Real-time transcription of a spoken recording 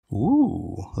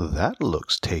Ooh, that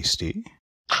looks tasty.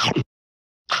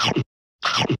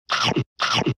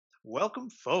 Welcome,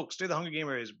 folks. Today, the Hungry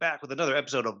Gamer is back with another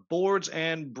episode of Boards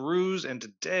and Brews, and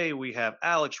today we have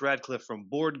Alex Radcliffe from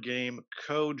Board Game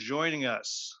Co. joining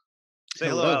us. Say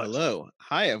hello, Hello, Alex. hello.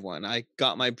 Hi, everyone. I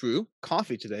got my brew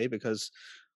coffee today because,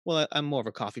 well, I'm more of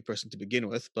a coffee person to begin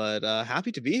with, but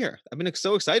happy to be here. I've been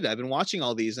so excited. I've been watching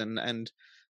all these, and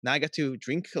now I get to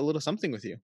drink a little something with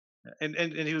you. And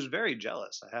he was very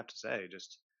jealous, I have to say.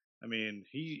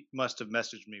 He must have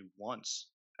messaged me once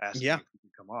asking Yeah, if he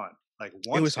could come on, like it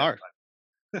once was that hard.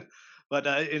 time. But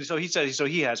and so he said, so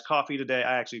he has coffee today.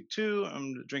 I actually too.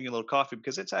 I'm drinking a little coffee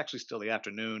because it's actually still the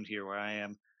afternoon here where I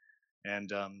am, and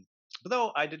but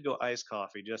though I did go iced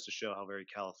coffee just to show how very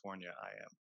California I am.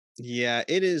 Yeah,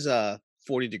 it is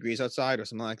 40 degrees outside or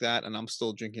something like that, and I'm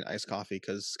still drinking iced coffee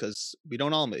because we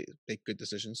don't all make good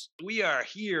decisions. We are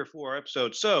here for our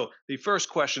episode. So the first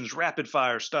question's rapid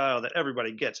fire style that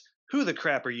everybody gets. Who the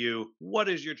crap are you? What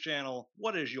is your channel?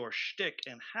 What is your shtick?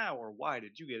 And how or why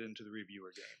did you get into the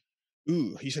reviewer game?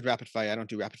 Ooh, you said rapid fire. I don't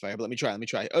do rapid fire, but let me try. Let me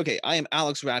try. Okay, I am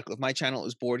Alex Radcliffe. My channel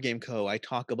is Board Game Co. I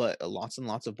talk about lots and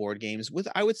lots of board games with,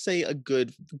 I would say, a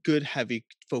good heavy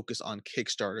focus on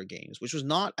Kickstarter games, which was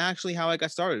not actually how I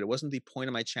got started. It wasn't the point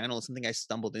of my channel. It's something I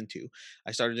stumbled into.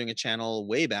 I started doing a channel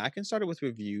way back and started with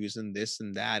reviews and this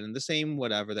and that and the same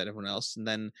whatever that everyone else. And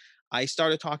then I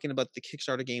started talking about the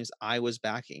Kickstarter games I was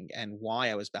backing and why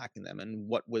I was backing them and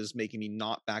what was making me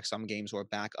not back some games or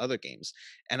back other games.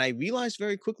 And I realized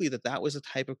very quickly that that was a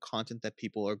type of content that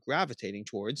people are gravitating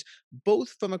towards, both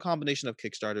from a combination of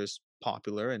Kickstarter's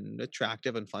popular and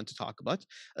attractive and fun to talk about,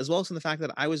 as well as from the fact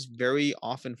that I was very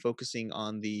often focusing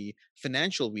on the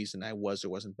financial reason I was or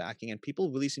wasn't backing, and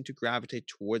people really seemed to gravitate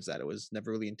towards that. It was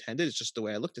never really intended. It's just the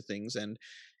way I looked at things, and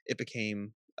it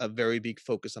became a very big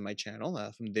focus on my channel.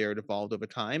 From there, it evolved over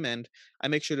time, and I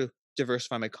make sure to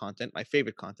diversify my content. My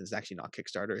favorite content is actually not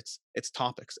Kickstarter. It's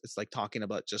topics. It's like talking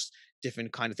about just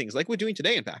different kind of things, like we're doing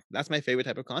today. In fact, that's my favorite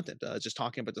type of content. Just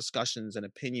talking about discussions and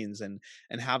opinions and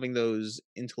having those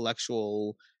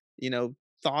intellectual, you know,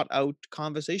 thought out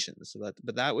conversations.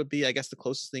 But that would be, I guess, the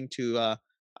closest thing to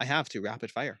I have to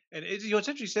rapid fire. And it's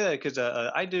interesting you say that because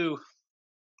I do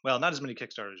well, not as many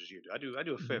Kickstarters as you do. I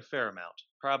do a Mhm. fair amount.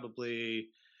 Probably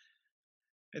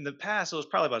in the past it was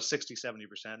probably about 60,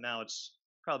 70%. Now it's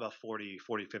probably about 40,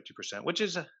 50%, which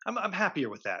is I'm happier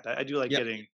with that. I do like Yep.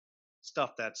 getting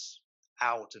stuff that's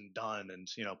out and done and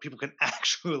people can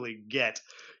actually get,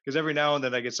 because every now and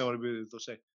then I get someone who they'll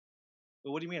say,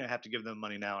 well, what do you mean I have to give them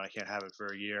money now and I can't have it for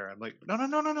a year? I'm like, no, no,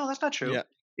 no, no, no, that's not true. Yeah.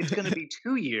 It's going to be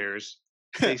 2 years.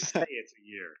 They say it's a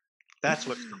year. That's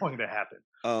what's going to happen.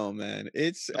 Oh man,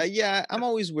 it's Um, yeah. I'm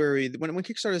always worried when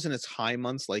Kickstarter's in its high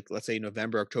months, like let's say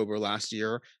November, October last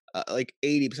year. Like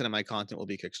 80% of my content will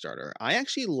be Kickstarter. I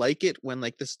actually like it when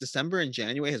like this December and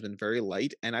January has been very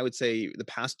light, and I would say the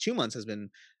past 2 months has been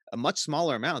a much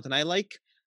smaller amount. And I like,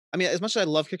 I mean, as much as I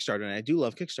love Kickstarter and I do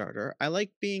love Kickstarter, I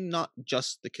like being not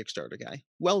just the Kickstarter guy.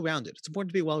 Well rounded. It's important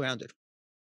to be well rounded.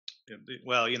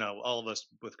 well, all of us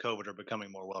with COVID are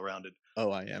becoming more well rounded. Oh,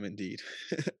 I am indeed.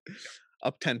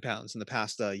 Up 10 pounds in the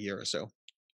past year or so.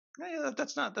 Yeah,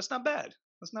 that's not bad.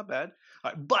 That's not bad.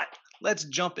 All right, but let's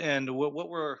jump into what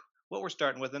we're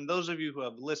starting with. And those of you who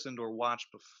have listened or watched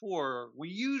before, we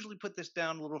usually put this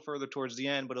down a little further towards the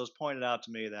end. But it was pointed out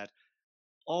to me that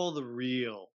all the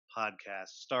real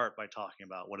podcasts start by talking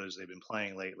about what it is they've been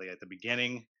playing lately at the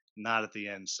beginning, not at the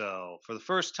end. So for the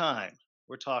first time,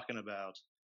 we're talking about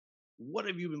what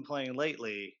have you been playing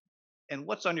lately, and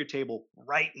what's on your table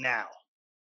right now.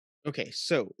 Okay,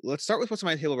 so let's start with what's on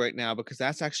my table right now because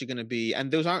that's actually going to be,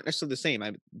 and those aren't necessarily the same.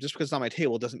 Just because it's on my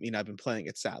table doesn't mean I've been playing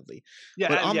it, sadly.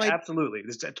 But Yeah, on yeah, my absolutely.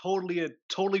 It's a totally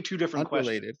two different questions.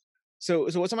 unrelated, so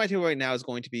what's on my table right now is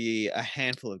going to be a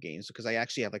handful of games because I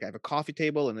actually have like I have a coffee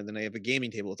table and then I have a gaming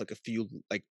table with like a few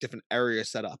like different areas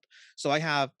set up. So I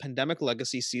have Pandemic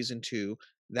Legacy Season 2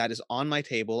 that is on my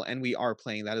table, and we are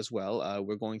playing that as well.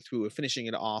 We're going through finishing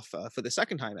it off for the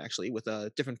second time actually with a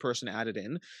different person added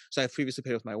in. So I've previously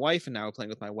played with my wife, and now we're playing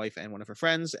with my wife and one of her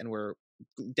friends, and we're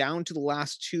down to the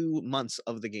last 2 months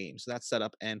of the game. So that's set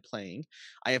up and playing.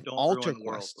 I have Don't Altar ruin the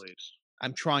world, Quest. please.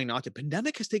 I'm trying not to.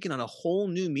 Pandemic has taken on a whole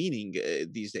new meaning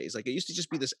these days. Like it used to just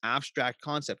be this abstract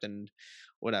concept and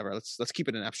whatever. Let's keep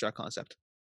it an abstract concept.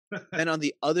 Then on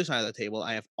the other side of the table,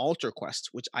 I have Altar Quest,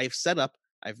 which I've set up.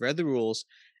 I've read the rules,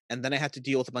 and then I had to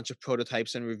deal with a bunch of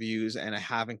prototypes and reviews, and I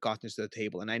haven't gotten to the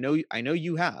table. And I know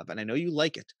you have, and I know you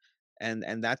like it, and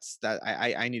that's that.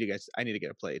 I need to get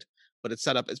it played. But it's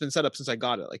set up. It's been set up since I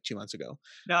got it like 2 months ago.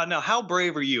 Now, how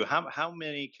brave are you? How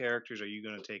many characters are you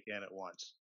going to take in at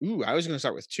once? Ooh, I was gonna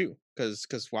start with 2 because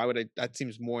why would I that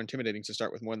seems more intimidating to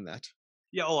start with more than that.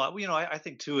 Yeah, I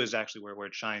think two is actually where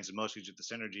it shines the most. You get the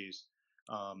synergies.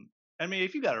 Um, I mean,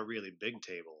 if you got a really big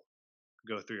table,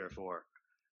 go three or four.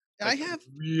 I Like have I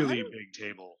really don't big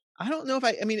table. I don't know if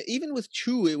I mean, even with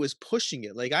 2, it was pushing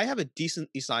it. Like, I have a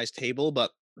decently sized table,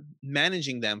 but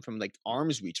managing them from, like,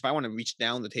 arm's reach, if I wanna reach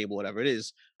down the table, whatever it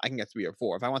is, I can get 3 or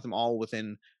 4. If I want them all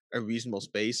within a reasonable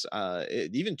space,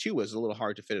 even 2 was a little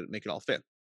hard to make it all fit.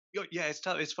 Yeah, it's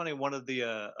tough. It's funny. One of the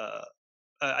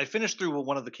I finished through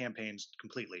one of the campaigns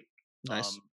completely,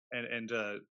 um, Nice. and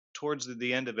towards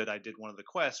the end of it, I did one of the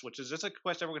quests, which is just a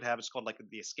quest everyone could have. It's called like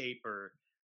the escape or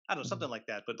I don't know Mhm. something like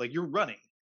that. But like you're running,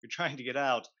 you're trying to get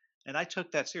out, and I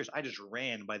took that serious. I just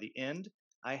ran. By the end,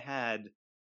 I had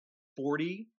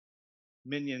 40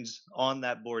 minions on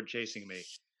that board chasing me,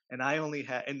 and I only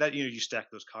had and that you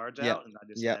stack those cards Yep. out, and I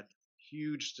just Yep. had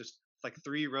huge, just like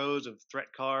 3 rows of threat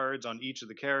cards on each of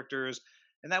the characters,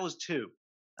 and that was two.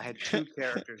 I had two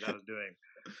characters I was doing,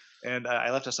 and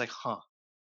I left us like, huh,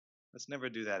 let's never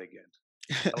do that again.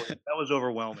 That was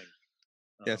overwhelming.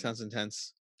 Yeah, it Um, sounds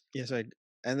intense. Yes, I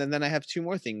and then I have 2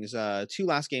 more things, 2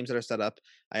 last games that are set up.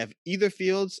 I have Either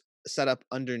Fields set up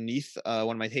underneath,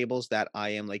 one of my tables that I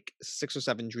am, like, 6 or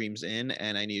 7 dreams in,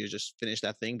 and I need to just finish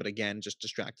that thing, but again, just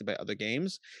distracted by other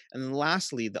games. And then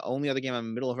lastly, the only other game I'm in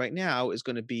the middle of right now is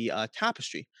gonna be,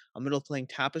 Tapestry. I'm middle of playing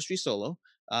Tapestry solo,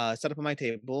 set up on my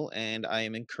table, and I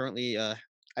am in currently, I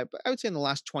would say in the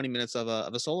last 20 minutes of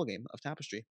a solo game of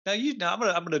Tapestry. now I'm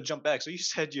gonna jump back. So you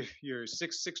said you're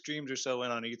six dreams or so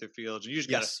in on Ether Fields, and you just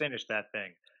got to Yes. finish that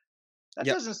thing. That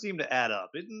Yep. doesn't seem to add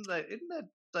up. Isn't that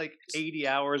like 80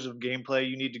 hours of gameplay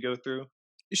you need to go through?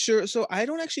 Sure. So I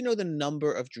don't actually know the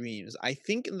number of dreams. I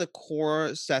think in the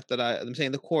core set that I'm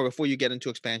saying the core before you get into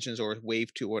expansions or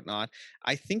wave two or whatnot,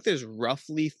 I think there's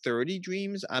roughly 30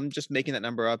 dreams. I'm just making that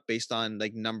number up based on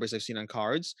like numbers I've seen on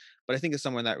cards, but I think it's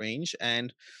somewhere in that range.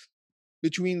 And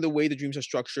between the way the dreams are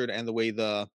structured and the way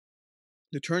the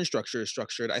turn structure is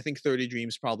structured, I think 30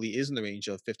 dreams probably is in the range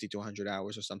of 50 to 100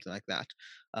 hours or something like that.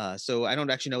 So I don't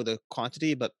actually know the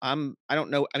quantity, but I don't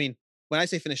know. I mean, when I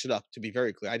say finish it up, to be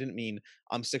very clear, I didn't mean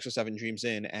I'm 6 or 7 dreams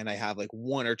in and I have like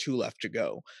 1 or 2 left to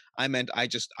go. I meant I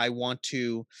want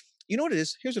to, you know what it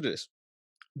is? Here's what it is.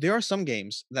 There are some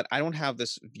games that I don't have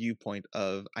this viewpoint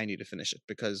of I need to finish it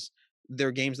because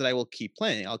they're games that I will keep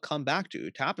playing. I'll come back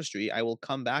to Tapestry. I will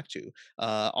come back to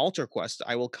Alter Quest.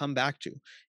 I will come back to.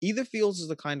 Either Fields is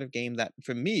the kind of game that,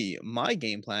 for me, my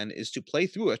game plan is to play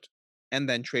through it and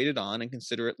then trade it on and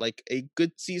consider it like a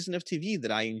good season of TV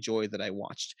that I enjoy that I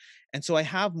watched. And so I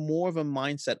have more of a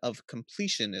mindset of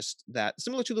completionist that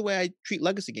similar to the way I treat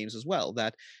legacy games as well.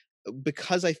 That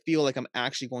because I feel like I'm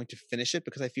actually going to finish it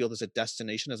because I feel there's a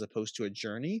destination as opposed to a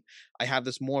journey, I have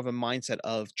this more of a mindset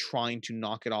of trying to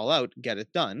knock it all out, get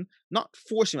it done, not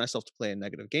forcing myself to play a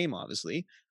negative game, obviously,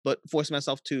 but forcing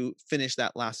myself to finish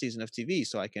that last season of TV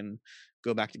so I can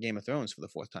go back to Game of Thrones for the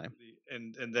fourth time.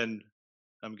 And then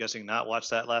I'm guessing not watch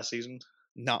that last season.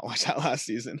 Not watch that last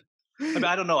season. I mean,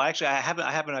 I don't know. Actually, I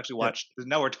haven't actually Yeah. watched.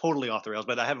 Now we're totally off the rails,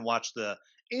 but I haven't watched the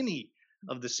any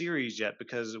of the series yet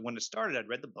because when it started, I'd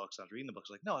read the books. I was reading the books,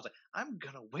 like, no, I was like, I'm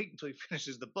gonna wait until he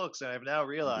finishes the books, and I've now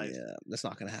realized, Yeah, that's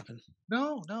not going to happen.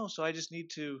 no, no. So I just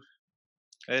need to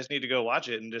go watch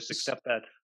it and just accept that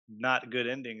not good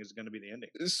ending is going to be the ending.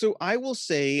 So I will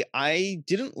say I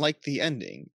didn't like the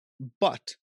ending,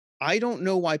 but I don't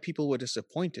know why people were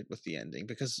disappointed with the ending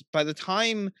because by the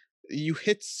time you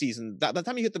hit season that by the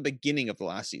time you hit the beginning of the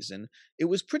last season, it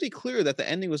was pretty clear that the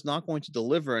ending was not going to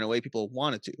deliver in a way people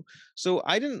wanted to. So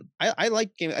I didn't I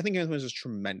like game I think Game of Thrones was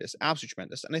tremendous, absolutely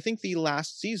tremendous. And I think the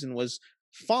last season was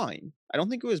fine. I don't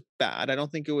think it was bad. I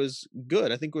don't think it was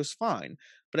good. I think it was fine.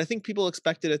 But I think people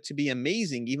expected it to be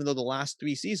amazing, even though the last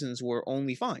 3 seasons were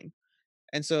only fine.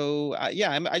 And so,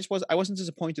 yeah, I wasn't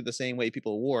disappointed the same way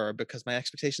people were because my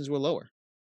expectations were lower.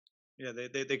 Yeah,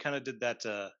 they kind of did that.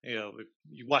 If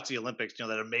you watch the Olympics, that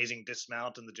amazing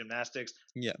dismount and the gymnastics,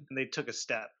 Yeah, and they took a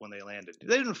step when they landed.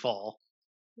 They didn't fall.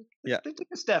 They, yeah. they took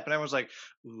a step, and everyone's like,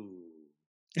 ooh,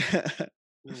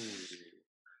 ooh.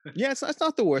 Yeah, it's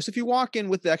not the worst. If you walk in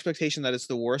with the expectation that it's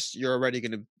the worst, you're already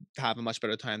gonna have a much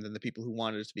better time than the people who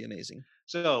wanted it to be amazing.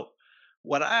 So,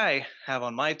 what I have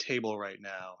on my table right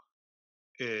now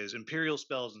is Imperial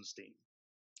Spells and Steam.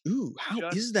 Ooh, how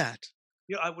Just is that?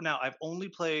 I've only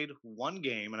played one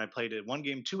game, and I played it one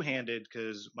game two-handed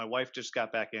because my wife just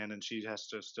got back in, and she has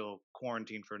to still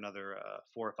quarantine for another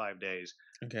 4 or 5 days.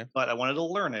 Okay. But I wanted to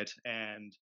learn it,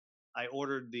 and I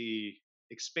ordered the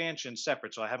expansion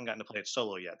separate, so I haven't gotten to play it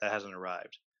solo yet. That hasn't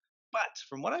arrived. But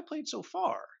from what I played so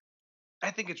far,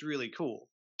 I think it's really cool.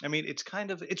 I mean,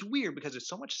 it's weird because it's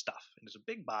so much stuff and it's a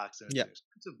big box and it's Yeah. an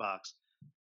expensive box,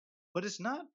 but it's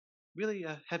not really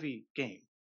a heavy game.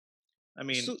 I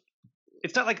mean, So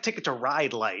it's not like Ticket to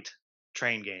Ride light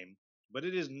train game, but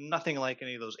it is nothing like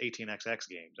any of those 18xx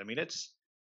games. I mean, it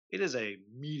is a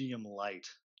medium light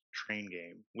train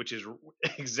game, which is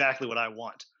exactly what I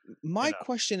want. You my know,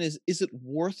 question is it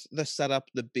worth the setup,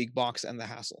 the big box, and the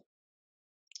hassle?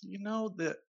 you know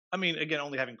the. I mean, again,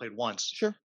 only having played once,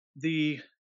 Sure. the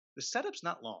the setup's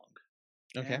not long,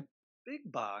 Okay. and big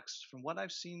box, from what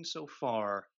I've seen so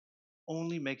far,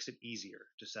 only makes it easier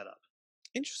to set up.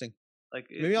 Interesting. Like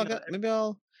it, Maybe I'll you know, get. Maybe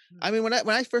I'll. mm, I mean, when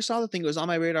I first saw the thing, it was on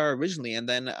my radar originally, and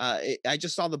then I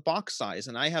just saw the box size,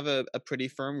 and I have a pretty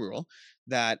firm rule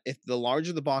that if the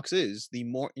larger the box is, the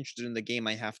more interested in the game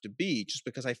I have to be, just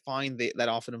because I find that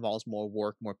often involves more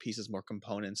work, more pieces, more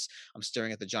components. I'm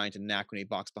staring at the giant anachrony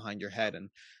box behind your head, and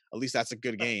at least that's a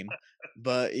good game.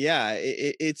 But yeah,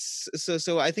 it's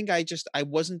so. I think I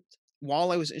wasn't.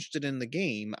 While I was interested in the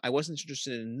game, I wasn't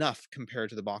interested enough compared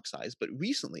to the box size. But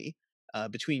recently,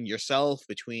 between yourself,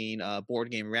 between board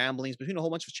game ramblings, between a whole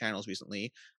bunch of channels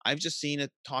recently, I've just seen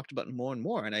it talked about more and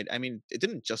more. And I mean, it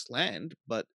didn't just land,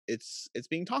 but it's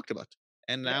being talked about,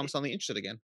 and yeah, now I'm suddenly interested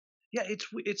again. yeah,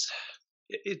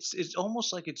 it's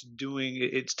almost like it's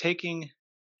taking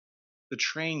the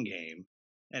train game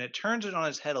and it turns it on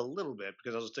its head a little bit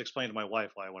because I was just explaining to my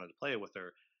wife why I wanted to play it with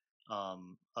her.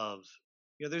 Of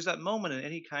there's that moment in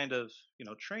any kind of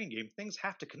train game, things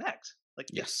have to connect. Like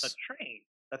it's a Yes, train.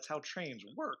 That's how trains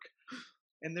work.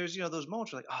 And there's those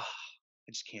moments where like,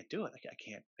 I just can't do it.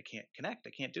 I can't connect. I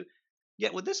can't do.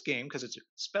 Yet with this game, because it's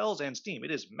spells and Steam,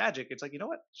 it is magic. It's like, you know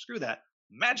what? Screw that.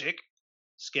 Magic.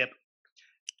 Skip.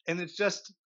 And it's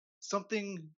just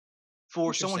something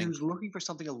for someone interesting. who's looking for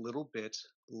something a little bit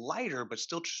lighter, but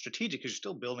still strategic because you're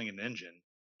still building an engine.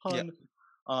 Yeah, Pun.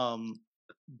 Um,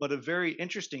 but a very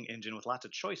interesting engine with lots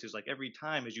of choices. Like every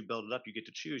time as you build it up, you get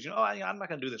to choose. I'm not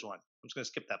going to do this one. I'm just going to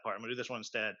skip that part. I'm going to do this one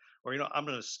instead. Or I'm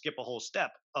going to skip a whole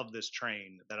step of this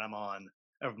train that I'm on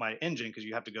of my engine because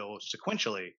you have to go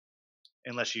sequentially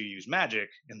unless you use magic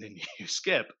and then you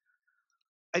skip.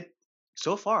 I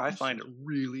so far I find interesting. it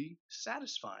really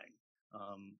satisfying.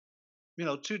 Um,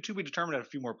 to be determined at a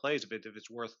few more plays if it's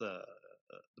worth the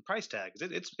price tag.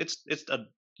 It's a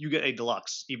you get a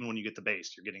deluxe even when you get the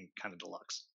base. You're getting kind of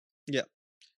deluxe. Yeah.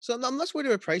 So I'm less worried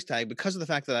about price tag because of the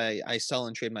fact that I sell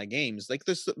and trade my games. Like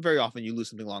there's very often you lose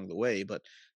something along the way, but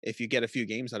if you get a few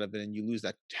games out of it and you lose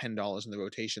that $10 in the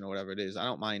rotation or whatever it is, I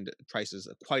don't mind prices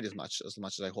quite as much as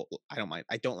I hold. I don't mind.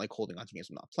 I don't like holding on to games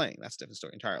I'm not playing. That's a different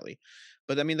story entirely.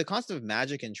 But I mean, the concept of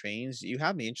magic and trains, you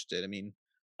have me interested. I mean,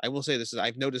 I will say this is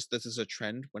I've noticed this is a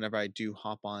trend whenever I do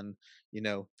hop on,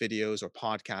 videos or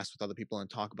podcasts with other people and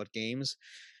talk about games.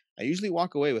 I usually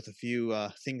walk away with a few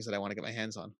things that I want to get my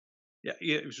hands on. Yeah,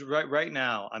 yeah. Right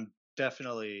now, I'm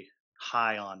definitely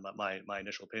high on my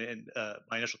initial opinion,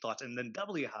 my initial thoughts, and then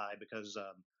doubly high because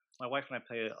my wife and I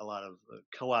play a lot of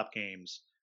co-op games.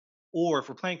 Or if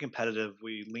we're playing competitive,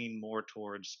 we lean more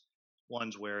towards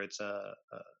ones where it's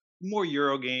more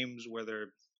Euro games where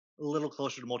they're a little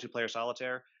closer to multiplayer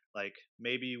solitaire. Like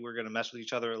maybe we're gonna mess with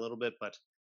each other a little bit, but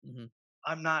Hmm.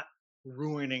 I'm not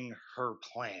ruining her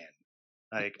plan.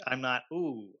 Like I'm not.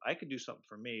 Ooh, I could do something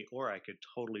for me, or I could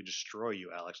totally destroy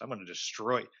you, Alex. I'm gonna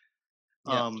destroy.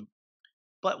 Yeah. Um,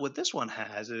 but what this one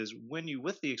has is when you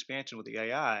with the expansion with the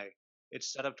AI,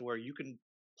 it's set up to where you can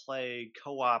play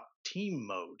co-op team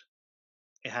mode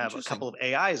and have a Interesting. couple of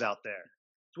AIs out there,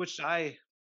 which I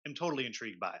am totally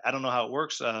intrigued by. I don't know how it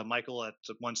works. Michael at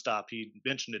One Stop, he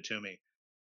mentioned it to me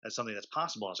as something that's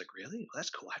possible. I was like, really? Well, that's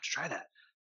cool. I have to try that.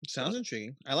 So Sounds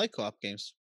intriguing. I like co-op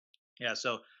games. yeah,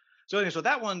 so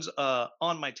that one's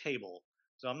on my table.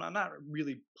 So I'm not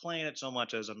really playing it so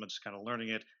much as I'm just kind of learning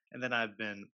it, and then I've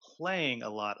been playing a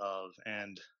lot of,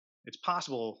 and it's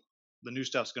possible the new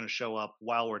stuff's going to show up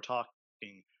while we're talking.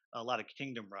 A lot of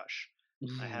Kingdom Rush.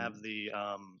 I Ooh. have the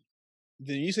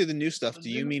Then you say the new what stuff. was Do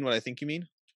the you name of it? mean what I think you mean?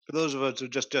 For those of us who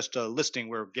just listing,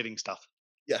 we're getting stuff.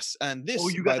 Yes. And Oh,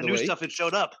 this, you got by the the new way, stuff. It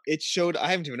showed up. it showed. I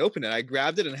haven't even opened it. I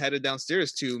grabbed it and headed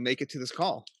downstairs to make it to this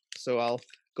call. So I'll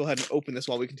go ahead and open this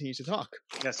while we continue to talk.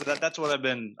 Yeah, so that's what I've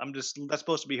been. I'm just that's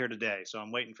supposed to be here today, so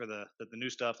I'm waiting for the new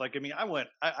stuff. Like I mean, I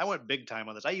went big time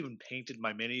on this. I even painted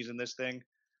my minis in this thing.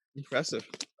 Impressive.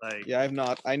 Like Yeah, I've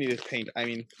not. I need to paint. I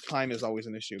mean, time is always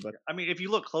an issue, but I mean, if you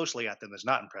look closely at them, it's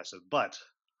not impressive, but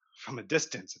from a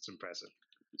distance, it's impressive.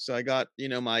 so I got,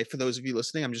 my, for those of you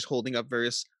listening, I'm just holding up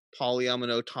various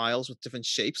polyomino tiles with different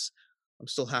shapes. I'm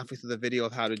still halfway through the video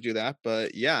of how to do that,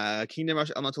 but yeah, Kingdom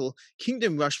Rush Elemental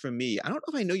Kingdom Rush for me. I don't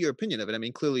know if I know your opinion of it. I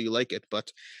mean, clearly you like it,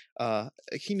 but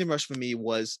Kingdom Rush for me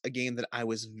was a game that I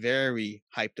was very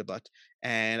hyped about,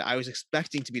 and I was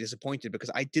expecting to be disappointed because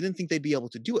I didn't think they'd be able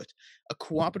to do it. A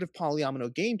cooperative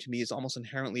polyomino game to me is almost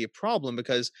inherently a problem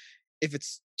because if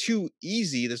it's too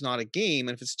easy, there's not a game,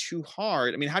 and if it's too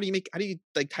hard, I mean, how do you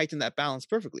like tighten that balance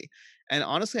perfectly? And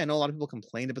honestly, I know a lot of people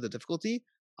complained about the difficulty.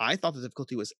 I thought the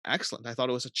difficulty was excellent. I thought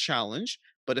it was a challenge,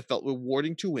 but it felt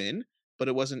rewarding to win, but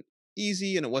it wasn't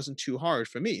easy and it wasn't too hard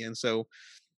for me. And so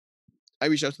I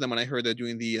reached out to them when I heard they're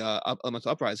doing the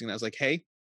Elemental Uprising, and I was like, "Hey,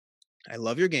 I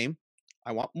love your game.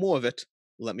 I want more of it.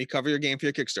 Let me cover your game for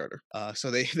your Kickstarter."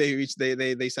 So they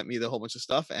they sent me the whole bunch of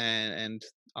stuff, and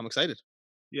I'm excited.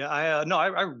 Yeah, I no,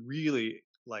 I really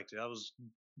liked it. I was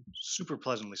super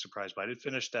pleasantly surprised by it. It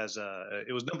finished as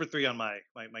it was number three on my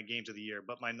games of the year,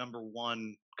 but my number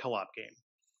one co-op game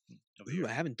of the Ooh, year.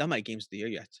 I haven't done my games of the year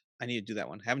yet. I need to do that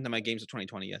one. I haven't done my games of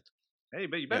 2020 yet. Hey,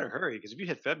 but you Yeah. better hurry because if you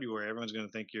hit February, everyone's going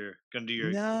to think you're going to do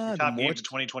your Nah, top games of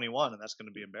 2021, and that's going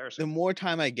to be the embarrassing. more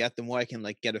time I get, the more I can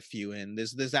like get a few in.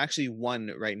 There's actually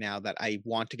one right now that I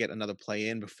want to get another play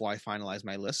in before I finalize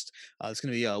my list. It's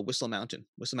going to be Whistle Mountain.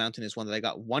 Whistle Mountain is one that I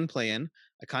got one play in.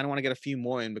 I kind of want to get a few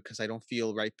more in because I don't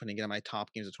feel right putting it in my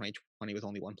top games of 2020 with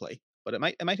only one play. But it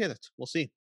might hit it. We'll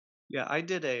see. Yeah, I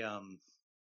did a I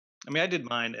mean, I did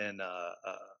mine in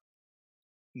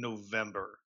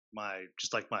November. My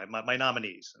just like my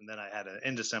nominees, and then I had a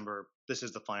in December. This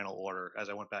is the final order as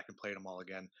I went back and played them all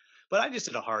again. But I just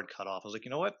did a hard cutoff. I was like,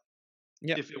 you know what?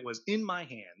 Yeah. If it was in my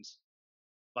hands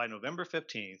by November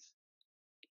 15th,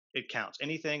 it counts.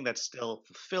 Anything that's still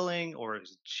fulfilling or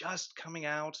is just coming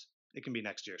out, it can be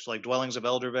next year. So like Dwellings of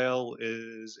Eldervale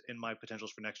is in my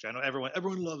potentials for next year. I know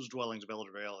everyone loves Dwellings of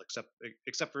Eldervale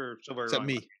except for Silver Except Wrong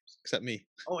me. Except me.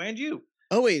 Oh, and you.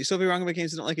 Oh wait, Sophie Wrong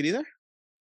Games didn't like it either.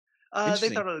 They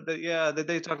Interesting. thought yeah,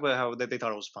 they talked about how they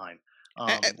thought it was fine. Well,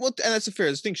 and that's a fair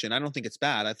distinction. I don't think it's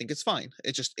bad. I think it's fine.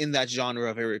 It's just in that genre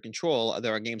of area control,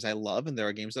 there are games I love and there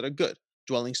are games that are good.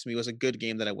 Dwellings to me was a good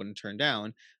game that I wouldn't turn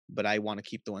down, but I want to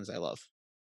keep the ones I love.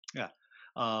 Yeah.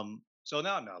 So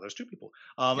now there's two people.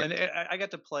 Yeah. And I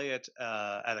got to play it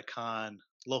at a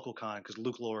local con, because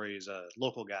Luke Laurie is a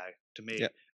local guy to Yeah. me.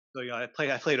 So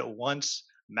I played it once,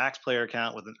 max player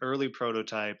count with an early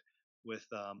prototype, with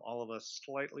all of us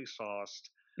slightly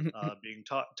sauced, being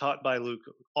taught by Luke,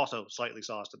 also slightly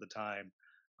sauced at the time.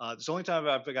 It's the only time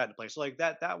I've forgotten to play. So like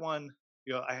that one,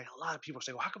 a lot of people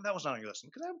say, well, how come that was not on your list?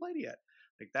 Because I haven't played it yet.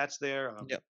 Like that's there.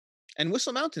 Yeah. And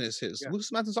Whistle Mountain is his. Yeah.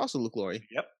 Whistle Mountain's also Luke Laurie.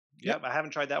 Yep. Yep. Yep. I haven't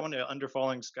tried that one. Under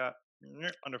Falling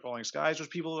Skies,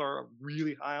 which people are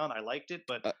really high on. I liked it,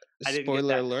 but I didn't get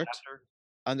Spoiler that alert. after.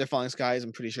 Under Falling Skies,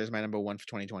 I'm pretty sure is my number one for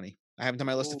 2020. I haven't done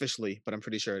my list Ooh. officially, but I'm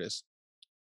pretty sure it is.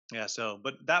 Yeah. So,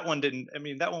 but that one didn't. I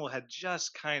mean, that one had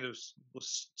just kind of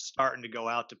was starting to go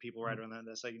out to people right around then.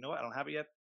 They say, you know what? I don't have it yet.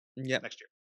 Yep. Next year.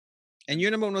 And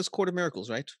your number one was Court of Miracles,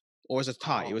 right? Or was it a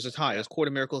tie? It Oh, was a tie. It yeah. was Court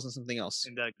of Miracles and something else.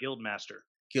 And Guildmaster.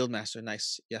 Guildmaster,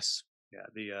 nice. Yes. Yeah.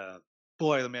 The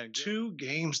boy, the man, two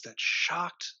games that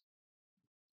shocked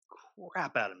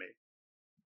crap out of me.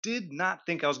 Did not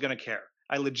think I was gonna care.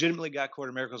 I legitimately got Court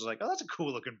of Miracles. I was like, oh, that's a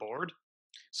cool looking board.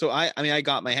 So I mean, I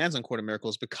got my hands on Court of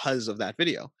Miracles because of that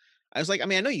video. I was like, I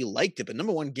mean, I know you liked it, but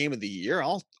number one game of the year,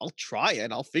 I'll try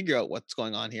it. I'll figure out what's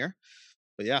going on here.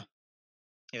 But yeah,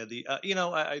 Yeah.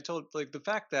 I told like the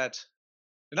fact that,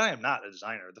 and I am not a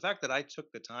designer. The fact that I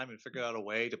took the time and figured out a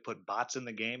way to put bots in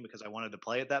the game because I wanted to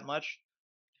play it that much,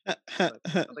 I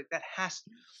was like, that has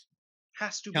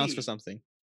to counts for be, something.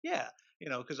 yeah.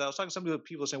 Because I was talking to some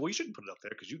people saying, well, you shouldn't put it up there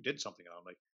because you did something on it. I'm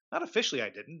like, not officially, I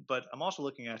didn't, but I'm also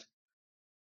looking at,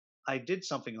 I did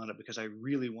something on it because I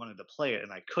really wanted to play it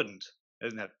and I couldn't. I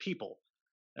didn't have people.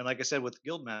 And like I said with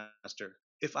Guildmaster,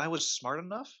 if I was smart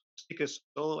enough to take a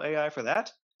solo AI for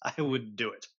that, I would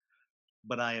do it.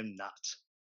 But I am not,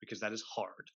 because that is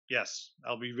hard. Yes,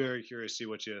 I'll be very curious to see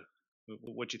what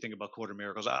you think about Court of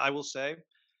Miracles. I will say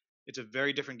it's a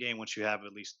very different game once you have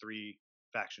at least three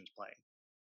factions playing.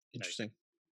 Like, Interesting.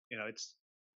 it's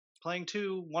playing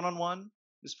two one-on-one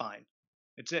is fine.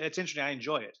 It's interesting. I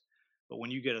enjoy it, but when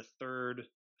you get a third,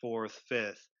 fourth,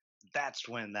 fifth, that's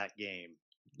when that game,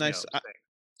 Nice. sings.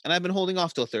 And I've been holding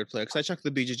off till third player because I checked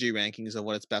the BGG rankings of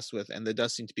what it's best with, and there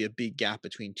does seem to be a big gap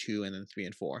between 2 and then 3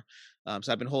 and 4.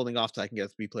 So I've been holding off till I can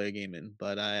get a 3-player game in.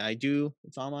 But I do.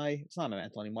 It's not my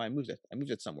mantle anymore. I moved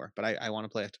it somewhere, but I want to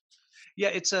play it. Yeah,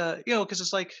 it's because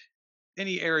it's like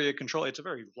any area control. It's a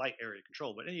very light area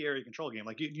control, but any area control game,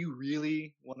 like you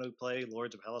really want to play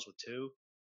Lords of Hellas with two,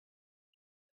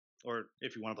 or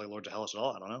if you want to play Lords of Hellas at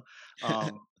all, I don't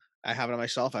know. I have it on my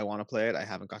shelf. I want to play it. I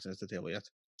haven't gotten it to the table yet.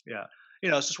 Yeah,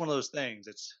 it's just one of those things.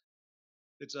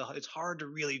 It's hard to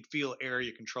really feel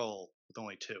area control with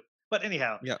only two. But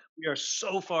anyhow, Yeah. we are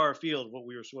so far afield of what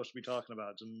we were supposed to be talking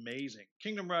about. It's amazing.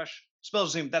 Kingdom Rush,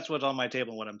 Spells of Doom, that's what's on my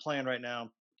table and what I'm playing right now.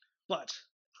 But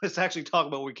let's actually talk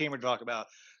about what we came here to talk about.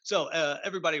 So,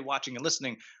 everybody watching and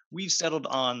listening, we've settled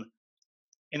on,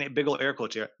 in a big old air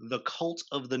quotes here, the cult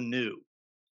of the new,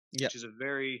 Yeah. which is a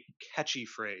very catchy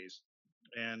phrase.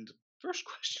 And first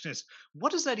question is,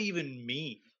 what does that even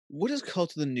mean? What does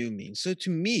cult of the new mean? So to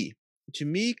me,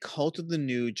 cult of the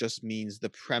new just means the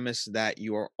premise that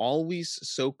you are always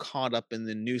so caught up in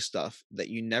the new stuff that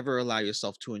you never allow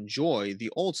yourself to enjoy the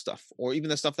old stuff, or even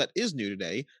the stuff that is new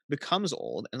today becomes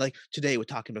old. And like today, we're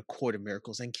talking about Court of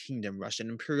Miracles and Kingdom Rush and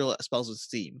Imperial Spells of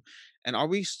Steam. And are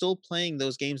we still playing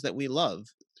those games that we love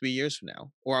 3 years from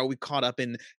now? Or are we caught up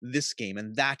in this game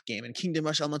and that game and Kingdom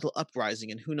Rush Elemental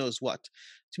Uprising and who knows what?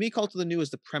 To me, cult of the new is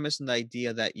the premise and the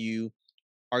idea that you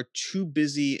are too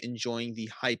busy enjoying the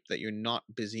hype that you're not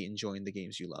busy enjoying the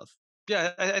games you love.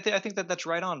 Yeah, I think that that's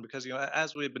right on because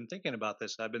as we've been thinking about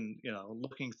this, I've been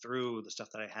looking through the stuff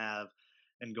that I have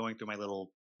and going through my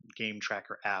little game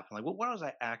tracker app. I'm like, what was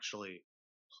I actually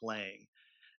playing?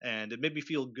 And it made me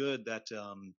feel good that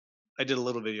I did a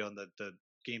little video on the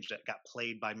games that got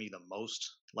played by me the most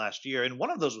last year, and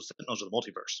one of those was Sentinels of the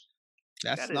Multiverse.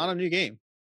 That's That not is a new game.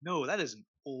 no, that is an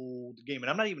old game, and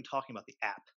I'm not even talking about the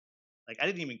app. Like I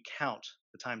didn't even count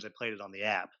the times I played it on the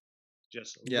app.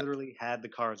 Just Yeah. literally had the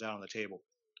cards out on the table.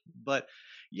 But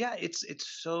yeah, it's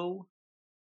so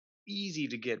easy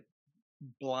to get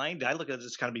blind. I look at it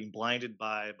as kind of being blinded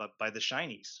by the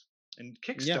shinies and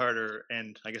Yeah. Kickstarter,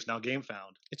 and I guess now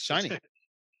GameFound. It's It's shiny.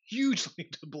 hugely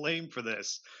to blame for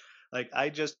this. Like I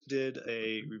just did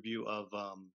a review of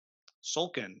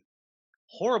Sulkin.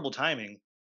 Horrible timing.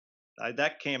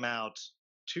 That came out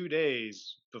 2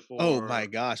 days Oh my before.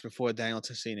 gosh, before Daniel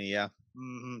Tessini, yeah.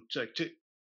 Like,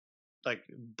 like,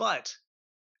 but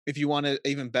If you want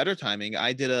even better timing,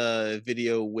 I did a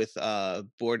video with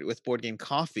Board Game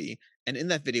Coffee, and in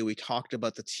that video we talked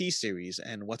about the T series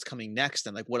and what's coming next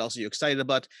and like what else are you excited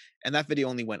about? And that video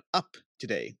only went up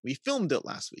today. We filmed it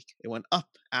last week. It went up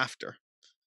after.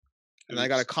 And I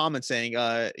got a oops. comment saying,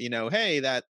 hey,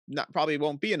 that not probably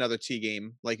won't be another T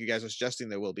game like you guys are suggesting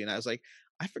there will be. And I was like,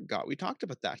 I forgot we talked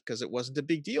about that because it wasn't a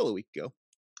big deal a week ago.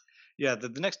 Yeah, the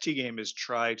next T game is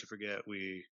Try to Forget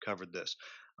We Covered This.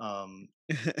 Um,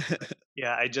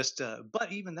 yeah, I just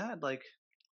but even that, like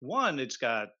one, it's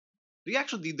got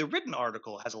the written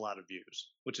article has a lot of views,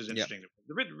 which is Yeah. interesting.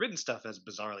 The written stuff has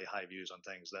bizarrely high views on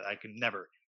things that I can never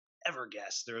ever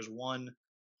guess. There is one.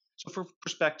 So for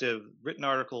perspective, written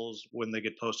articles when they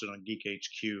get posted on Geek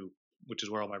HQ, which is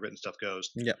where all my written stuff goes,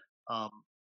 Yeah. um,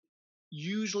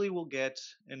 usually will get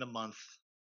in a month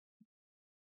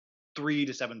 3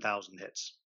 to 7,000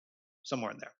 hits,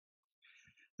 somewhere in there.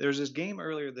 There's this game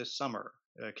earlier this summer,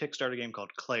 a Kickstarter game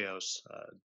called Kleos,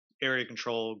 area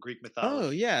control, Greek Oh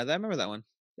mythology. yeah, I remember that one.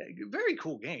 Yeah, very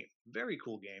cool game, very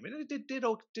cool game, and it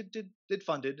did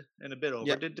funded and a bit over.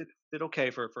 Yeah, Did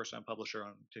okay for a first time publisher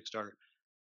on Kickstarter.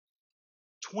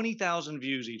 20,000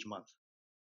 views each month.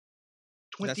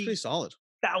 that's pretty Twenty solid.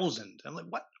 thousand. I'm like,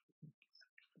 what?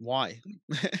 Why?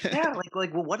 Yeah,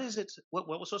 well, what is it? What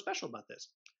was so special about this?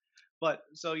 But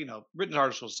so written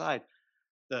articles aside,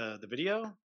 the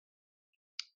video,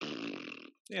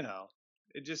 you know,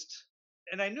 it just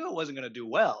and I knew it wasn't going to do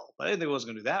well, but I didn't think it wasn't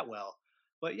going to do that well.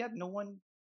 But yet, no one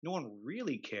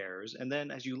really cares. And then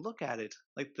as you look at it,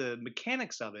 like the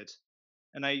mechanics of it,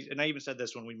 and I even said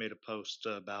this when we made a post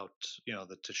about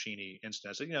the Tashini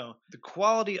instance. I said, the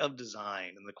quality of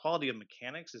design and the quality of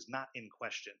mechanics is not in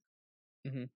question,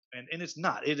 Hmm. and it's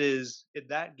not.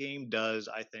 That game does,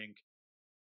 I think,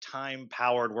 time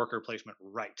powered worker placement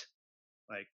right.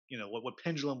 Like what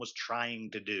Pendulum was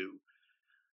trying to do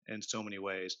in so many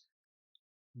ways,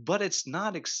 but it's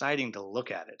not exciting to look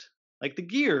at it. Like the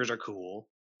gears are cool,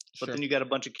 but Sure. then you got a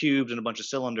bunch of cubes and a bunch of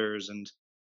cylinders, and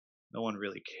no one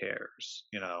really cares.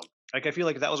 Like I feel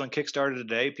like if that was on Kickstarter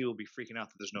today, people would be freaking out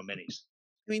that there's no minis.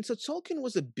 I mean, so Tzolk'in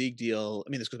was a big deal. I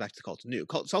mean, this goes back to Cult of New.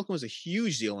 Tzolk'in was a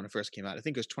huge deal when it first came out. I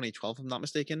think it was 2012, if I'm not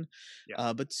mistaken.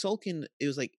 Yeah, But Tzolk'in, it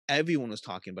was like everyone was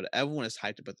talking about it. Everyone is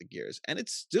hyped about the gears, and it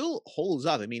still holds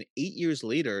up. I mean, 8 years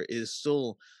later, it is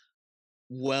still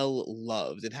well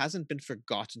loved. It hasn't been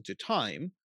forgotten to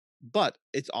time, but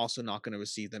it's also not going to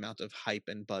receive the amount of hype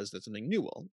and buzz that something new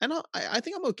will. And I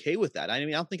think I'm okay with that. I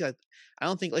mean, I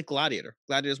don't think like Gladiator.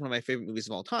 Gladiator is one of my favorite movies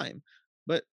of all time,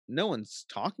 but no one's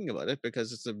talking about it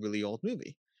because it's a really old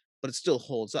movie, but it still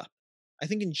holds up. I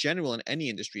think in general, in any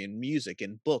industry, in music,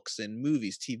 in books, in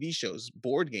movies, TV shows,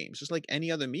 board games, just like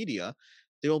any other media,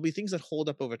 there will be things that hold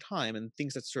up over time and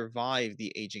things that survive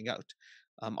the aging out.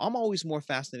 I'm always more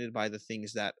fascinated by the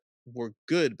things that were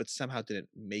good but somehow didn't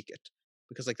make it,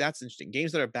 because like that's interesting.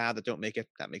 Games that are bad that don't make it,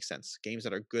 that makes sense. Games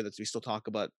that are good that we still talk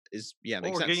about is, yeah,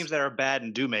 makes Or games sense. that are bad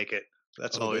and do make it.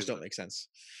 That's Oh, those always don't make sense.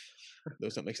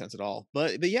 Those don't make sense at all.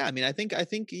 But yeah, I mean, I think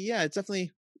yeah, it's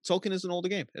definitely Tolkien is an older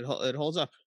game. It holds up.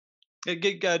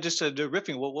 just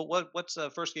riffing. What's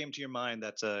the first game to your mind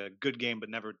that's a good game but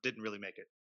never didn't really make it?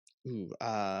 Ooh,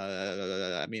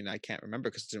 I mean, I can't remember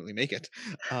because it didn't really make it.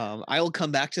 I will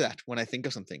come back to that when I think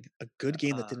of something. A good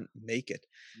game that Uh, didn't make it.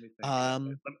 Let me think.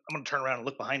 Um, I'm gonna turn around and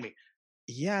look behind me.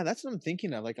 yeah, that's what I'm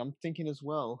thinking of. Like, I'm thinking as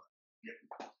well.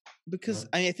 Because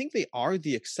I think they are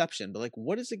the exception, but like,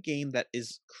 what is a game that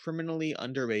is criminally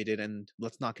underrated? And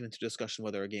let's not get into discussion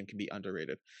whether a game can be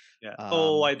underrated. Yeah.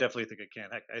 Oh, Um, I definitely think it can.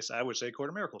 Heck, I would say Court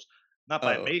of Miracles. Not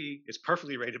by oh, me. It's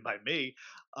perfectly rated by me.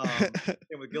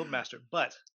 Same with Guildmaster.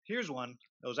 But here's one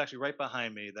that was actually right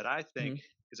behind me that I think Mhm.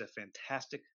 is a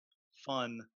fantastic,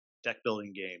 fun deck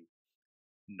building game.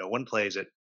 No one plays it.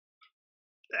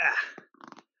 Ah,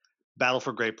 Battle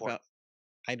for Greyport. Well,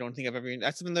 I don't think I've ever.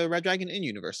 That's in the Red Dragon in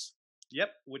universe.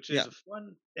 Yep, which Yeah. is a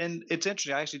fun and it's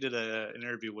interesting. I actually did an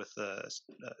interview with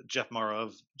Jeff Morrow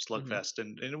of Hmm. Slugfest,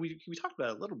 and we talked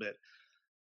about it a little bit.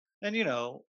 And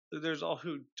there's all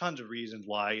who tons of reasons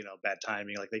why bad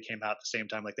timing. Like they came out at the same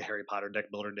time, like the Harry Potter deck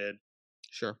builder did.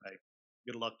 Sure. Like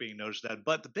good luck being noticed that.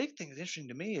 But the big thing that's interesting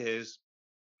to me is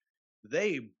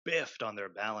they biffed on their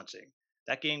balancing.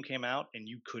 That game came out and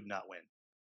you could not win.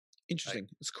 Like Interesting.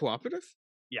 It's cooperative.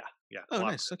 yeah, yeah, Oh,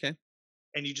 nice. cooperative, Okay.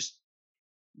 and you just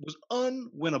was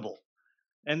unwinnable.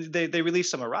 And they released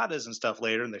some erratas and stuff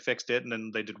later, and they fixed it. And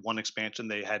then they did one expansion.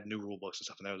 They had new rule books and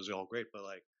stuff, and that was all great. But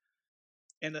like,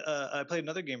 and I played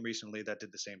another game recently that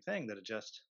did the same thing. That it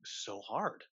just was so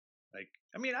hard. Like,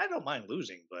 I mean, I don't mind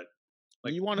losing, but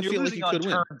like You want when to you're feel like losing you on could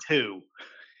turn win. two,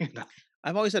 you know?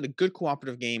 I've always said a good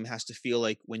cooperative game has to feel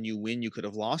like when you win, you could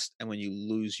have lost, and when you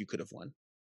lose, you could have won.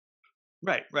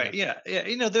 Right, Yeah. right, yeah,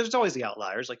 yeah. There's always the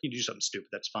outliers. Like you do something stupid,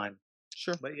 that's fine.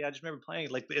 Sure. But yeah, I just remember playing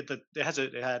like it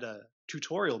had a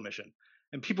tutorial mission,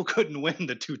 and people couldn't win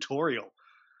the tutorial.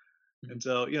 Mhm. And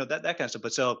so that kind of stuff.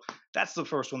 But so that's the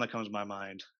first one that comes to my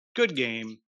mind. Good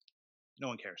game, no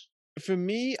one cares. For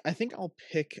me, I think I'll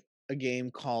pick a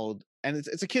game called, and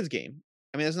it's a kids game.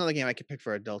 I mean, there's another game I could pick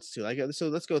for adults too. Like, so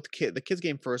let's go with the kid. The kids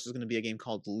game first is going to be a game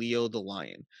called Leo the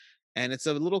Lion, and it's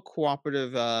a little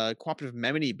cooperative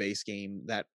memory based game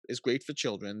that is great for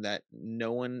children. That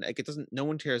no one like it doesn't no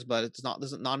one cares about. It's not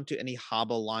doesn't not into any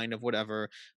hobble line of whatever,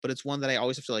 but it's one that I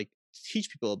always have to like teach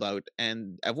people about.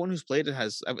 And everyone who's played it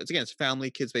has it's a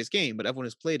family kids based game, but everyone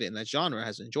who's played it in that genre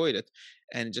has enjoyed it,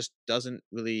 and it just doesn't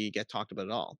really get talked about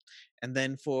at all. And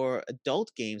then for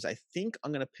adult games, I think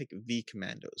I'm gonna pick V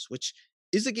Commandos, which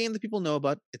is a game that people know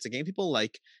about. It's a game people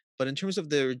like, but in terms of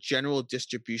their general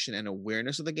distribution and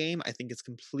awareness of the game, I think it's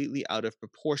completely out of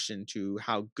proportion to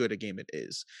how good a game it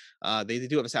is. They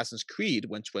do have Assassin's Creed,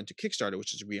 which went to Kickstarter,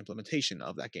 which is a re-implementation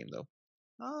of that game, though.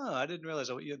 Oh, I didn't realize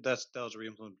that was a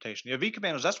reimplementation. Yeah, V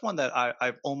Commandos. That's one that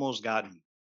I've almost gotten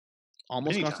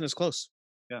Almost many gotten times. as close.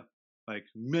 Yeah, like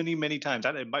many times.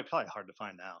 It might probably hard to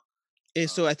find now.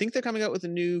 So Um, I think they're coming out with a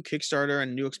new Kickstarter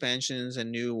and new expansions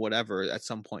and new whatever at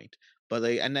some point. But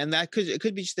they and then that could it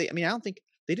could be just I mean I don't think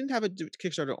they didn't have a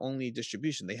Kickstarter only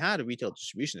distribution. They had a retail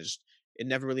distribution. It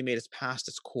never really made it past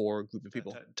its core group of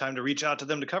people. time to reach out to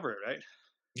them to cover it, right?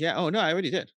 Yeah. Oh no, I already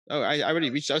did. Oh, I already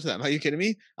Uh, reached out to them. Are you kidding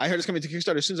me? I heard it's coming to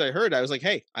Kickstarter. As soon as I heard, I was like,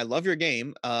 "Hey, I love your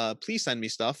game. Please send me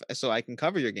stuff so I can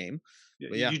cover your game."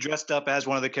 But yeah, you dressed up as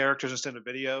one of the characters instead of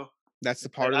video. that's the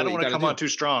Said, part of I it don't you want got to to come on do. too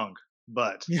strong,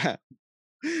 but Yeah.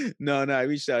 No, no, I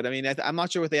reached out. I mean, I'm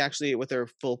not sure what their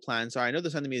full plans are. I know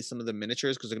they're sending me some of the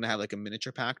miniatures because they're gonna have like a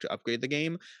miniature pack to upgrade the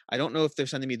game. I don't know if they're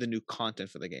sending me the new content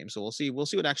for the game, so we'll see. We'll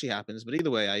see what actually happens. But either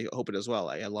way, I hope it as well.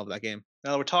 I love that game.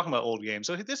 now we're talking about old games.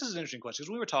 So this is an interesting question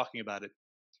because we were talking about it.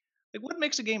 Like, what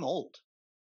makes a game old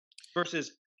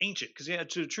versus ancient? Because yeah,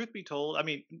 to truth be told, I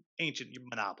mean, ancient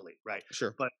Monopoly, right?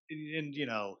 Sure, But in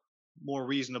more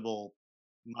reasonable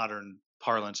modern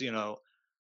parlance,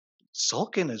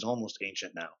 Sulkin is almost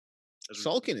ancient now. As we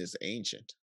Sulkin is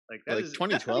ancient, like but that like is that's not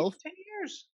even 2012. 10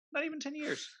 years. Not even 10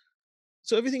 years.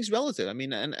 So everything's relative. I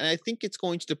mean, and I think it's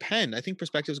going to depend. I think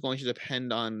perspective is going to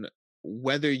depend on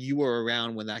whether you were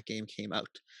around when that game came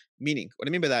out. Meaning, what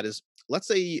I mean by that is, let's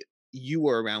say you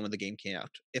were around when the game came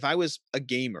out. If I was a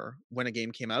gamer when a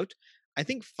game came out, I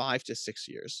think 5 to 6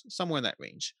 years, somewhere in that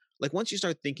range. Like once you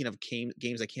start thinking of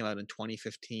games that came out in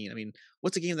 2015, I mean,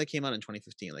 what's a game that came out in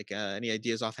 2015? Like any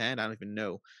ideas offhand? I don't even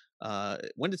know.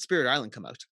 When did Spirit Island come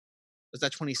out? Was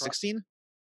that Pro- 2016?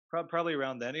 Probably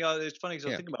around then. It's funny. So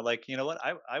Yeah, think about like, you know what?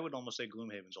 I would almost say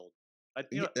Gloomhaven's old.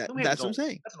 yeah, Gloomhaven's that's what I'm old.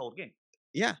 saying. That's an old game.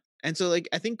 Yeah. And so like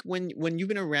I think when you've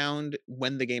been around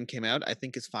when the game came out, I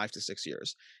think it's 5 to 6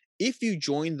 years. If you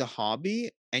join the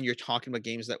hobby and you're talking about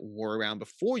games that were around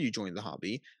before you joined the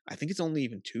hobby, I think it's only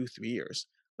even 2, 3 years.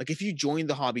 Like if you join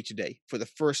the hobby today for the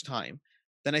first time,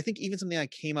 then I think even something that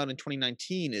came out in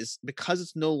 2019 is because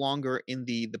it's no longer in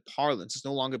the parlance, it's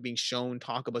no longer being shown,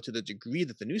 talk about to the degree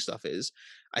that the new stuff is.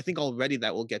 I think already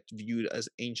that will get viewed as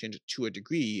ancient to a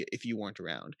degree if you weren't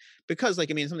around. Because like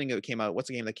I mean something that came out,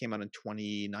 what's a game that came out in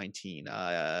 2019?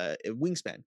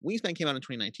 Wingspan. Wingspan came out in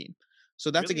 2019. So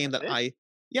that's a Really? game That's that it?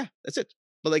 yeah, that's it.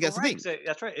 But like Oh, that's the right. thing.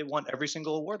 That's right. It won every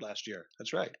single award last year.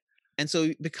 That's right. And so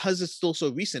because it's still so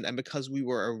recent and because we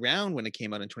were around when it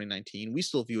came out in 2019, we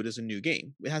still view it as a new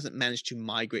game. It hasn't managed to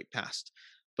migrate past.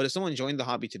 But if someone joined the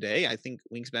hobby today, I think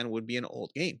Wingspan would be an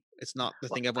old game. It's not the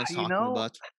Well, thing everyone's you talking know,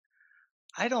 about.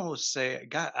 I'd almost say,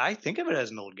 God, I think of it as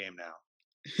an old game now.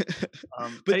 But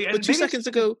And maybe it's because 2 I'm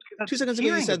seconds ago you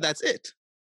hearing said about that's it.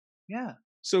 Yeah.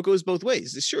 So it goes both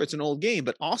ways. Sure, it's an old game,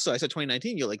 but also I said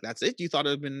 2019. You're like, that's it. You thought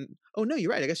it had been. Oh no,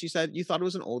 you're right. I guess you said you thought it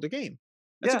was an older game.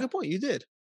 That's a Yeah. good point. You did.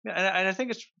 Yeah. And I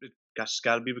think it's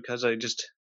got to be because I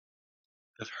just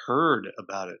have heard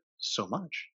about it so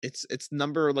much. It's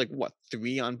number like what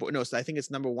 3 on board? No, so I think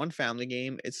it's number 1 family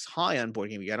game. It's high on Board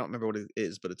Game Geek. I don't remember what it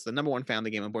is, but it's the number 1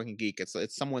 family game on Board Game Geek. It's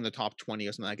somewhere in the top 20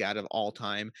 or something like that of all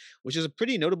time, which is a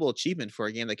pretty notable achievement for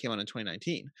a game that came out in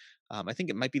 2019. I think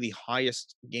it might be the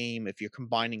highest game if you're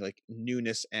combining like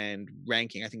newness and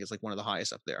ranking. I think it's like one of the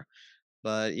highest up there.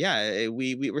 But yeah,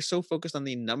 we were so focused on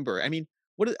the number. I mean,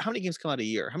 how many games come out a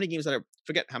year? How many games that are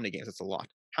forget how many games? That's a lot.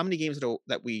 How many games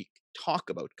that we talk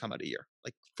about come out a year?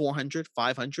 Like 400,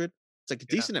 500? It's like a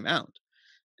Yeah. decent amount.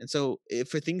 And so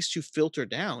for things to filter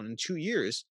down in 2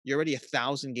 years, you're already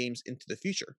 1,000 games into the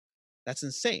future. That's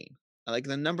insane. Like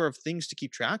the number of things to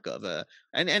keep track of.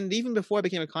 And even before I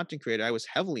became a content creator, I was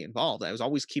heavily involved. I was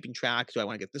always keeping track. Do I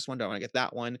want to get this one? Do I want to get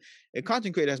that one? A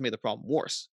content creator has made the problem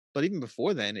worse. But even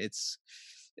before then,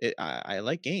 I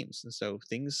like games, and so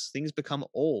things become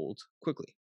old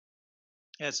quickly.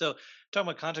 Yeah. So talking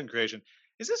about content creation,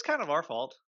 is this kind of our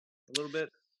fault a little bit?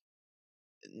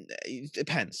 It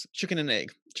depends. Chicken and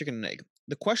egg. Chicken and egg.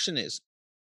 The question is,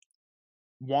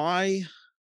 why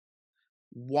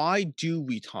why do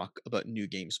we talk about new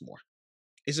games more?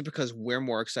 Is it because we're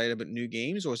more excited about new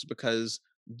games, or is it because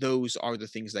those are the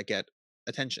things that get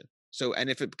attention? So, and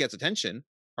if it gets attention,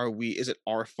 is it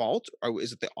our fault, or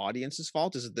is it the audience's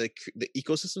fault? Is it the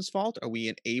ecosystem's fault? Are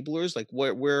we enablers? Like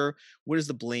where does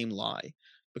the blame lie?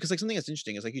 Because like something that's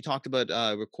interesting is like you talked about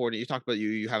recording. You talked about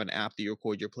you have an app that you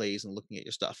record your plays and looking at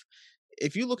your stuff.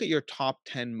 If you look at your top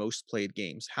 10 most played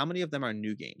games, how many of them are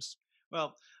new games?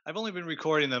 Well, I've only been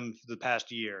recording them for the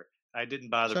past year. I didn't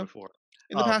bother So before.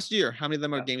 in the Um, past year, how many of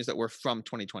them are yeah, games that were from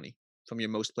 2020, from your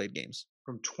most played games?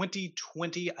 from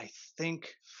 2020, I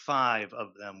think 5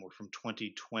 of them were from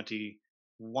 2020.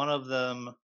 One of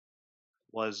them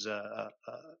was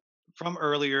from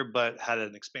earlier, but had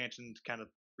an expansion kind of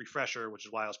refresher, which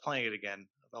is why I was playing it again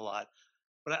a lot.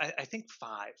 But I think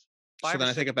five, So five or then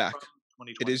I take six it back. from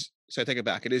It 2020. is so I take it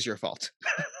back. It is your fault.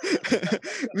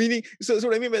 Meaning, so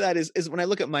what I mean by that is when I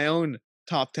look at my own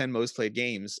top 10 most played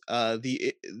games,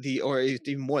 the or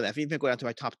even more than that, if I go down to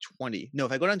my top 20, no,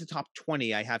 if I go down to top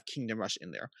 20, I have Kingdom Rush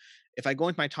in there. If I go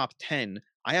into my top 10,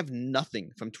 I have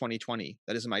nothing from 2020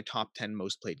 that is in my top 10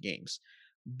 most played games.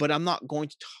 But I'm not going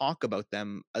to talk about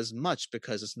them as much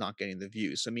because it's not getting the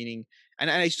views. So meaning, and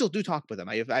I still do talk about them.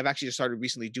 I've actually just started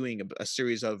recently doing a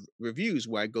series of reviews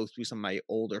where I go through some of my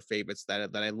older favorites that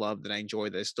I love, that I enjoy,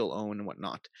 that I still own and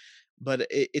whatnot. But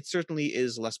it certainly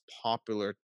is less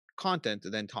popular content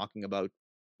than talking about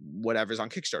whatever's on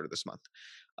Kickstarter this month.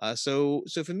 So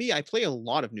for me, I play a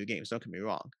lot of new games. Don't get me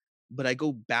wrong, but I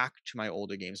go back to my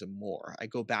older games and more. I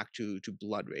go back to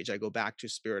Blood Rage. I go back to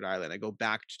Spirit Island. I go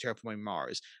back to Terraforming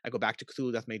Mars. I go back to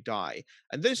Cthulhu Death May Die.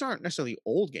 And those aren't necessarily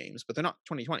old games, but they're not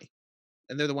 2020,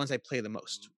 and they're the ones I play the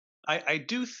most. I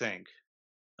do think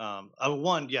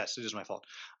one, yes, it is my fault.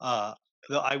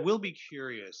 Though I will be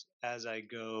curious as I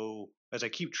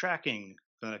keep tracking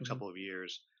for the next Mhm. couple of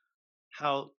years,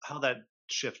 how that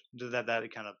shift that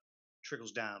it kind of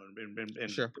trickles down and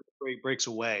Sure. breaks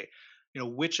away. You know,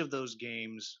 which of those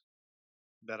games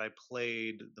that I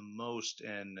played the most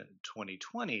in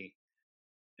 2020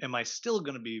 am I still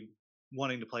going to be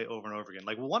wanting to play over and over again?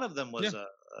 Like one of them Yeah. was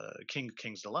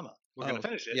King's Dilemma. We're going to Oh,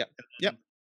 finish it, yeah. and Yep. then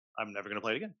I'm never going to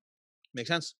play it again. Makes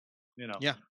sense. You know,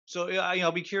 Yeah. so yeah,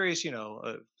 I'll be curious.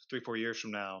 3-4 years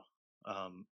from now,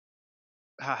 um,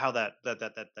 how that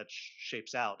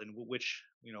shapes out, and which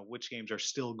which games are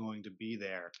still going to be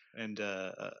there, and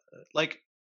like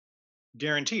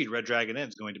guaranteed, Red Dragon Inn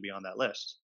is going to be on that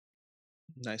list.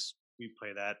 Nice. We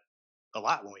play that a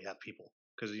lot when we have people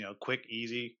because quick,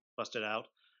 easy, bust it out.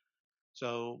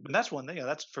 So and that's one thing.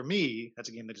 That's for me. That's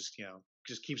a game that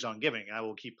just keeps on giving. I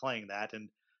will keep playing that, and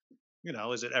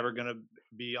is it ever going to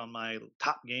be on my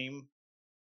top game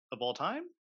of all time?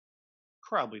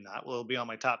 Probably not. Will it be on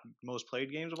my top most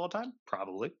played games of all time?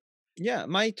 Probably. Yeah,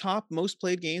 my top most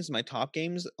played games, my top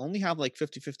games only have like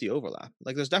 50-50 overlap.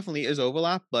 Like there's definitely is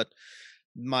overlap, but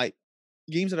my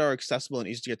games that are accessible and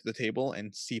easy to get to the table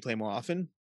and see play more often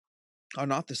are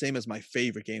not the same as my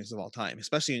favorite games of all time,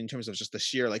 especially in terms of just the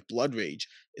sheer like Blood Rage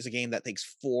is a game that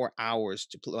takes 4 hours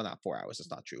to play. Well, not 4 hours, that's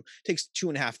not true. It takes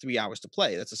 2.5, 3 hours to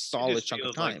play. That's a It solid just chunk of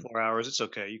feels like time. 4 hours. It's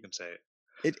okay. You can say it.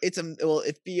 It's a well,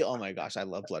 it be oh my gosh, I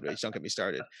love Blood Rage. Don't get me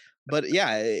started. But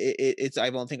yeah, it's I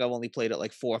don't think I've only played it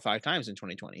like 4 or 5 times in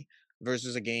 2020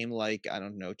 versus a game like I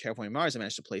don't know Terraforming Mars. I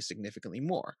managed to play significantly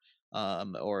more.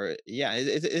 Or yeah,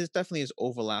 it definitely is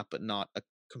overlap, but not a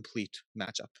complete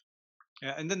matchup.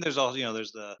 Yeah, and then there's also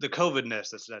there's the COVIDness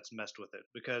that's messed with it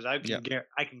because Yeah,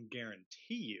 I can guarantee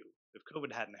you if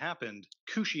COVID hadn't happened,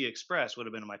 Kushi Express would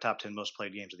have been in my top 10 most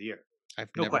played games of the year. I've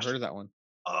No never heard question. of that one.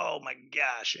 Oh my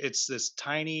gosh, it's this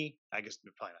tiny. I guess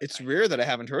they're probably not It's tiny. rare that I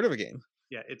haven't heard of a game.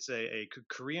 Yeah, it's a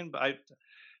Korean.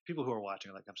 People who are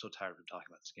watching are like, I'm so tired of him talking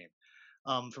about this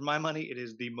game. For my money, it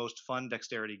is the most fun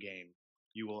dexterity game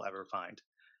you will ever find.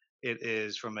 It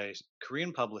is from a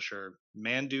Korean publisher,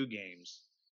 Mandu Games.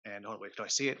 And hold on, wait, do I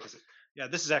see it? Yeah,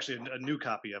 this is actually a new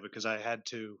copy of it because I had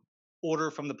to order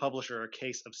from the publisher a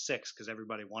case of 6 because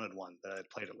everybody wanted one that I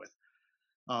played it with.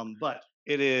 But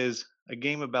it is a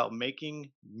game about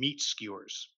making meat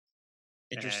skewers,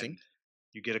 Interesting. and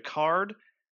you get a card,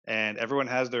 and everyone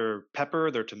has their pepper,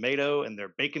 their tomato, and their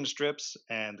bacon strips,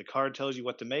 and the card tells you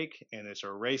what to make, and it's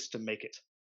a race to make it.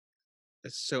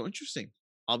 It's so interesting.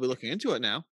 I'll be looking into it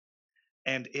now.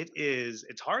 And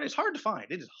it's hard to find.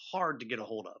 It is hard to get a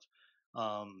hold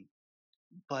of.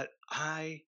 But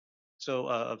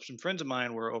some friends of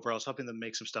mine were over. I was helping them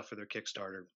make some stuff for their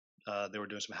Kickstarter. They were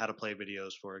doing some how to play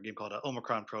videos for a game called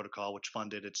Omicron Protocol, which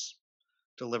funded. It's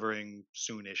delivering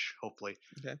soonish, hopefully.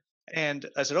 Okay. And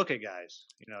I said, okay, guys,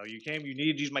 you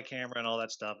need to use my camera and all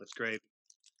that stuff. That's great.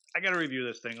 I got to review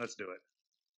this thing. Let's do it.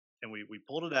 And we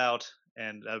pulled it out,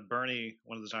 and Bernie,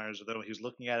 one of the designers, he was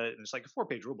looking at it, and it's like a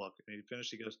 4-page rule book. And he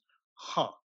finished. He goes, "Huh."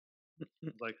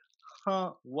 Like,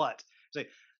 huh? What? He's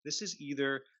like, this is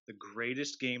either the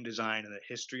greatest game design in the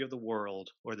history of the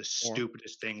world or the Or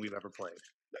stupidest thing we've ever played.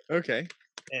 okay,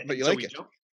 And, but and you so like we it.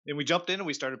 jumped. And we jumped in and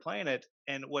we started playing it.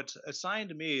 And what's assigned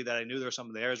to me that I knew there was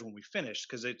something there is when we finished,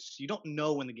 because you don't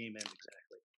know when the game ends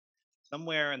exactly.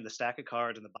 Somewhere in the stack of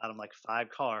cards, in the bottom like 5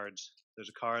 cards, there's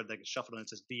a card that gets shuffled and it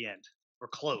says "the end" or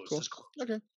 "close." It Cool. says "close."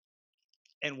 Okay,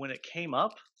 And when it came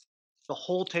up, the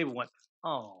whole table went,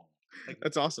 "Oh!" Like,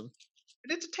 that's awesome.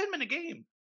 and it's a 10-minute game,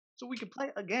 so we could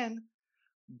play again.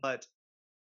 But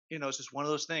it's just one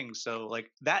of those things. So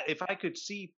like that, if I could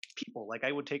see people, like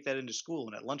I would take that into school,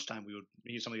 and at lunchtime we would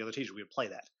meet some of the other teachers. We would play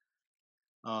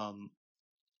that. Um,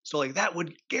 so like that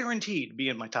would guaranteed be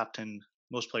in my top 10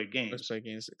 most played Let's games. play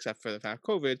games, except for the fact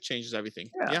COVID changes everything.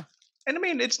 Yeah, Yeah, and I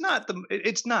mean it's not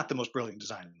the most brilliant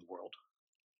design in the world,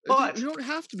 but you don't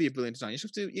have to be a brilliant designer. You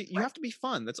just have to. You right. have to be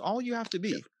fun. That's all you have to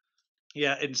be.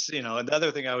 Yeah, it's and the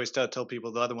other thing I always tell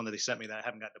people, the other one that they sent me that I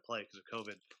haven't gotten to play because of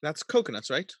COVID. That's coconuts,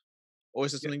 right? Or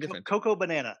is it Yeah, something different? Cocoa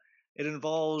Banana. It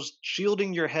involves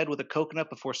shielding your head with a coconut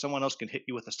before someone else can hit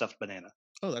you with a stuffed banana.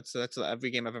 Oh, that's every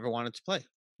game I've ever wanted to play.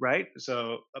 Right.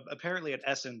 So apparently at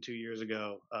Essen 2 years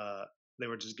ago, they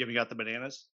were just giving out the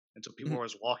bananas, and so people Mhm. were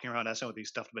just walking around Essen with these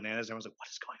stuffed bananas. Everyone's like, "What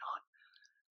is going on?"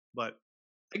 But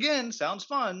again, sounds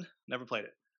fun. Never played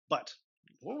it. But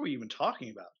what were we even talking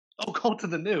about? Oh, Cult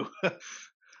of the New.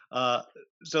 uh,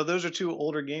 so those are 2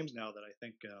 older games now that I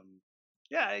think,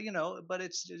 yeah, but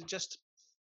it's just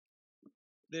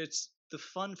it's the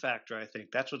fun factor. I think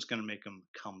that's what's going to make them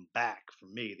come back for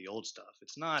me. The old stuff.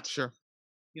 It's not Sure.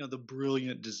 the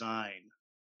brilliant design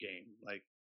game, like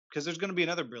because there's going to be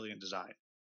another brilliant design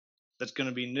that's going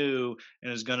to be new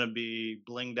and is going to be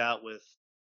blinged out with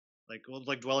like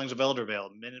Dwellings of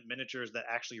Eldervale, miniatures that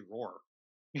actually roar.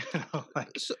 Like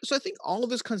So I think all of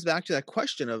this comes back to that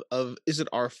question of is it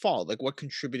our fault? Like what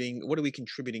are we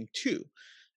contributing to?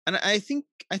 And I think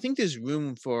there's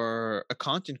room for a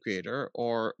content creator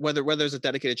or whether it's a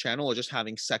dedicated channel or just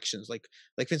having sections like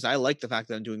for instance, I like the fact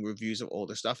that I'm doing reviews of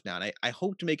older stuff now, and I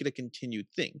hope to make it a continued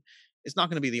thing. It's not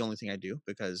going to be the only thing I do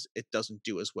because it doesn't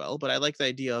do as well, but I like the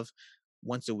idea of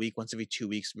once a week, once every 2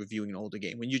 weeks reviewing an older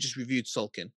game. When you just reviewed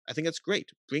Sulkin, I think that's great.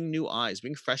 Bring new eyes,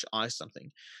 bring fresh eyes,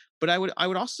 something. But I would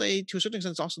also say to a certain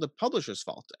extent it's also the publisher's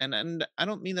fault, and I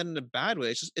don't mean that in a bad way.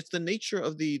 It's the nature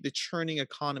of the churning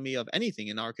economy of anything,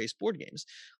 in our case board games.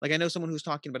 Like I know someone who's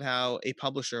talking about how a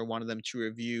publisher wanted them to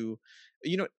review.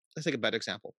 You know, let's take a better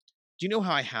example. Do you know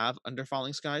how I have Under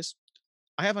Falling Skies?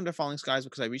 I have Under Falling Skies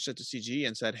because I reached out to CG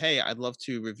and said, "Hey, I'd love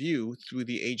to review Through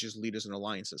the Ages Leaders and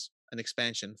Alliances, an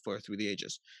expansion for Through the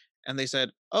Ages." And they said,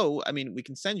 "Oh, I mean, we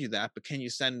can send you that, but can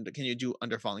you do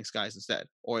Under Falling Skies instead,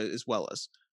 or as well as?"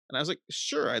 And I was like,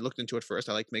 "Sure." I looked into it first.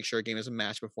 I like to make sure a game is a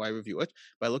match before I review it.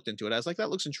 But I looked into it. I was like, "That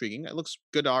looks intriguing. It looks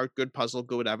good art, good puzzle,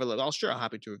 good whatever." Like, "Oh, sure, I'm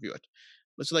happy to review it."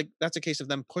 But so like that's a case of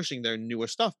them pushing their newer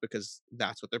stuff because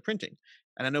that's what they're printing.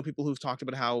 And I know people who've talked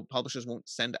about how publishers won't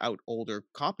send out older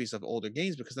copies of older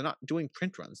games because they're not doing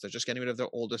print runs. They're just getting rid of their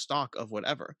older stock of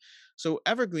whatever. So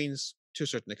evergreens to a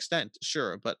certain extent,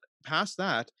 sure. But past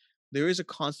that, there is a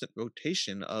constant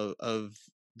rotation of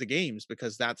the games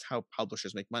because that's how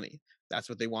publishers make money. That's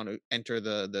what they want to enter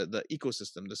the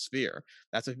ecosystem, the sphere.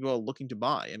 That's what people are looking to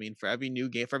buy. I mean, for every new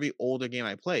game, for every older game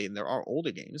I play, and there are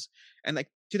older games, and like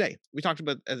today, we talked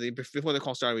about before the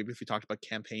call started. We briefly talked about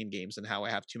campaign games and how I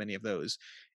have too many of those.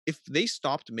 If they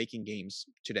stopped making games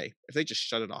today, if they just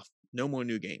shut it off, no more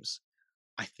new games,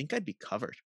 I think I'd be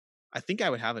covered. I think I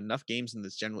would have enough games in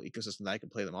this general ecosystem that I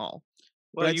could play them all.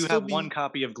 But Well, I'd you still have one be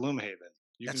copy of Gloomhaven.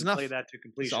 You that's can play enough. that to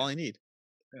That's all completion. I need.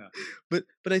 Yeah.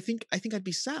 But I think I'd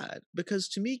be sad because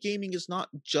to me gaming is not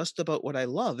just about what I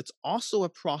love. It's also a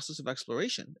process of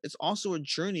exploration. It's also a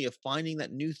journey of finding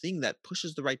that new thing that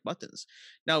pushes the right buttons.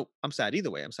 Now, I'm sad either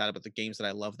way. I'm sad about the games that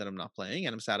I love that I'm not playing,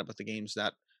 and I'm sad about the games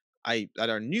that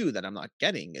are new that I'm not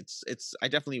getting. It's I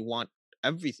definitely want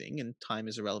everything, and time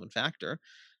is a relevant factor.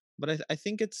 But I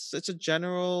think it's a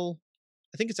general.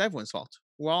 I think it's everyone's fault.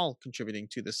 We're all contributing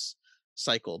to this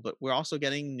cycle, but we're also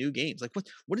getting new games. Like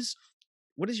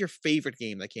what is your favorite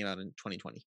game that came out in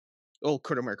 2020? Oh,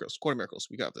 Quarter Miracles. Quarter Miracles.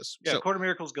 We got this. Yeah, So, Quarter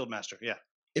Miracles Guildmaster. Yeah.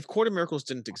 if Quarter Miracles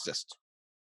didn't exist,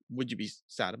 would you be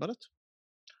sad about it?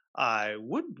 I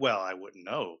would, well, I wouldn't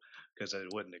know because it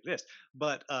wouldn't exist.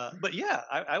 But yeah,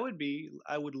 I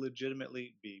would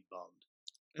legitimately be bummed.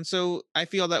 And so I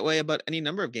feel that way about any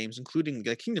number of games, including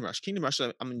like Kingdom Rush. Kingdom Rush,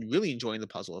 I'm really enjoying the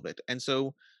puzzle of it. And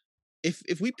so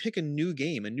if we pick a new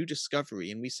game, a new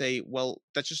discovery, and we say, well,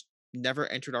 that just never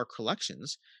entered our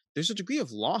collections, there's a degree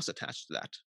of loss attached to that.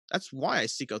 That's why I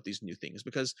seek out these new things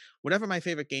because whatever my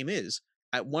favorite game is,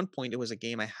 at one point it was a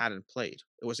game I hadn't played.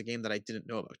 It was a game that I didn't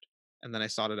know about, and then I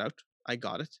sought it out, I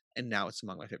got it, and now it's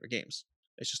among my favorite games.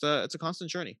 It's a constant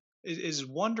journey. Is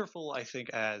wonderful, I think,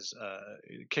 as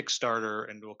Kickstarter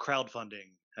and well,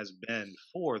 crowdfunding has been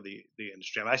for the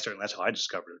industry. I mean, I certainly that's how I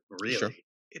discovered it. Sure. Really,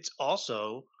 it's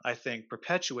also I think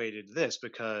perpetuated this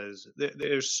because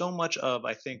there's so much of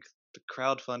I think the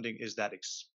crowdfunding is that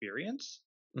experience.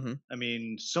 Hmm. I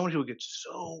mean, so many people get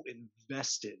so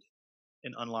invested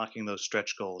in unlocking those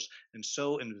stretch goals and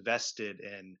so invested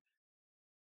in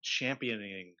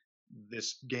championing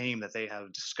this game that they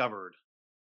have discovered.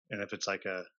 And if it's like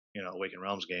a Awakened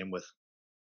Realms game with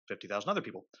 50,000 other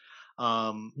people,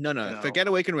 um, No, you no, know, forget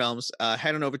Awakened Realms.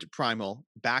 Head on over to Primal.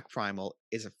 Back Primal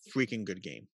is a freaking good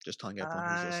game. Just telling everyone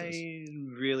who's listening.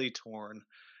 I'm really torn.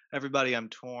 Everybody, I'm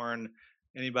torn.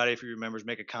 Anybody, if you remembers,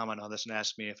 make a comment on this and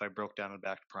ask me if I broke down and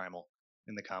back to Primal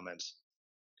in the comments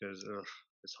because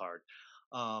it's hard.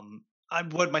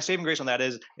 What my saving grace on that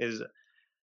is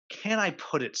can I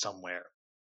put it somewhere?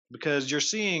 Because you're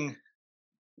seeing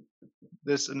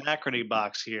this Anachrony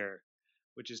box here,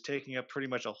 which is taking up pretty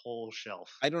much a whole shelf.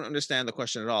 I don't understand the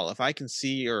question at all. If I can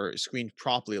see your screen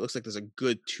properly, it looks like there's a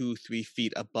good 2-3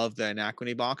 feet above the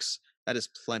Anachrony box. That is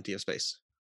plenty of space.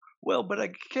 Well, but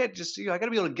I can't just I got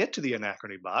to be able to get to the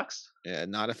Anachrony box. Yeah,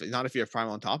 not if you have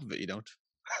Primal on top of it. You don't.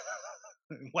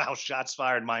 Wow, shots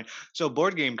fired, mine. So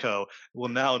Board Game Co. will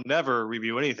now never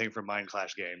review anything from Mind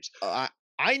Clash games.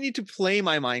 I need to play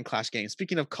my Mind Clash game.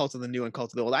 Speaking of Cult of the New and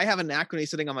Cult of the Old, I have Anachrony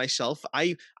sitting on my shelf.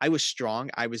 I was strong.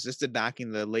 I resisted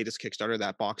backing the latest Kickstarter,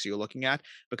 that box you're looking at,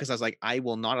 because I was like, I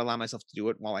will not allow myself to do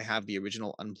it while I have the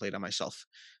original unplayed on my shelf.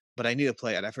 But I need to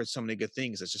play it. I've heard so many good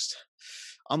things. It's just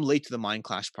I'm late to the Mind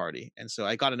Clash party, and so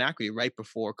I got Anachrony right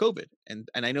before COVID, and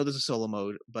I know there's a solo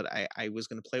mode, but I was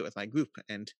going to play it with my group,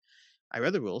 and I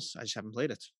read the rules. I just haven't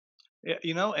played it. Yeah,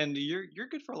 and you're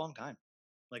good for a long time.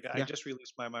 Like I Yeah. just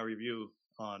released my review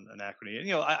on Anachrony,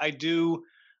 and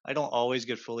I don't always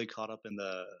get fully caught up in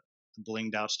the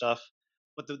blinged out stuff,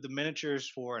 but the miniatures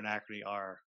for Anachrony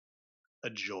are a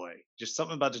joy. Just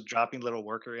something about just dropping little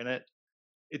worker in it.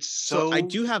 It's So I so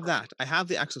do have that. I have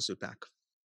the exosuit pack.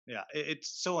 yeah,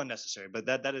 it's so unnecessary, but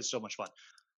that is so much fun.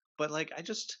 but like I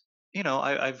just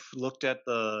I've looked at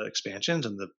the expansions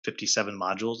and the 57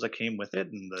 modules that came with it,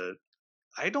 and the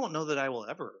I don't know that I will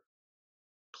ever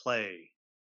play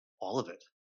all of it.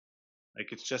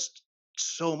 Like it's just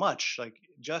so much. Like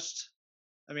just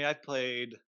I mean, I've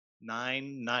played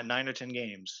nine or 10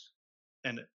 games,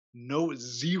 and no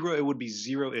zero. It would be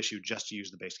zero issue just to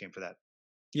use the base game for that.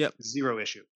 Yep. Zero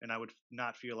issue, and I would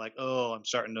not feel like, oh, I'm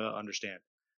starting to understand.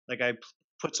 Like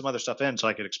put some other stuff in so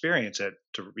I could experience it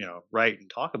to write and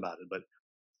talk about it. But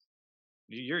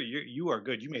you are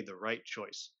good. You made the right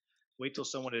choice. Wait till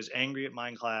someone is angry at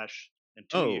Mind Clash in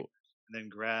 2 years, Oh, and then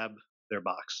grab their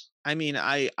box. I mean,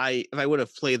 if I would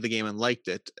have played the game and liked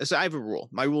it, so I have a rule.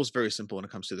 My rule is very simple when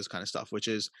it comes to this kind of stuff, which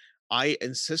is I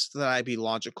insist that I be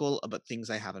logical about things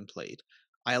I haven't played.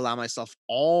 I allow myself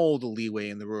all the leeway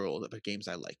in the world about games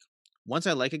I like. Once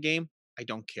I like a game, I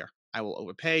don't care. I will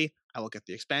overpay. I will get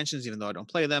the expansions, even though I don't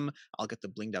play them. I'll get the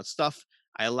blinged out stuff.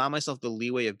 I allow myself the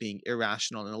leeway of being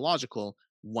irrational and illogical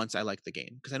once I like the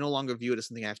game, because I no longer view it as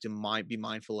something I have to be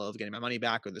mindful of getting my money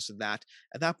back or this or that.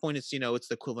 At that point, it's it's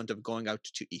the equivalent of going out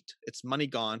to eat. It's money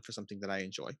gone for something that I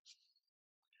enjoy.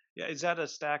 Yeah, is that a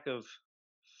stack of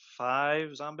 5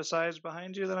 Zombicides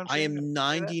behind you that I'm I seeing? Did am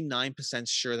I say that? 99%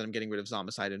 sure that I'm getting rid of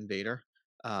Zombicide Invader,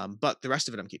 but the rest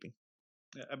of it I'm keeping.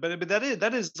 Yeah, but that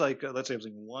is like let's say it was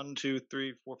like 1, 2,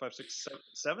 3, 4, 5, 6,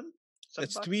 7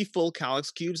 It's boxes. 3 full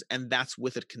Calyx cubes, and that's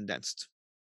with it condensed.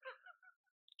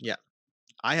 Yeah.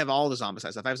 I have all the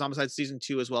Zombicide stuff. I have Zombicide Season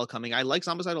 2 as well coming. I like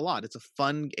Zombicide a lot. It's a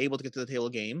fun, able to get to the table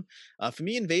game. For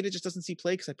me, Invaded just doesn't see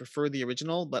play because I prefer the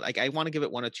original, but I want to give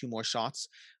it 1 or 2 more shots.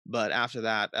 But after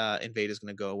that, Invade is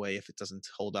going to go away if it doesn't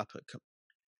hold up.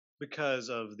 Because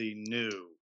of the new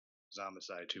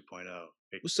Zombicide 2.0.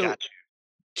 It So, got you.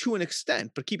 to an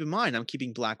extent, but keep in mind, I'm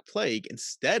keeping Black Plague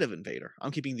instead of Invader. I'm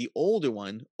keeping the older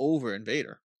one over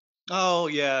Invader. Oh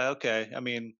yeah, okay. I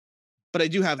mean, But I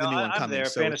do have the new one I'm coming, there.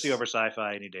 so Fantasy it's, over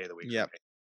sci-fi any day of the week for yep, me.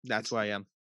 that's It's where I am.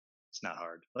 it's not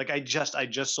hard. Like I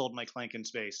just sold my Clank in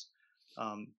Space,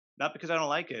 not because I don't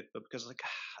like it, but because like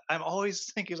I'm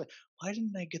always thinking like, why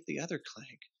didn't I get the other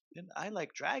Clank? And I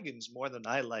like dragons more than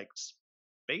I like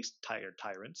space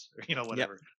tyrants or Yep,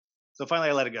 whatever. So finally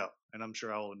I let it go, and I'm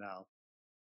sure I will now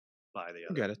buy the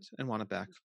other get one. it and want it back.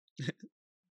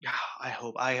 I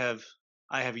hope I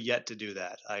have yet to do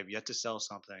that. I've yet to sell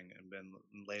something and then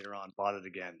later on bought it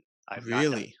again. I've not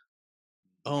done Really?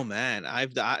 Oh man,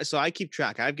 so I keep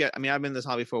track. I mean, I've been in this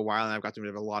hobby for a while and I've gotten rid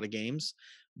of a lot of games,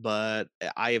 but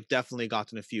I have definitely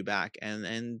gotten a few back.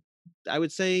 And I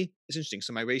would say it's interesting.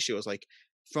 So my ratio is like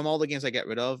from all the games I get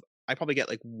rid of, I probably get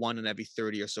like 1 in every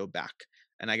 30 or so back,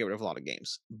 and I get rid of a lot of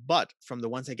games. But from the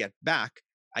ones I get back,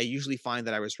 I usually find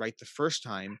that I was right the first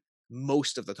time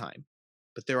most of the time.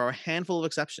 But there are a handful of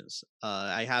exceptions.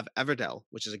 I have Everdell,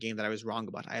 which is a game that I was wrong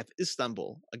about. I have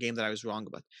Istanbul, a game that I was wrong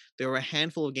about. There were a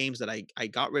handful of games that I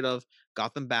got rid of,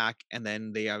 got them back, and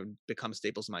then they have become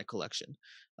staples in my collection.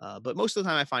 But most of the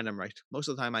time, I find I'm right. Most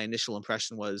of the time, my initial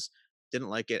impression was didn't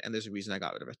like it, and there's a reason I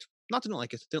got rid of it. Not didn't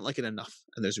like it, didn't like it enough,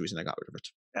 and there's a reason I got rid of it.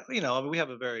 I mean, we have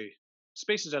a very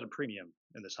space is at a premium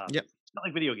in this hobby. Yep, It's not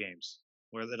like video games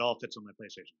where it all fits on my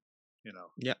PlayStation. You know,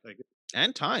 yep. like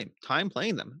And time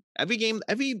playing them. Every game,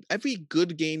 every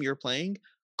good game you're playing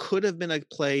could have been a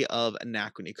play of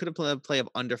Anachrony, could have been a play of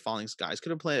Under Falling Skies, could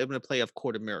have been a play of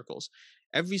Court of Miracles.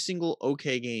 Every single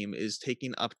okay game is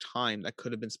taking up time that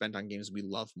could have been spent on games we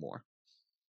love more.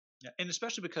 yeah, and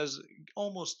especially because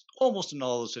almost in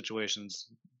all those situations,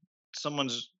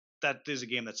 someone's that is a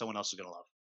game that someone else is gonna love.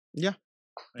 Yeah,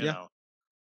 You yeah. know,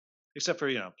 except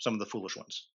for some of the foolish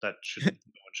ones that should no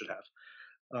one should have.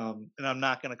 And I'm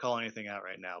not going to call anything out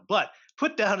right now, but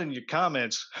put down in your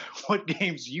comments what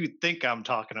games you think I'm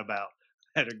talking about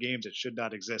that are games that should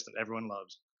not exist that everyone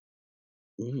loves.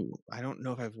 Ooh, I don't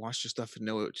know if I've watched your stuff to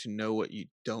know what you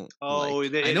don't Oh,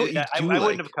 like. I know what you do I wouldn't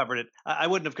like. have covered it. I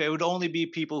wouldn't have. It would only be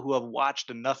people who have watched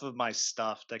enough of my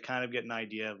stuff to kind of get an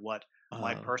idea of what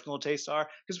my Uh, personal tastes are.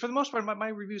 Because for the most part, my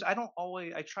reviews, I don't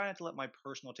always. I try not to let my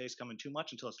personal taste come in too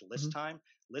much until it's list mhm. time.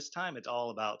 List time, it's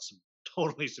all about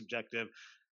totally subjective.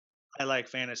 I like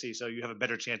fantasy, so you have a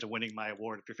better chance of winning my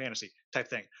award if you're fantasy type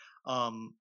thing.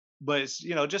 Um, but it's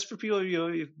just for people,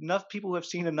 if enough people who have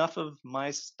seen enough of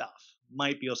my stuff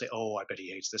might be able to say, "Oh, I bet he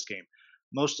hates this game."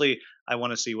 Mostly, I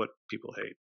want to see what people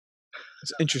hate.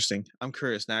 It's interesting. I'm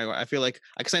curious now. I feel like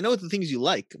because I know the things you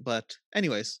like, but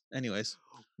anyways.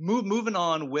 Moving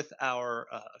on with our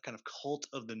kind of cult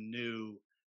of the new,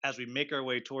 as we make our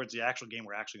way towards the actual game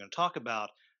we're actually going to talk about.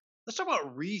 Let's talk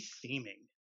about retheming.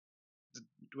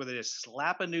 Where they just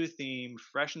slap a new theme,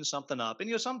 freshen something up,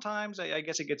 and sometimes I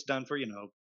guess it gets done for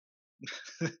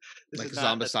this Like is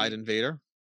not Zombicide Invader.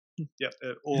 Yep.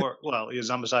 Or well, you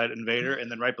Zombicide Invader, and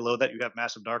then right below that you have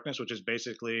Massive Darkness, which is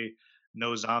basically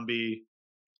no zombie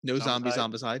No zombie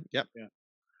Zombicide. zombicide. Yep. Yeah,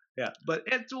 yeah. But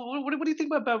what do you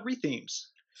think about rethemes?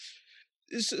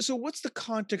 So what's the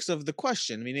context of the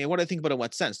question? I mean, what do I think about in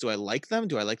what sense? Do I like them?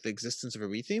 Do I like the existence of a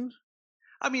retheme?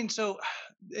 I mean, so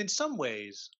in some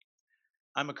ways,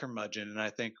 I'm a curmudgeon, and I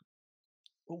think,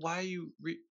 well, why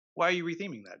are you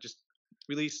retheming that? Just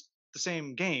release the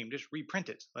same game, just reprint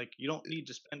it. Like you don't need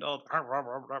to spend all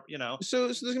you know. So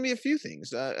there's gonna be a few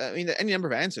things. I mean, any number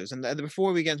of answers. And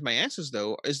before we get into my answers,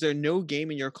 though, is there no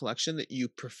game in your collection that you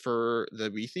prefer the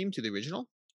retheme to the original?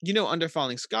 Under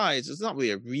Falling Skies, it's not really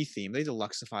a retheme. They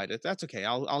deluxified it. That's okay.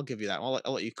 I'll give you that. I'll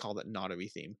let you call that not a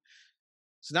retheme.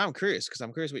 So now I'm curious because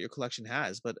I'm curious what your collection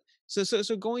has. But so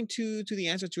going to the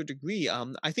answer to a degree,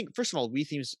 I think first of all,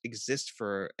 rethemes exist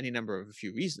for any number of a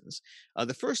few reasons.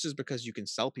 The first is because you can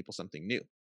sell people something new,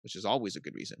 which is always a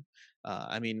good reason.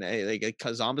 I mean,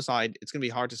 because Zombicide, it's gonna be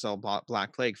hard to sell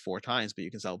Black Plague 4 times, but you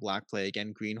can sell Black Plague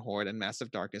and Green Horde and Massive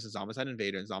Darkness and Zombicide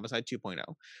Invader and Zombicide 2.0.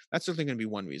 That's certainly gonna be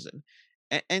one reason.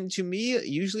 And to me,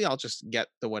 usually I'll just get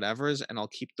the whatevers and I'll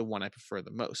keep the one I prefer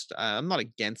the most. I'm not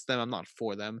against them. I'm not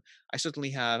for them. I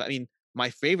certainly have. I mean, my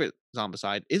favorite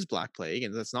Zombicide is Black Plague,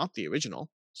 and that's not the original.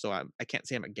 So I can't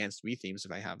say I'm against rethemes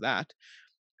if I have that.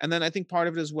 And then I think part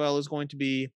of it as well is going to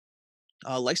be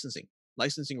licensing.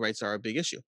 Licensing rights are a big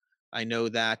issue. I know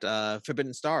that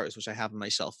Forbidden Stars, which I have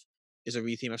myself, is a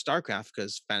retheme of StarCraft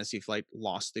because Fantasy Flight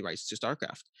lost the rights to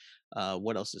StarCraft.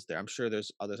 What else is there? I'm sure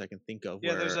there's others I can think of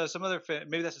Yeah, there's where some other.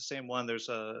 Maybe that's the same one. There's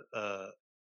a.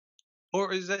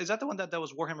 Or is that the one that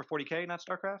was Warhammer 40K, not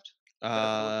StarCraft?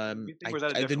 That was the retheme, or is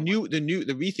that a the different one?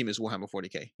 the retheme is Warhammer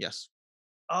 40K. Yes,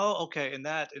 Oh, okay. And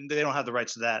they don't have the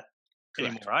rights to that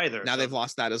correct. anymore either. Now So they've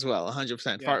lost that as well,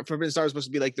 100%. yeah, Forbidden Star is supposed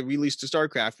to be like the release to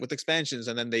StarCraft with expansions,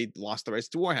 and then they lost the rights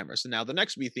to Warhammer. So now the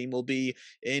next retheme will be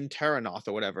in Terranoth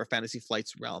or whatever, Fantasy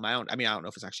Flight's realm. I mean, I don't know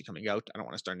if it's actually coming out. I don't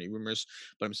want to start any rumors,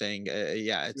 but I'm saying,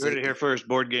 yeah, you heard it here first.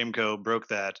 Board Game Co. broke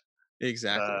that.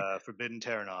 exactly. Forbidden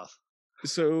Terranoth.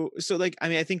 So like, I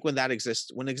mean, I think when it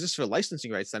exists for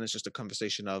licensing rights, then it's just a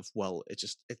conversation of, well, it's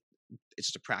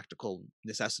just a practical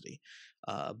necessity.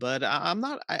 But I'm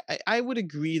not. I would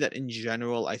agree that in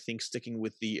general, I think sticking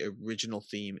with the original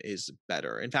theme is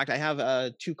better. In fact, I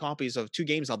have two copies of two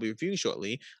games I'll be reviewing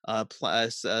shortly.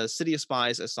 City of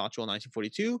Spies, Asatruel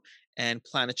 1942, and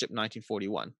Planetship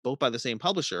 1941, both by the same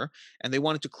publisher, and they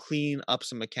wanted to clean up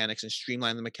some mechanics and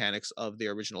streamline the mechanics of the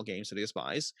original game, City of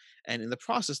Spies. And in the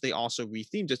process, they also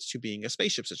rethemed it to being a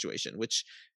spaceship situation, which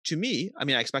to me, I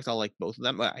mean, I expect I'll like both of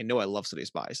them. I know I love City of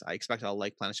Spies. I expect I'll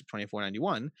like Planetship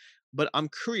 2491, but I'm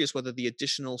curious whether the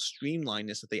additional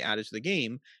streamlinedness that they added to the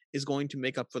game is going to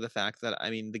make up for the fact that, I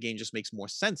mean, the game just makes more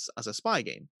sense as a spy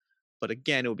game. But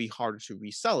again, it would be harder to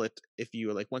resell it if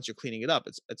you like once you're cleaning it up.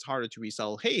 It's harder to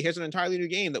resell. Hey, here's an entirely new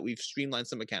game that we've streamlined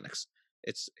some mechanics.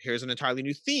 It's here's an entirely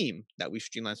new theme that we've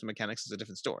streamlined some mechanics. Is a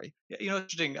different story. Yeah,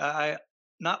 interesting. I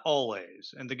not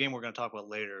always, and the game we're going to talk about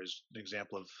later is an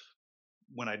example of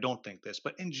when I don't think this.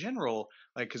 But in general,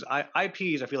 like because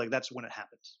IPs, I feel like that's when it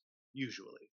happens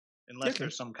usually, unless Okay,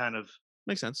 there's some kind of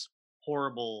makes sense.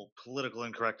 horrible political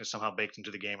incorrectness somehow baked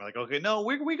into the game. We're like, okay, no,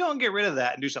 we're going to get rid of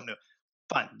that and do something new.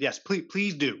 Fine, yes,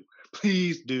 please do,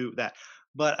 please do that.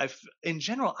 But in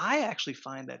general, I actually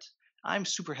find that I'm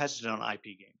super hesitant on IP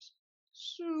games,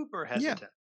 super Yeah,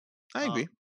 hesitant. I Um, agree.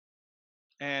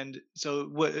 and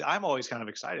so I'm always kind of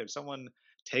excited if someone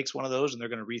takes one of those and they're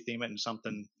going to retheme it into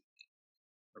something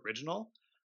original.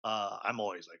 I'm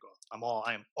always like, oh,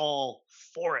 I am all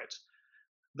for it.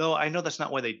 Though I know that's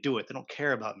not why they do it. They don't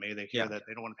care about me. They care Yeah, that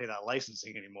they don't want to pay that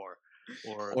licensing anymore,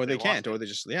 or or they they lost can't, or it. they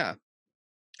just yeah.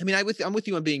 I mean, I'm with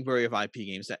you on being wary of IP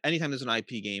games. That anytime there's an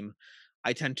IP game,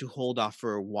 I tend to hold off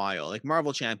for a while. Like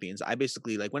Marvel Champions, I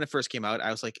basically like when it first came out,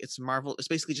 I was like, it's Marvel. It's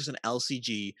basically just an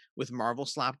LCG with Marvel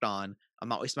slapped on. I'm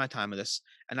not wasting my time with this.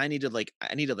 And I needed like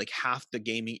half the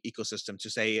gaming ecosystem to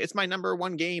say it's my number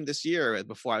one game this year.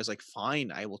 Before I was like,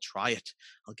 fine, I will try it.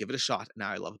 I'll give it a shot.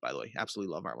 Now I love it. By the way,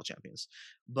 absolutely love Marvel Champions.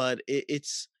 But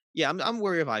it's yeah, I'm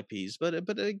wary of IPs. But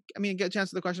I mean, get a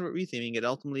chance to the question about retheming it.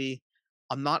 Ultimately,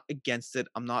 I'm not against it.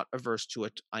 I'm not averse to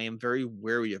it. I am very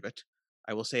wary of it.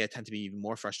 I will say I tend to be even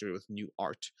more frustrated with new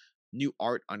art. New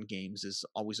art on games is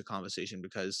always a conversation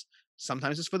because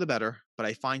sometimes it's for the better, but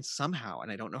I find somehow,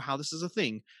 and I don't know how this is a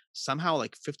thing, somehow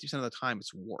like 50% of the time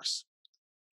it's worse.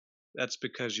 That's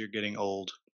because you're getting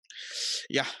old.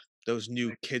 Yeah, those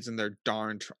new kids and their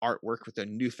darned artwork with their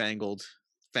newfangled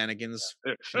fanigans,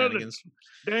 The shenanigans.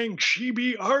 dang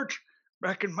chibi art.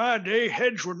 Back in my day,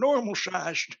 heads were normal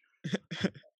sized.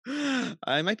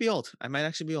 I might be old. I might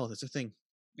actually be old. It's a thing.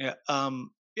 Yeah.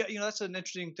 Yeah, that's an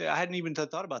interesting thing. I hadn't even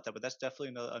thought about that, but that's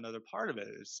definitely another part of it.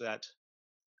 Is that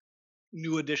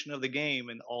new edition of the game,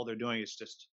 and all they're doing is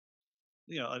just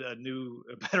a new,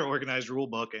 a better organized rule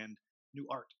book and new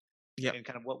art. Yep. And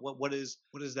kind of what does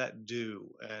that do?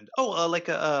 And like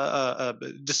a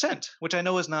Descent, which I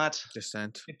know is not.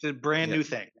 Descent. It's a brand Yep. new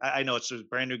thing. I know it's a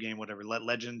brand new game, whatever,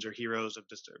 Legends or Heroes of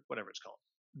just, or whatever it's called.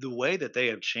 The way that they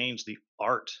have changed the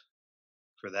art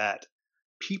for that,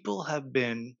 people have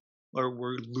been, or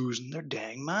were losing their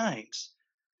dang minds.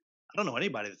 I don't know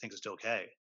anybody that thinks it's okay.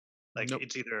 Like, Nope.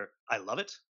 it's either I love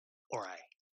it or I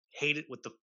hate it with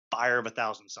the fire of a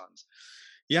thousand suns.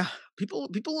 Yeah. People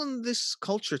in this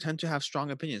culture tend to have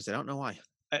strong opinions. They don't know why.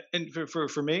 And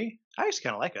for me, I actually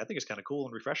kind of like it. I think it's kind of cool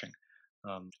and refreshing.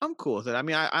 Um, I'm cool with it. I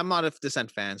mean, I'm not a Descent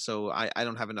fan, so I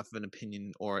don't have enough of an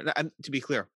opinion. And to be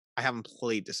clear, I haven't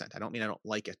played Descent. I don't mean I don't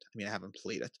like it. I mean I haven't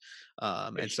played it.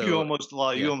 And you so almost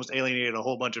yeah, you almost alienated a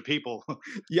whole bunch of people.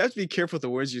 you have to be careful with the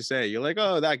words you say. You're like,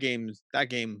 oh, that game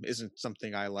isn't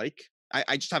something I like.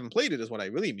 I just haven't played it, is what I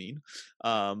really mean.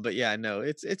 But yeah, no,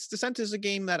 it's Descent is a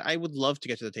game that I would love to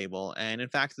get to the table. And in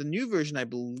fact, the new version, I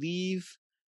believe,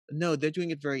 no, they're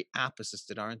doing it very app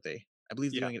assisted, aren't they? I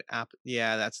believe they're Yeah. doing it app.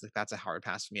 Yeah, that's a hard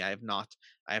pass for me. I have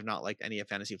not liked any of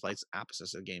Fantasy Flight's app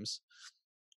assisted games.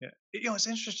 Yeah. It's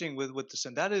interesting with the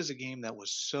Sin. That is a game that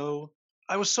was so,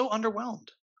 I was so underwhelmed.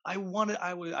 I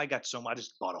got so much. I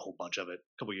just bought a whole bunch of it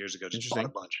a couple years ago. Just bought a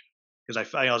Interesting. bunch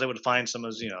because I was able to find some,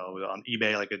 as on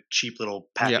eBay, like a cheap little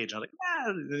Yeah. package. I was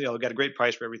like, got a great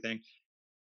price for everything,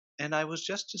 and I was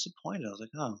just disappointed. I was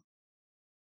like, oh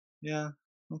yeah,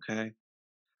 okay.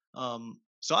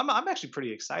 So I'm actually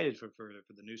pretty excited for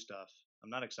the new stuff. I'm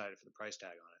not excited for the price tag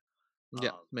on it.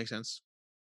 Yeah, makes sense.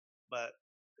 But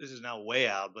this is now way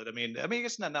out. But I mean,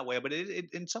 it's not way out, but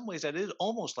it in some ways that is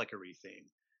almost like a retheme.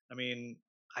 I mean,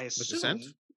 I With Descent?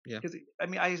 assume Yeah. because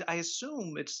I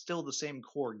assume it's still the same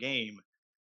core game.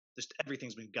 Just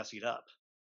everything's been gussied up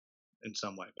in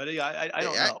some way. But yeah, I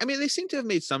don't know. I mean, they seem to have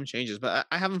made some changes, but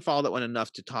I haven't followed that one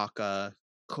enough to talk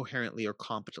coherently or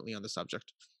competently on the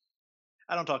subject.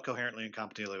 I don't talk coherently and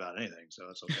competently about anything, so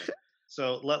that's okay.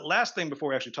 So last thing before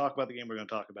we actually talk about the game we're going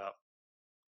to talk about,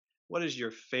 what is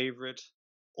your favorite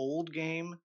old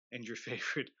game and your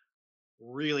favorite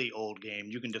really old game?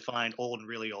 You can define old and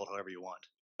really old however you want.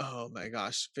 Oh my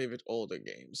gosh, favorite older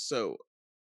games. So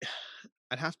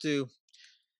I'd have to.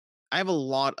 I have a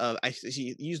lot of. I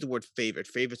see, use the word favorite.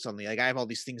 Favorite suddenly. Like I have all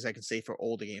these things I can say for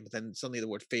older game, but then suddenly the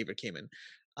word favorite came in.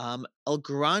 El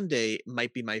Grande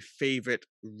might be my favorite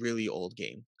really old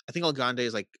game. I think El Grande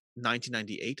is like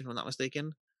 1998, if I'm not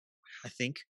mistaken. I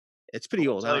think it's I pretty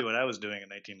won't old. tell you what I was doing in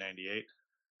 1998.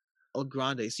 El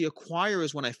Grande. See, Acquire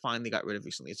is one I finally got rid of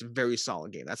recently. It's a very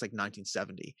solid game. That's like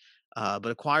 1970. But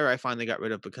Acquire I finally got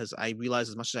rid of because I realized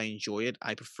as much as I enjoy it,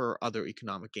 I prefer other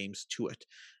economic games to it.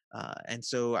 And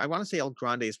so I want to say El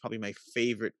Grande is probably my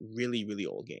favorite really, really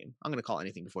old game. I'm going to call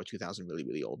anything before 2000 really,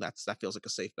 really old. That feels like a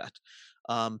safe bet.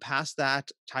 Past that,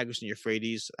 Tigers and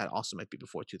Euphrates, that also might be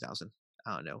before 2000.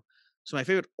 I don't know. So my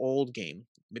favorite old game,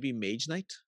 maybe Mage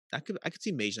Knight. I could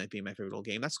see Mage Knight being my favorite old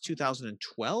game. That's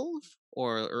 2012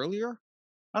 or earlier.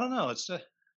 I don't know.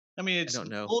 I mean, I it's don't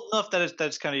know. old enough that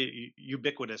that's kind of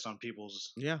ubiquitous on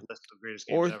people's Yeah. list of greatest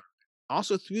games Or ever.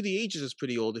 also Through the Ages is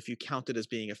pretty old if you count it as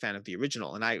being a fan of the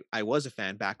original. And I was a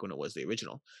fan back when it was the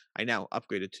original. I now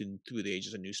upgraded to Through the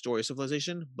Ages, a new story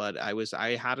civilization, but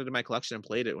I had it in my collection and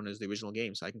played it when it was the original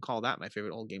game, so I can call that my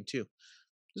favorite old game too.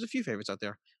 There's a few favorites out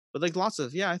there. But like lots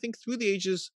of, yeah, I think Through the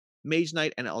Ages, Mage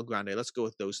Knight, and El Grande. Let's go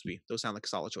with those three. Those sound like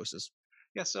solid choices.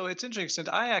 Yeah, so it's interesting since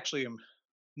I actually am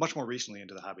much more recently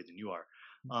into the hobby than you are.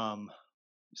 Um,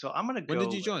 so I'm gonna When did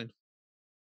go you with join?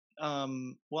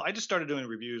 well, I just started doing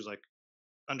reviews like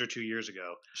under 2 years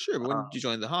ago. Sure, but when Uh, did you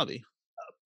join the hobby?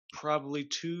 probably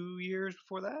 2 years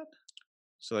before that.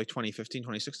 So like 2015,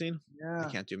 2016? I Yeah,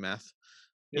 can't do math.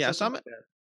 yeah, Yeah, so something I'm like that.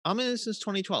 I'm in it since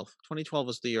 2012. 2012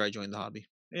 was the year I joined the hobby.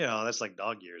 That's like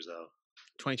dog years though.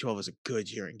 2012 was a good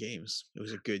year in games. It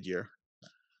was a good year.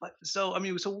 But so I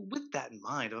mean, so with that in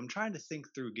mind, I'm trying to think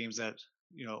through games that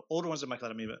older ones that might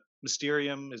come. I mean,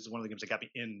 Mysterium is one of the games that got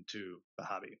me into the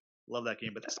hobby. Love that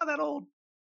game, but that's not that old.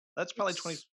 That's probably It's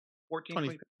 2014, 20,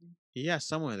 2015. yeah,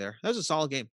 somewhere there. That was a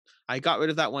solid game. I got rid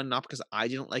of that one not because I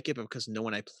didn't like it, but because no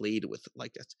one I played with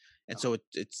liked it. And Oh, so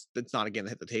it's not a game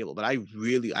that hit the table. But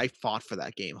I fought for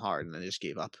that game hard and I just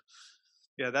gave up.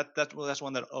 yeah, that's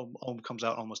one that comes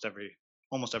out almost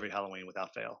every Halloween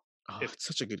without fail, Oh, if it's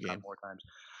such a good not game. more times.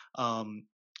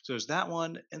 So there's that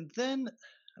one, and then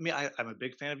I mean, I'm a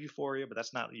big fan of Euphoria, but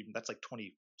that's not even that's like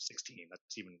 2016.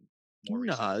 That's even more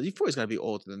recent. Nah, you've always got to be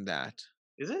older than that.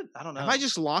 Is it? I don't Have I know.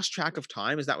 just lost track of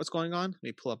time? Is that what's going on? Let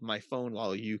me pull up my phone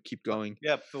while you keep going.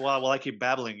 Yeah. While I keep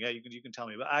babbling, yeah, you can tell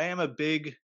me. But I am a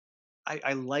big.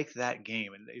 I like that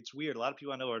game, and it's weird. A lot of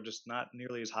people I know are just not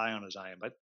nearly as high on as I am.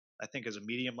 But I think as a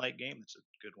medium light game, it's a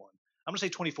good one. I'm gonna say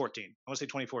 2014. I'm gonna say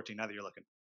 2014. Now that you're looking.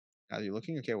 Are you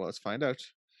looking? Okay, well, let's find out.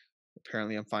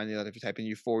 Apparently, I'm finding that if you type in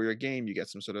Euphoria game, you get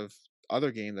some sort of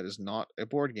other game that is not a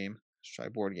board game. Let's try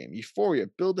board game. Euphoria,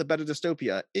 Build a Better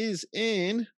Dystopia is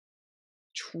in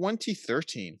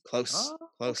 2013. Close. Oh, okay,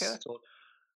 Close. that's old.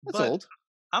 That's But old.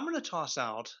 I'm gonna toss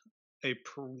out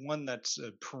one that's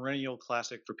a perennial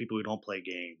classic for people who don't play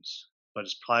games, but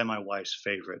it's probably my wife's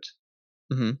favorite.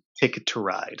 Hmm. Ticket to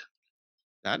Ride.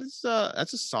 That's a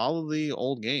solidly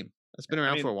old game. That's been I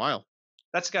around for mean, a while.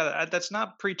 that's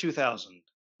not pre 2000. I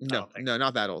No, don't think. no,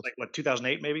 not that old. Like what,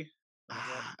 2008 maybe?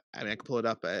 Something like that? I mean, I could pull it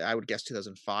up. I would guess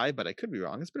 2005, but I could be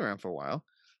wrong. It's been around for a while.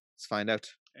 Let's find out.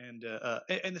 And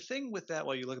the thing with that,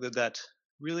 while you look at that,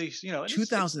 really, and it's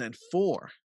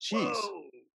 2004. Jeez. whoa.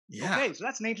 Yeah. Okay, so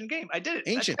that's an ancient game. I did it.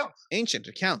 That Ancient. counts. Ancient.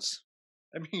 It counts.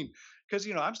 I mean, because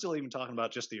I'm still even talking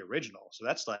about just the original, so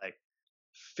that's like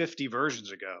 50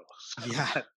 versions ago. So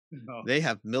Yeah. that, you know, They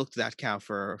have milked that cow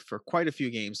for quite a few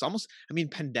games. Almost, I mean,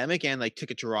 Pandemic and like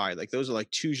Ticket to Ride, like those are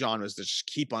like two genres that just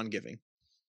keep on giving.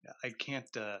 I can't.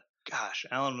 Gosh,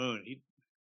 Alan Moon,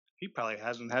 he probably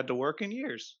hasn't had to work in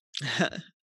years.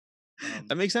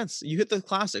 That makes sense. You hit the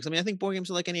classics. I mean, I think board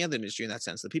games are like any other industry in that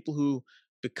sense. The people who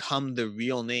become the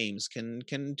real names can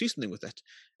do something with it,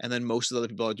 and then most of the other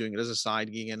people are doing it as a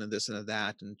side gig and this and a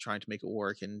that and trying to make it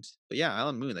work. But yeah,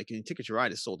 Alan Moon, like Ticket to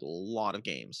Ride, has sold a lot of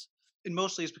games. And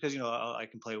mostly it's because I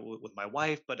can play it with my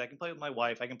wife, but I can play it with my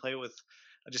wife. I can play it with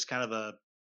just kind of a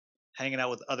hanging out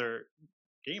with other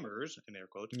gamers in air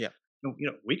quotes. Yeah,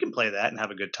 We can play that and have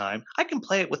a good time. I can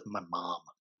play it with my mom,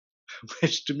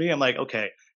 which to me I'm like, okay,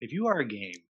 if you are a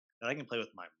game that I can play with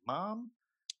my mom,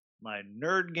 my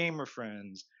nerd gamer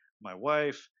friends, my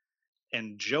wife,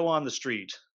 and Joe on the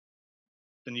street,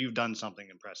 then you've done something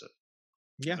impressive.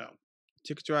 yeah. You know?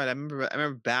 Ticket to Ride. I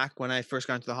remember back when I first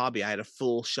got into the hobby, I had a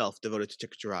full shelf devoted to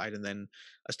Ticket to Ride, and then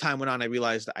as time went on, I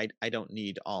realized I don't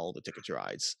need all the Ticket to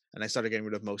Rides, and I started getting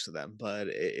rid of most of them. But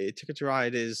Ticket to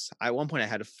Ride is at one point I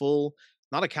had a full,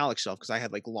 not a Calyx shelf because I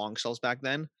had like long shelves back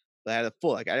then, but I had a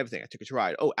full, like I had everything. I Ticket to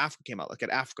Ride. Oh, Africa came out. Like at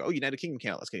Africa. Oh, United Kingdom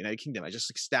came out. Let's get United Kingdom. I just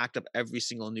like stacked up every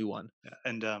single new one. Yeah.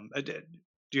 And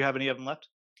do you have any of them left?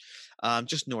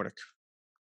 Just Nordic.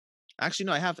 Actually,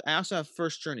 no, I have. I also have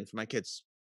First Journey for my kids.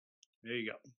 There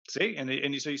you go. See,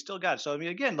 so you still got it. So I mean,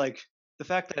 again, like the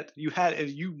fact that you had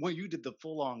when you did the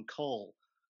full on cull,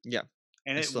 Yeah,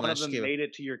 and I still one of managed to them keep it. made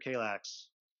it to your Kalax.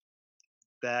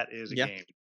 That is a Yeah. game.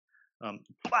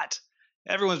 But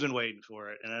everyone's been waiting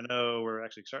for it, and I know we're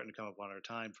actually starting to come up on our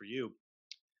time for you.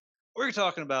 We're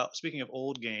talking about, speaking of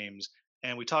old games,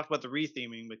 and we talked about the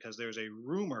retheming because there's a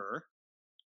rumor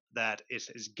that is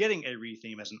getting a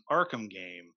retheme as an Arkham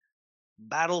game.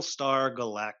 Battlestar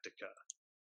Galactica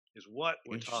is what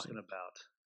we're talking Interesting. about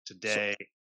So today.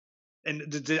 And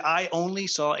I only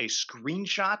saw a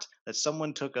screenshot that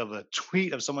someone took of a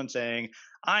tweet of someone saying,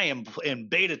 I am in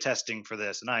beta testing for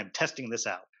this and I am testing this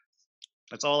out.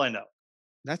 That's all I know.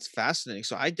 that's fascinating.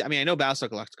 So I mean, I know Battlestar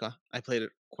Galactica. I played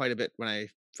it quite a bit when I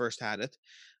first had it.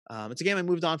 It's a game I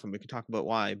moved on from. We can talk about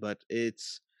why, but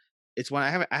it's one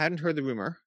I hadn't heard the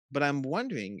rumor, but I'm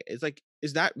wondering, is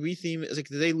that retheme? Is like,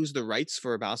 did they lose the rights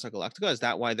for Battlestar Galactica? Is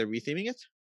that why they're retheming it?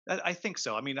 I think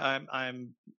so. I mean,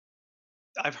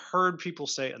 I've heard people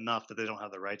say enough that they don't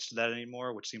have the rights to that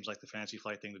anymore, which seems like the Fantasy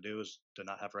Flight thing to do is to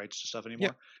not have rights to stuff Yeah,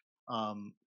 anymore.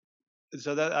 Um,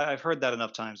 so that I've heard that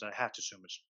enough times that I have to assume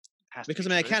it has to be because I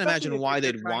mean, I true, can't especially imagine why if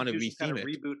they're they'd trying want to to do some kind retheme of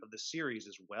it reboot of the series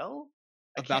as well.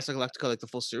 I of can't. Battlestar Galactica, like the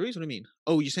full series. What do you mean?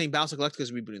 Oh, you're saying Battlestar Galactica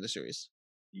is rebooting the series?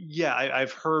 Yeah,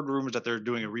 I've heard rumors that they're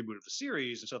doing a reboot of the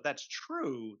series, and so if that's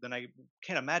true, then I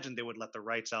can't imagine they would let the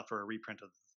rights out for a reprint of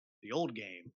the old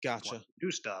game if they Gotcha. want to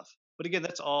do stuff. But again,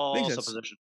 that's Makes all sense.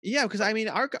 supposition. Yeah, because But I mean,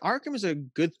 Arkham is a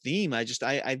good theme.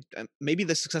 Maybe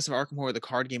the success of Arkham Horror, the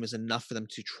card game, is enough for them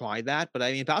to try that. But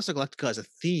I mean, Battlestar Galactica as a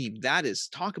theme, that is,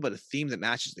 talk about a theme that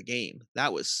matches the game.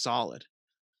 That was solid.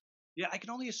 yeah, I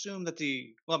can only assume that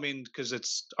well, I mean, because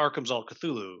it's Arkham's all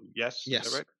Cthulhu, yes, is that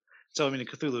Yes. right? So I mean,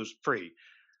 Cthulhu's free.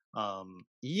 Um,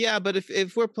 Yeah, but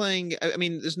if we're playing, I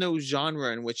mean, there's no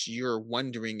genre in which you're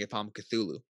wondering if I'm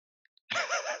Cthulhu.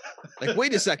 Like,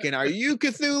 wait a second, are you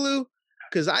Cthulhu?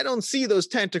 Because I don't see those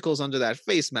tentacles under that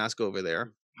face mask over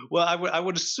there. well, I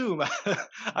would assume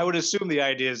I would assume the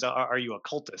idea is are you a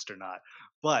cultist or not?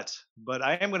 But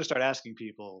I am going to start asking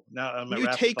people now. I'm at You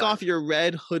rapid take fire. off your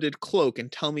red hooded cloak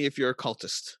and tell me if you're a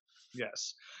cultist.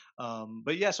 Yes,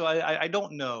 but yeah. So I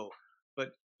don't know,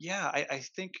 but Yeah, I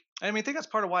think that's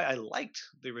part of why I liked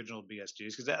the original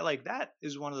BSGs, because that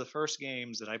is one of the first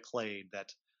games that I played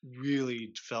that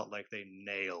really felt like they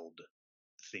nailed the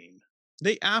theme.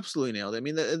 They absolutely nailed it. I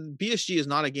mean, the BSG is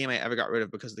not a game I ever got rid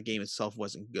of because the game itself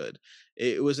wasn't good.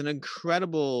 It was an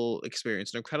incredible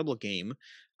experience, an incredible game.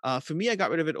 For me, I got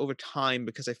rid of it over time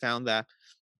because I found that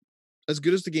as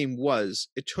good as the game was,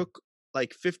 it took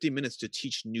like 50 minutes to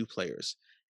teach new players.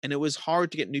 And it was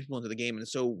hard to get new people into the game. And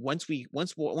so once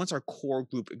our core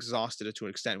group exhausted it to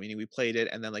an extent, meaning we played it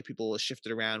and then like people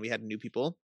shifted around, we had new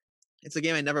people. It's a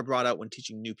game I never brought out when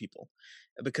teaching new people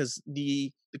because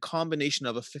the combination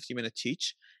of a 50-minute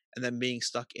teach and then being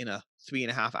stuck in a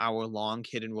 3.5 hour long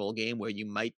hidden role game where you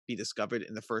might be discovered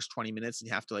in the first 20 minutes and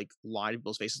you have to like lie to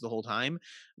people's faces the whole time.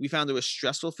 We found it was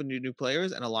stressful for new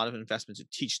players and a lot of investment to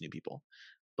teach new people.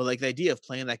 But like the idea of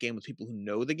playing that game with people who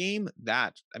know the game,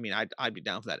 that I mean, I'd be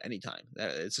down for that anytime.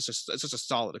 It's just a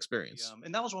solid experience.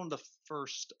 And that was one of the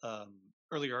first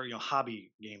earlier,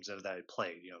 hobby games that I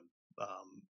played.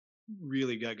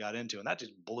 Really got into, and that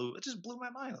just blew my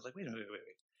mind. I was like, wait a minute, wait.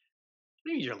 What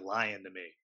do you mean you're lying to me?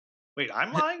 Wait,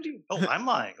 I'm lying to you? Oh, I'm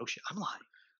lying. Oh shit, I'm lying.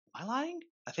 Am I lying?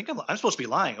 I think I'm supposed to be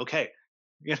lying. Okay,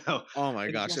 you know, Oh my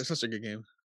and gosh, just it's such a good game.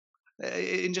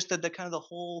 and just the kind of the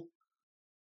whole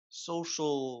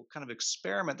social kind of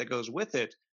experiment that goes with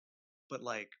it. But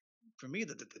like for me,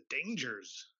 the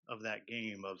dangers of that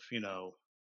game of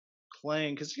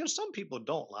playing, because some people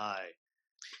don't lie.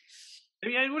 I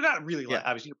mean, we're not really Yeah. like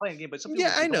obviously you're playing a game, but some people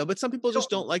Yeah, I know, but some people they just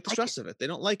don't don't like the like it. stress of it. They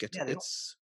don't like it. Yeah, they don't.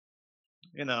 It's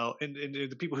And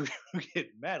the people who get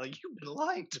mad, like you've been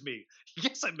lying to me.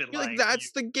 Yes, I've been you're like, lying to you.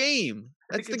 that's the game.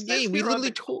 That's Like the it says game. We here on literally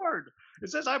the told card, it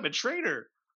says I'm a traitor.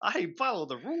 I follow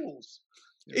the rules.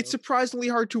 You it's know. surprisingly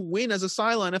hard to win as a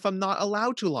Cylon if I'm not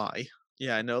allowed to lie.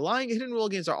 Yeah, no, lying hidden role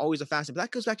games are always a fascinating. But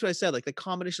that goes back to what I said, like the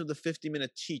combination of the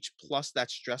 50-minute teach plus that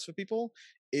stress for people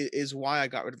is why I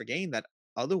got rid of a game that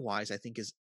otherwise I think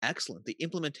is excellent. The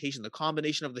implementation, the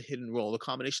combination of the hidden role, the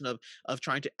combination of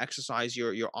trying to exercise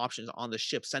your options on the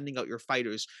ship, sending out your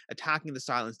fighters, attacking the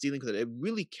silence, dealing with it. It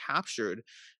really captured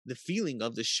the feeling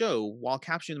of the show while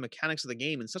capturing the mechanics of the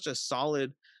game in such a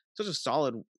solid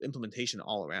implementation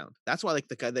all around. That's why like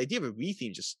the idea of a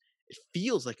retheme just it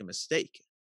feels like a mistake.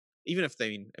 Even if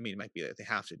they, I mean, it might be that they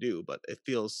have to do, but it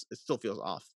still feels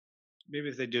off. Maybe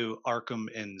if they do Arkham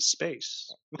in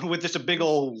space with just a big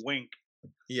old wink.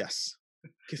 Yes.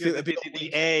 The, the,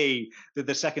 the A,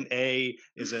 the second A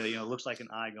is looks like an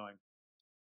eye going.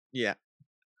 Yeah,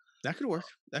 that could work.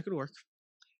 That could work.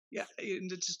 Yeah,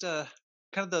 and it's just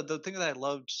kind of the thing that I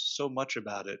loved so much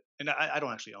about it, and I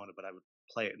don't actually own it, but I would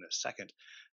play it in a second.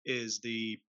 Is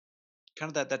the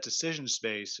kind of that decision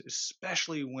space,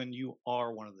 especially when you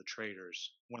are one of the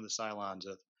traders, one of the Cylons,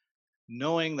 of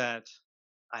knowing that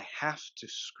I have to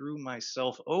screw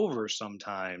myself over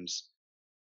sometimes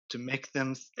to make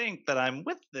them think that I'm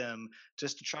with them,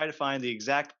 just to try to find the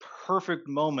exact perfect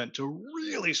moment to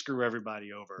really screw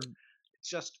everybody over. Mm. It's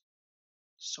just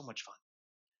so much fun.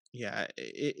 Yeah,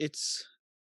 it's.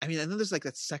 I mean, and then there's like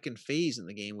that second phase in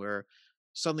the game where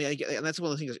suddenly, and that's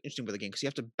one of the things that's interesting with the game because you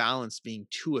have to balance being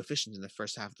too efficient in the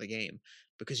first half of the game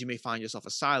because you may find yourself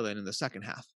a silent in the second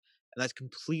half, and that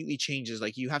completely changes.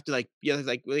 Like you have to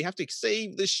really have to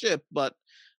save the ship, but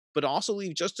also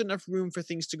leave just enough room for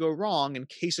things to go wrong in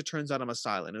case it turns out I'm a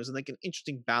silent. It was like an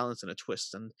interesting balance and a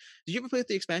twist. And did you ever play with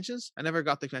the expansions? I never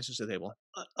got the expansions to the table.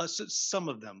 Some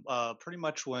of them, pretty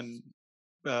much when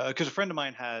because a friend of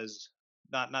mine has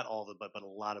not all of it, but a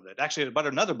lot of it. Actually, but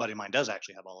another buddy of mine does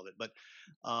actually have all of it. But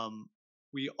um,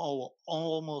 we all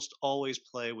almost always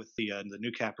play with the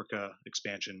New Caprica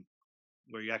expansion,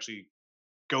 where you actually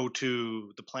go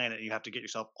to the planet and you have to get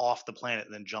yourself off the planet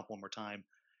and then jump one more time.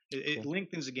 It Cool.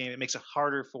 lengthens the game. It makes it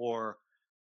harder for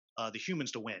the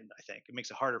humans to win. I think it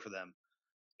makes it harder for them.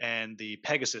 And the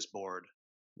Pegasus board,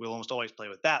 we'll almost always play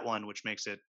with that one, which makes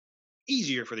it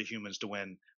easier for the humans to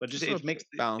win. But just So it makes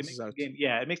it balances makes out. the game,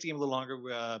 yeah, it makes the game a little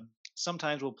longer.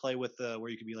 Sometimes we'll play with where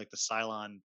you could be like the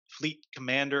Cylon fleet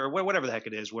commander or whatever the heck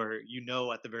it is, where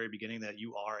at the very beginning that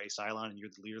you are a Cylon and you're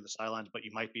the leader of the Cylons, but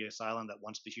you might be a Cylon that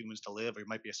wants the humans to live, or you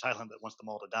might be a Cylon that wants them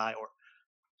all to die, or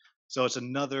so it's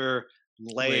another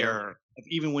Layer. layer of,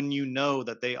 even when you know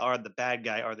that they are the bad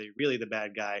guy, are they really the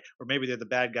bad guy? Or maybe they're the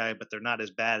bad guy, but they're not as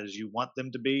bad as you want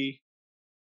them to be,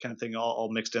 kind of thing,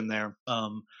 all mixed in there.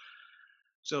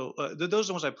 Those are the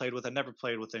ones I played with. I never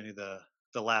played with any of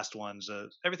the last ones.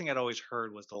 Everything I'd always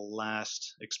heard was the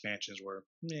last expansions were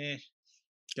meh.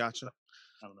 Gotcha.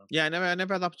 I don't know. Yeah, I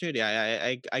never had the opportunity.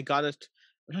 I got it.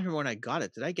 I don't remember when I got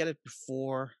it. Did I get it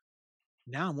before?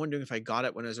 Now I'm wondering if I got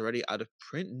it when it was already out of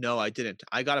print. No, I didn't.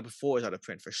 I got it before it was out of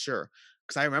print for sure.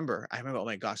 because I remember. Oh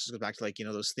my gosh, this goes back to like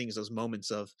those things, those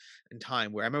moments of in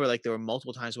time where I remember like there were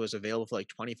multiple times where it was available for like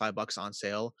 $25 on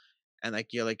sale, and like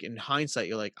you're like in hindsight,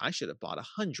 you're like I should have bought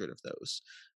 100 of those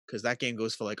because that game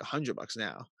goes for like $100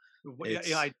 now. Yeah, yeah.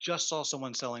 It's I just saw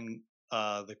someone selling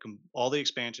all the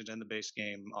expansions and the base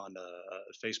game on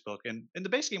Facebook, and the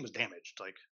base game was damaged,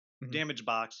 like Mhm, damaged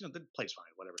box. The play's fine,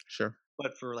 whatever. sure.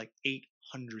 But for like $800,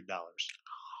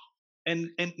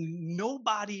 and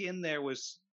nobody in there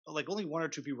was like, only one or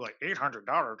two people were like $800.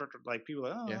 Like people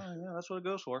like, Yeah, oh yeah, that's what it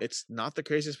goes for. it's not the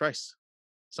craziest price.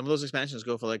 Some of those expansions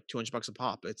go for like $200 a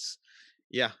pop. It's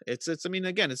yeah, it's. I mean,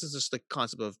 again, this is just the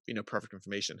concept of perfect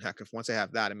information. Heck, if once I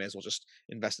have that, I may as well just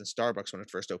invest in Starbucks when it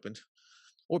first opened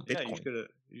or Yeah, you Bitcoin. should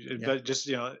Yeah, but just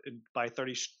buy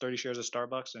 30 shares of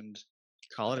Starbucks and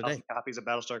call a it a thousand day. copies of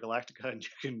Battlestar Galactica, and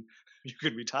you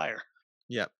can retire.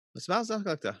 Yeah, it's about stuff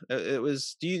like that. It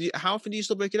was. How often do you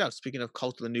still break it out? Speaking of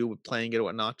Cult of the New, playing it or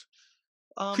whatnot.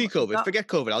 Pre-COVID, Not forget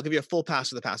COVID. I'll give you a full pass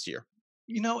for the past year.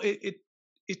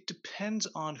 it depends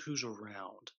on who's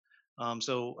around. One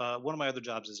of my other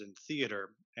jobs is in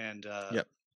theater, and Yep.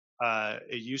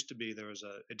 it used to be,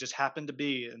 it just happened to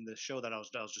be in the show that I was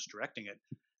just directing it,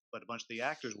 but a bunch of the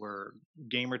actors were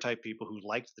gamer type people who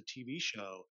liked the TV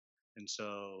show, and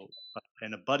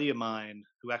and a buddy of mine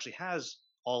who actually has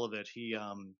all of it, he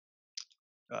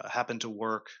happened to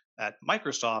work at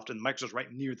Microsoft, and Microsoft's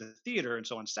right near the theater. And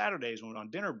so on Saturdays, when we're on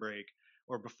dinner break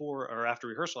or before or after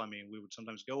rehearsal, I mean, we would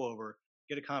sometimes go over,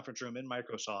 get a conference room in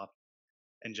Microsoft,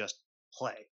 and just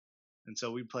play. And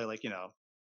so we'd play, like,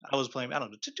 I was playing, I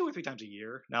don't know, two or three times a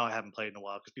year. Now I haven't played in a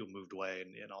while because people moved away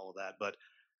and all of that. But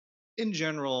in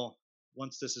general,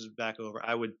 once this is back over,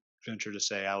 I would venture to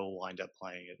say I will wind up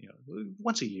playing it,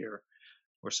 once a year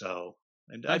or so.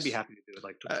 And I'd be Nice. happy to do it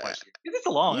like Uh, twice a year. It's a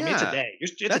long. I mean, it's a yeah, day.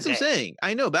 It's a that's what I'm day. saying.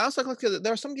 I know Battlestar Galactica.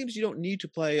 There are some games you don't need to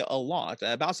play a lot.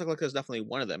 Battlestar Galactica is definitely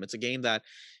one of them. It's a game that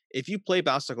if you play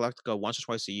Battlestar Galactica once or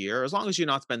twice a year, as long as you're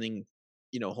not spending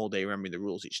a whole day remembering the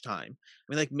rules each time.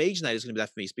 I mean, like Mage Knight is going to be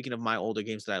that for me. Speaking of my older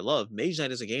games that I love, Mage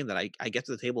Knight is a game that I get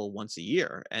to the table once a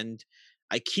year, and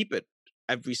I keep it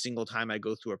every single time I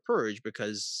go through a purge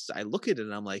because I look at it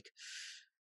and I'm like,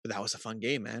 that was a fun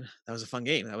game, man. That was a fun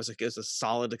game. It was a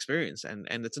solid experience, and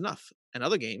it's enough. And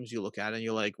other games you look at and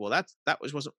you're like, well,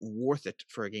 wasn't worth it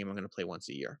for a game I'm going to play once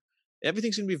a year.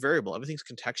 Everything's going to be variable. Everything's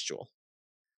contextual.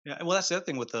 Yeah, well, that's the other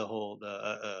thing with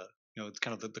it's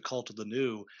kind of the cult of the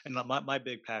new. And my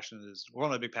big passion is one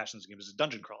of my big passions in games is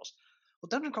dungeon crawls. Well,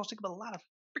 dungeon crawls take up a lot of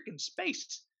freaking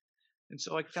space, and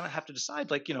so I kind of have to decide,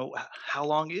 like, how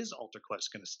long is Alter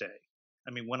Quest going to stay?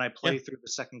 I mean, when I Yeah, play through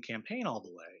the second campaign all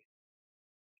the way,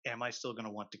 am I still going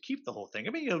to want to keep the whole thing? I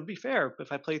mean, to be fair,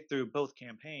 if I play through both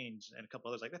campaigns and a couple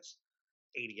others, like, that's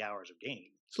 80 hours of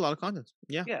game. it's a lot of content.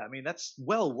 Yeah. Yeah, I mean, that's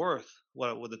well worth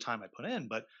what the time I put in.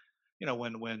 But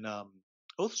when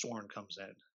Oathsworn comes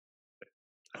in,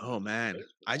 I Oh need more man, space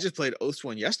for I that. just played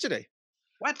Oathsworn yesterday.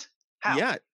 What? How?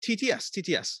 Yeah,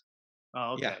 TTS.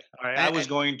 Oh, Yeah. okay. All right. I A- was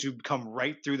going to come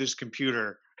right through this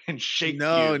computer and shake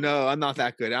No, you. no, I'm not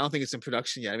that good. I don't think it's in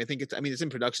production yet. I mean, it's in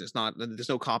production. It's not. There's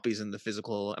no copies in the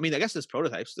physical. I mean, I guess there's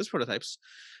prototypes. There's prototypes.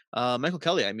 Michael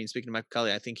Kelly. I mean, speaking of Michael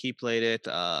Kelly, I think he played it.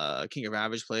 King of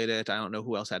Ravage played it. I don't know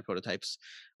who else had prototypes,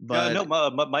 No,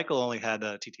 but Michael only had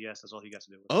TTS. That's all he got to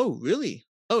do with it. oh, really?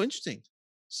 Oh, interesting.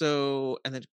 So,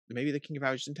 and then maybe the King of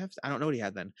Ravage didn't have. I don't know what he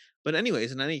had then. But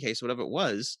anyways, in any case, whatever it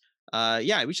was,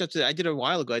 yeah, I reached out to. I did it a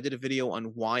while ago. I did a video on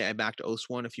why I backed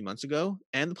Oathsworn a few months ago,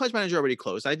 and the pledge manager already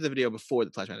closed. I did the video before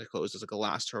the pledge manager closed. It's like a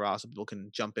last hurrah, so people can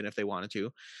jump in if they wanted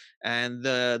to. And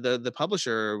the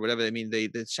publisher, or whatever, I mean, the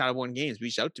Shadowborn Games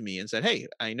reached out to me and said, "Hey,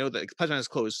 I know that the pledge manager is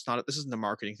closed. It's not. This isn't a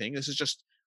marketing thing. This is just,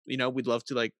 we'd love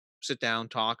to like sit down,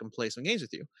 talk, and play some games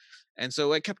with you." And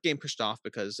so I kept getting pushed off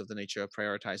because of the nature of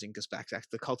prioritizing, because back to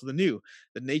the cult of the new,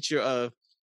 the nature of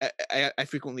I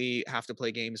frequently have to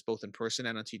play games both in person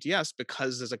and on TTS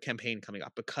because there's a campaign coming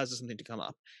up, because there's something to come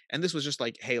up. And this was just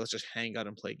like, hey, let's just hang out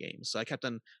and play games. So I kept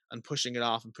on pushing it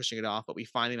off and pushing it off, but we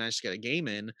finally managed to get a game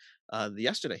in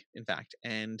yesterday, in fact.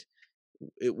 And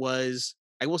it was,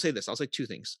 I will say this, I'll say two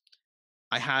things.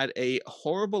 I had a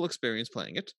horrible experience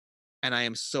playing it, and I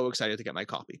am so excited to get my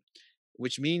copy,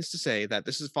 which means to say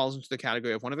that falls into the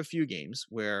category of one of a few games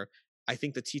where I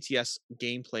think the TTS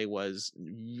gameplay was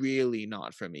really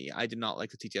not for me. I did not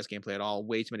like the TTS gameplay at all.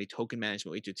 Way too many token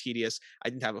management, way too tedious. I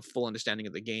didn't have a full understanding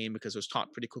of the game because it was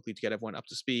taught pretty quickly to get everyone up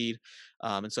to speed.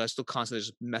 And so I was still constantly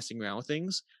just messing around with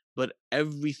things. But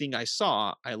everything I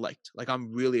saw, I liked. Like,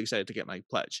 I'm really excited to get my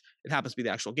pledge. It happens to be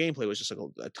the actual gameplay was just like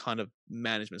a ton of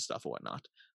management stuff or whatnot.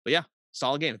 But yeah,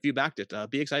 solid game. If you backed it,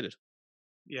 be excited.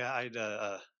 Yeah,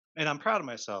 and I'm proud of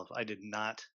myself. I did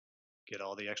not get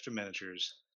all the extra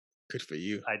miniatures Good for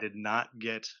you. I did not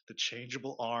get the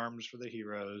changeable arms for the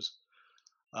heroes.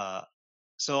 Uh,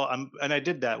 and I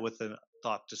did that with a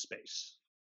thought to space.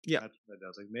 Yeah. That's what I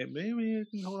was like, maybe I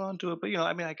can hold on to it. But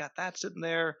I mean, I got that sitting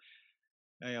there.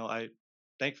 I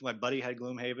thankfully my buddy had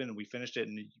Gloomhaven and we finished it.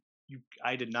 And you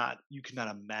could not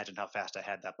imagine how fast I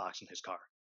had that box in his car.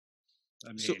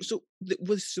 I So mean,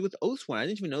 with Oathsworn, I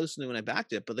didn't even know this when I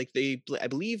backed it, but like I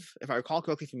believe, if I recall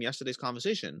correctly from yesterday's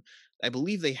conversation, I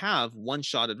believe they have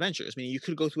one-shot adventures. I mean, you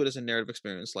could go through it as a narrative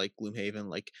experience like Gloomhaven.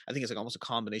 Like I think it's like almost a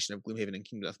combination of Gloomhaven and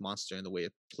Kingdom Death Monster in the way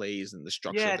it plays and the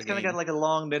structure yeah, of the it's kind of got game. like a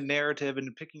long narrative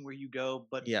and picking where you go,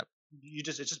 but Yeah.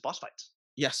 it's just boss fights.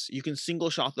 Yes, you can single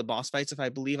shot the boss fights if I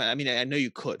believe. I mean, I know you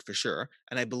could for sure,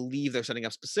 and I believe they're setting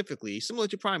up specifically similar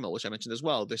to Primal, which I mentioned as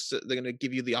well. They're going to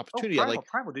give you the Oh, opportunity. Primal, Like,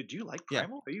 Primal. Did you like yeah.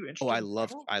 Primal? Are you Oh, interested in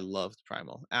Primal? I loved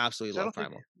Primal. Absolutely 'Cause love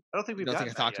Primal. I don't think I we've don't think I gotten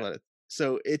that talked yet. about it.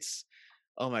 So it's,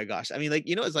 oh my gosh. I mean, like,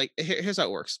 it's like, here's how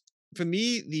it works. For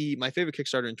me, my favorite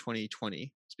Kickstarter in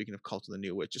 2020, speaking of Cult of the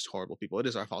New, which is horrible people, it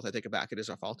is our fault. I take it back. It is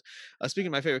our fault. Speaking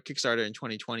of my favorite Kickstarter in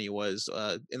 2020 was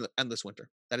Endless Winter.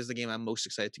 That is the game I'm most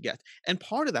excited to get. And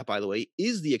part of that, by the way,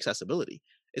 is the accessibility.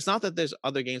 It's not that there's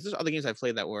other games I've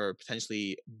played that were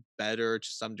potentially better to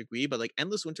some degree, but like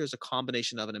Endless Winter is a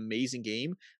combination of an amazing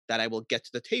game that I will get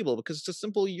to the table because it's a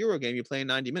simple Euro game you play in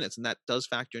 90 minutes, and that does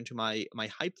factor into my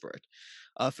hype for it.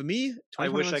 For me, I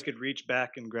wish 2021, I could reach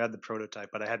back and grab the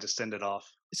prototype, but I had to send it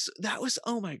off. that was,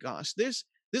 oh my gosh, there's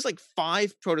like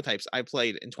 5 prototypes I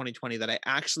played in 2020 that I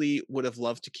actually would have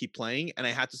loved to keep playing, and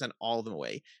I had to send all of them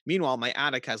away. Meanwhile, my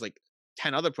attic has like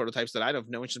 10 other prototypes that I'd have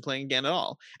no interest in playing again at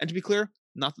all. And to be clear,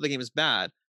 not that the game is bad,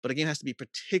 but a game has to be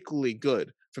particularly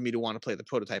good for me to want to play the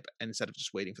prototype instead of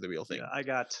just waiting for the real thing. Yeah, I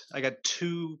got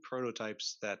 2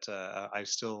 prototypes that I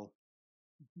still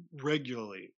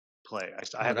regularly play.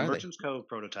 I have What the are they? Merchant's Cove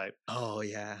prototype, Oh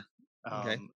yeah.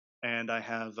 Okay. um, and I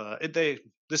have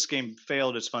this game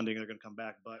failed its funding. They're going to come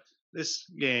back, but this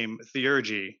game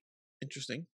Theurgy,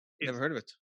 Interesting. it, Never heard of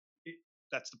it. it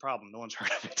that's the problem. No one's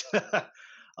heard of it.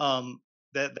 um,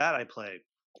 that I play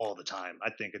all the time. I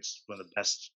think it's one of the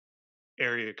best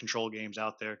area control games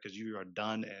out there because you are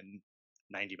done in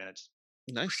 90 minutes.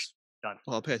 Nice. Done.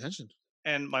 Well, I'll pay attention.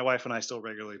 And my wife and I still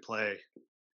regularly play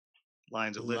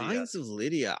Lines of Lydia. Lines of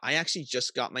Lydia. I actually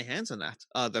just got my hands on that.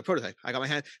 The prototype. I got my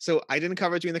hand. So I didn't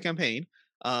cover it during the campaign.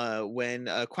 When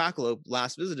Quackalope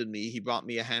last visited me, he brought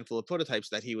me a handful of prototypes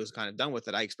that he was kind of done with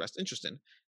that I expressed interest in.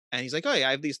 And he's like, "Oh yeah,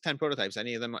 I have these 10 prototypes.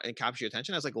 Any of them capture your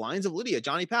attention?" I was like, "Lines of Lydia,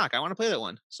 Johnny Pack. I want to play that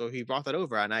one." So he brought that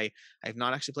over, and I have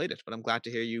not actually played it, but I'm glad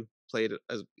to hear you played it,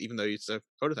 as even though it's a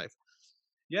prototype.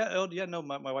 Yeah, yeah. No,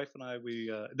 my wife and I, we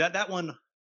that one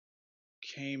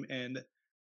came in.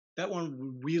 That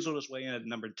one weaseled its way in at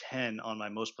number 10 on my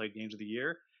most played games of the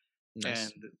year,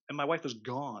 Nice. and my wife was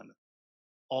gone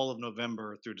all of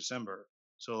November through December.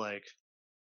 So like,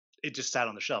 it just sat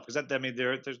on the shelf because I mean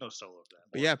there's no solo of that.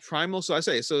 But yeah, Primal. So I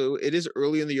say, so it is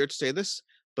early in the year to say this,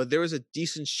 but there is a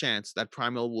decent chance that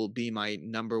Primal will be my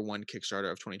number one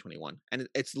Kickstarter of 2021, and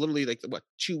it's literally like what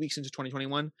 2 weeks into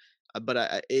 2021. But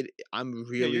I'm Yeah,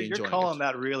 really you're enjoying it. calling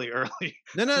that really early.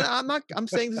 No, I'm not. I'm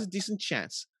saying there's a decent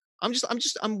chance.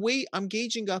 I'm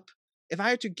gauging up. If I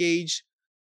had to gauge,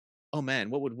 oh man,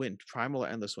 what would win, Primal or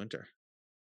Endless Winter?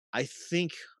 I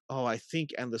think, I think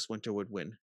Endless Winter would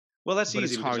win, Well, that's but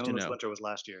it's easy because hard to Endless know. Winter was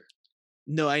last year.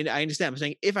 No, I understand. I'm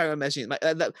saying if I were measuring my,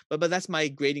 but that's my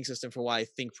grading system for why I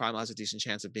think Primal has a decent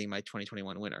chance of being my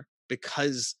 2021 winner.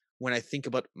 Because when I think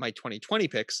about my 2020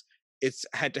 picks, it's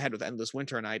head to head with Endless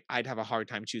Winter, and I'd have a hard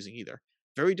time choosing either.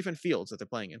 Very different fields that they're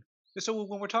playing in. So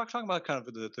when we're talking about kind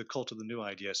of the cult of the new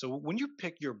idea, so when you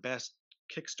pick your best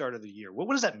Kickstarter of the year, what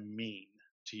does that mean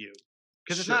to you?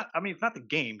 Because it's Sure, not. I mean, it's not the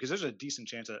game. Because there's a decent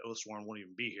chance that Oathsworn won't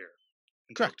even be here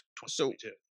until correct. So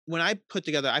 2022. when I put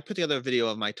together a video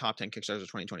of my top 10 Kickstarters of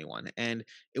 2021, and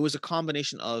it was a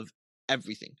combination of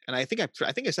everything. And I think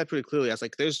I said pretty clearly, I was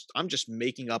like, I'm just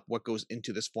making up what goes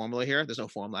into this formula here. There's no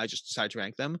formula. I just decided to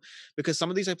rank them because some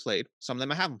of these I played, some of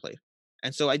them I haven't played.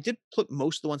 And so I did put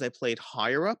most of the ones I played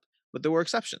higher up, but there were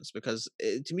exceptions because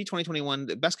to me, 2021,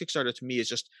 the best Kickstarter to me is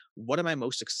just what am I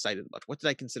most excited about? What did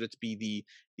I consider to be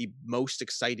the most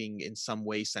exciting in some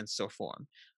way, sense, or form?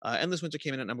 Endless Winter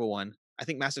came in at number 1. I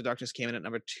think Massive Darkness came in at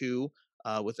number 2,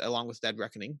 along with Dead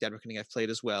Reckoning. Dead Reckoning I've played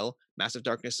as well. Massive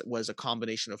Darkness was a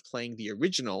combination of playing the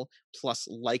original plus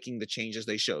liking the changes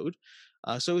they showed.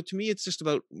 So to me, it's just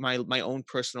about my own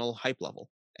personal hype level,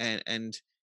 and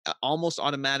almost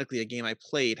automatically a game I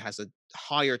played has a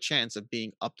higher chance of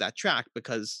being up that track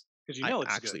because Because I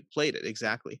it's actually good. played it.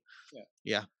 Exactly. Yeah.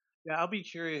 Yeah. Yeah, I'll be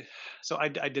curious. So I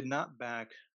did not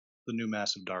back the new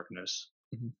Massive Darkness,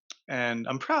 Mhm. and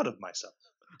I'm proud of myself.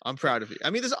 I'm proud of you. I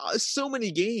mean, there's so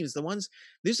many games.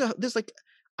 There's like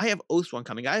I have Oathsworn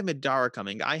coming. I have Madara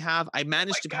coming. I My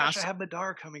managed to gosh, I pass. have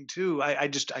Madara coming too. I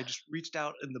just reached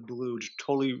out in the blue, just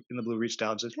totally in the blue, reached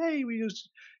out and said, "Hey,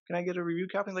 can I get a review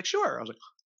copy?" Like, sure. I was like,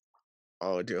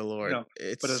 Oh dear you lord, know,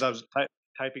 but as it's I was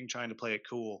typing, trying to play it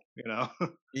cool, you know.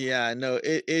 yeah, no,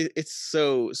 it's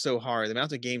so hard. The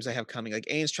amount of games I have coming, like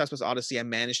Aeon's Trespass Odyssey, I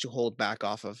managed to hold back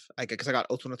off of, like, because I got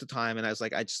Ultimate at the time, and I was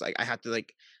like, I just like I had to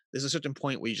like. There's a certain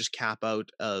point where you just cap out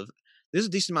of. There's a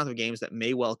decent amount of games that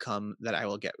may well come that I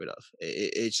will get rid of.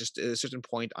 It's just at a certain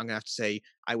point I'm gonna have to say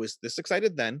I was this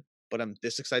excited then, but I'm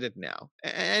this excited now.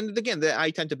 And again,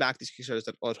 I tend to back these Kickstarters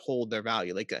that hold their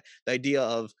value. Like the idea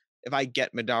of if I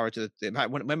get Madara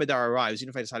when Madara arrives, even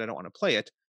if I decide I don't want to play it,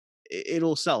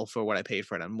 it'll sell for what I paid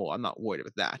for it and more. I'm not worried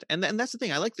about that. And that's the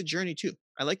thing. I like the journey too.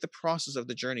 I like the process of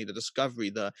the journey, the discovery,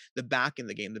 the back in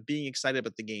the game, the being excited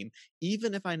about the game.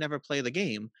 Even if I never play the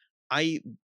game, I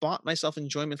bought myself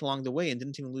enjoyment along the way and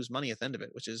didn't even lose money at the end of it,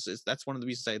 which is that's one of the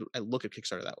reasons I look at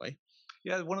Kickstarter that way.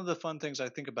 Yeah, one of the fun things I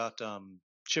think about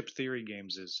chip theory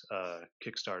games is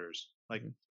Kickstarters. Like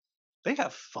Mhm. they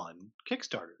have fun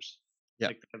Kickstarters. Yeah.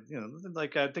 Like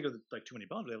like I think of like Too Many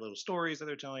Bones. They have little stories that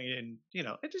they're telling you, and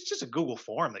it's just a Google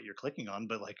form that you're clicking on,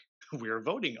 but like we're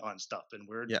voting on stuff and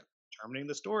we're Yeah. determining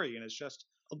the story, and it's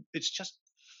just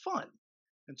fun,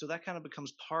 and so that kind of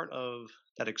becomes part of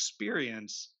that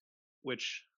experience,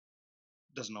 which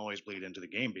doesn't always bleed into the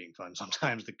game being fun.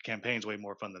 Sometimes the campaign's way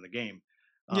more fun than the game.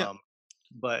 Yeah. Um,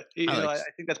 but I like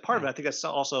I think that's part of it. I think that's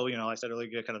also, I said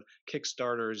earlier, kind of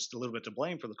Kickstarter is a little bit to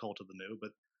blame for the cult of the new,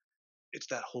 but it's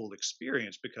that whole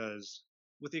experience because,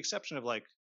 with the exception of like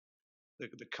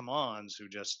the come-ons who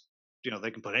just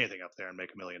they can put anything up there and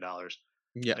make $1 million.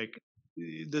 yeah. Like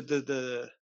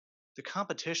the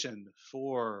competition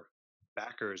for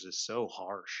backers is so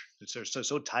harsh. It's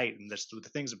so tight, and that's the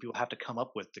things that people have to come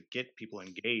up with to get people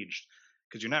engaged.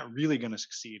 Because you're not really going to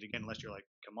succeed again unless you're like,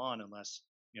 come on, unless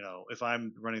if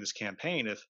I'm running this campaign,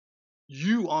 if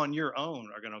you on your own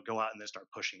are going to go out and then start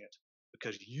pushing it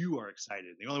because you are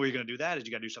excited. The only way you're going to do that is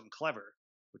you got to do something clever,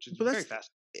 which is But very that's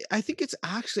fast. I think it's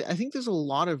actually I think there's a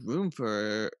lot of room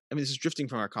for I mean this is drifting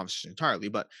from our conversation entirely,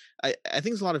 but I think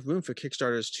there's a lot of room for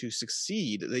Kickstarters to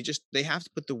succeed. They have to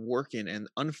put the work in, and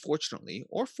unfortunately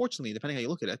or fortunately, depending how you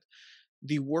look at it,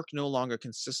 the work no longer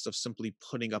consists of simply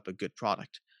putting up a good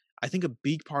product. I think a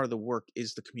big part of the work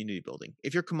is the community building.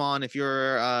 If you're Come On, if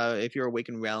you're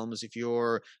Awakened Realms, if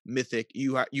you're Mythic,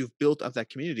 you've built up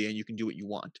that community and you can do what you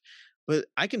want. But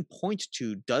I can point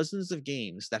to dozens of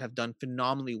games that have done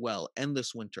phenomenally well.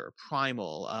 Endless Winter,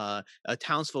 Primal,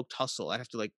 Townsfolk Tussle. I have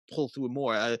to like pull through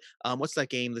more. What's that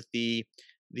game that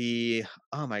the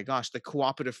oh my gosh, the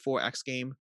cooperative 4X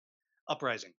game?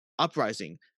 Uprising.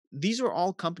 Uprising. These are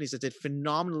all companies that did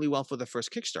phenomenally well for their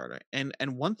first Kickstarter. And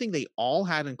one thing they all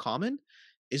had in common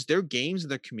is their games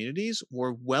and their communities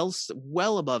were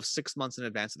well above 6 months in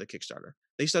advance of the Kickstarter.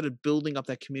 They started building up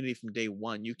that community from day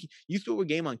one. You throw a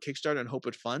game on Kickstarter and hope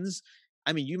it funds.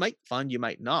 I mean, you might fund, you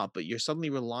might not, but you're suddenly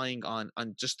relying on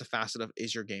just the facet of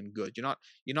is your game good.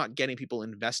 You're not getting people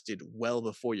invested well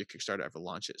before your Kickstarter ever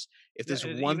launches. If Yeah,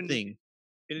 there's one thing,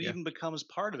 it yeah, even becomes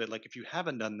part of it. Like if you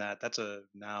haven't done that, that's a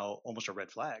now almost a red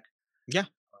flag. yeah,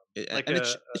 Like and it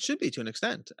should be to an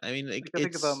extent. I mean, like I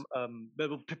think of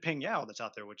it's Ping Yao that's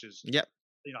out there, which is yeah,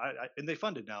 and they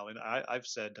funded now, and I've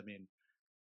said, I mean,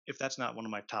 if that's not one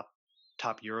of my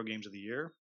top Euro games of the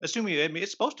year, assuming I mean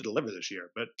it's supposed to deliver this year,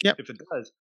 but yeah. if it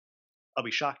does, I'll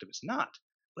be shocked if it's not.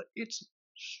 But it's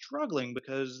struggling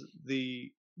because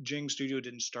the Jing studio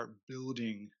didn't start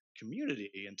building community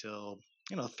until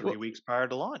 3 weeks prior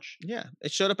to launch. Yeah,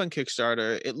 it showed up on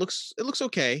Kickstarter. It looks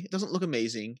okay. It doesn't look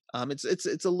amazing.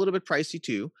 It's a little bit pricey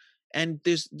too. And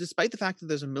there's despite the fact that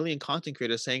there's a million content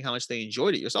creators saying how much they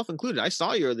enjoyed it, yourself included. I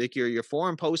saw your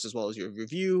forum post as well as your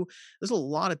review. There's a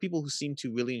lot of people who seem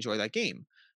to really enjoy that game.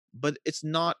 But it's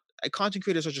not content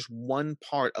creators are just one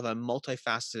part of a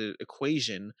multifaceted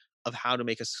equation of how to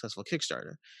make a successful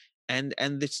Kickstarter. And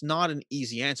it's not an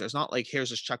easy answer. It's not like here's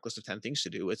this checklist of 10 things to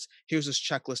do. It's here's this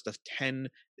checklist of 10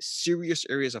 serious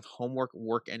areas of homework,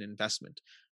 work, and investment.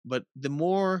 But the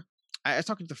more I was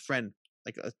talking to a friend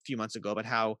like a few months ago about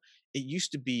how it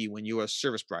used to be when you were a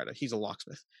service provider. He's a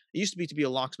locksmith. It used to be a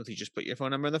locksmith. You just put your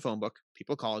phone number in the phone book.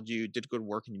 People called you, did good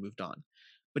work, and you moved on.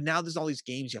 But now there's all these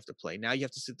games you have to play. Now you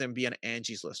have to sit there and be on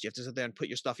Angie's List. You have to sit there and put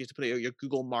your stuff. You have to put your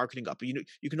Google marketing up. You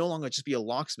can no longer just be a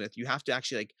locksmith. You have to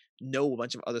actually like know a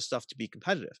bunch of other stuff to be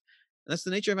competitive. And that's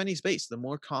the nature of any space. The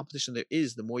more competition there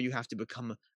is, the more you have to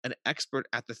become an expert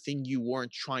at the thing you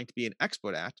weren't trying to be an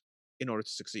expert at in order to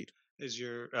succeed.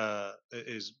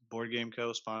 Is Board Game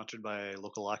Co. sponsored by a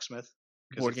local locksmith?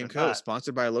 Because Board if Game they're Co. not,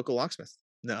 sponsored by a local locksmith.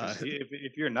 No, because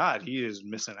if you're not, he is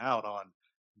missing out on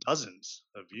dozens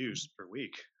of views per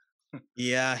week.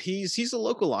 yeah, he's a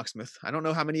local locksmith. I don't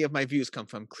know how many of my views come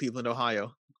from Cleveland,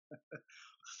 Ohio.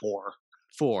 4.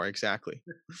 4 exactly.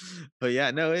 But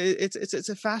yeah, no, it's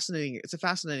a fascinating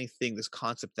thing. This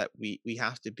concept that we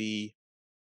have to be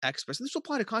experts. And this will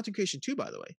apply to content creation too, by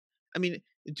the way. I mean,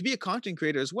 to be a content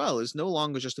creator as well is no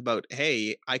longer just about,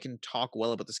 hey, I can talk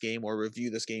well about this game or review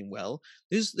this game well.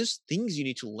 There's things you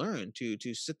need to learn to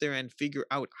sit there and figure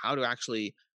out how to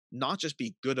actually not just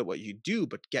be good at what you do,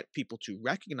 but get people to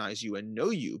recognize you and know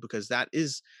you, because that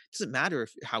is doesn't matter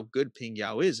if how good Ping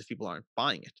Yao is if people aren't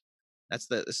buying it. That's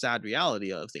the sad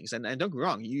reality of things. And don't get me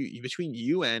wrong, you between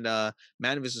you and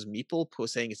Man vs. Meeple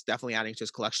saying it's definitely adding to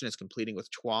his collection, it's completing with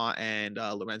Chua and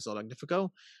Lorenzo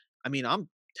Magnifico. I mean, I'm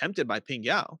tempted by Ping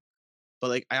Yao, but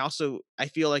like I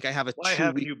feel like I have a Why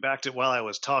haven't you backed it while I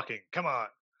was talking? Come on.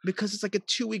 because it's like a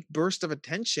 2 week burst of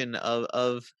attention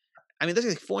of I mean, there's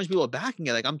like 400 people backing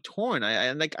it. Like I'm torn.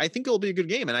 And like I think it'll be a good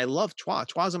game, and I love Chua.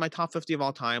 Chua's in my top 50 of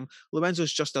all time.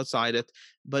 Lorenzo's just outside it,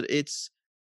 but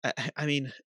I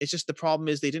mean, it's just the problem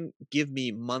is they didn't give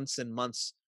me months and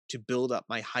months to build up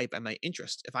my hype and my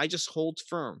interest. If I just hold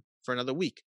firm for another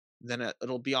week, then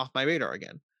it'll be off my radar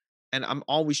again. And I'm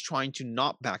always trying to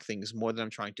not back things more than I'm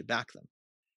trying to back them.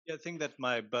 Yeah, I think that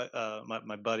my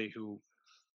buddy who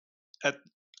at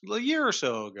a year or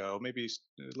so ago, maybe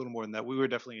a little more than that, we were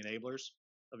definitely enablers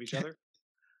of each other.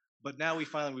 But now we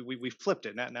finally we flipped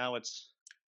it. Now it's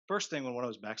first thing when one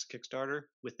of us backs a Kickstarter,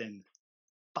 within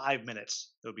 5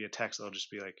 minutes there'll be a text that'll just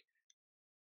be like,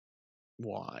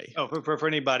 Why? oh, for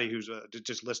anybody who's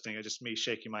just listening, it's just me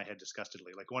shaking my head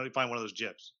disgustedly. Like when you find one of those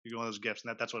gifs, you get one of those gifts,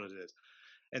 and that's what it is.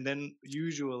 And then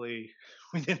usually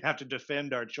we then have to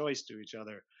defend our choice to each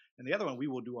other. And the other one, we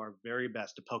will do our very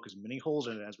best to poke as many holes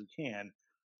in it as we can,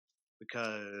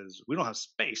 because we don't have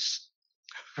space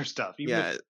for stuff.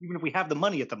 Yeah, Even if we have the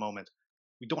money at the moment,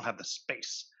 we don't have the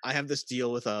space. I have this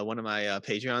deal with one of my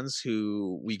Patreons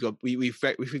who we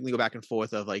frequently go back and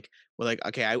forth of like we're like,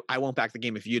 okay, I won't back the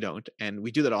game if you don't, and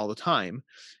we do that all the time.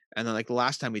 And then like the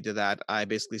last time we did that, I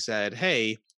basically said,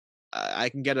 hey, I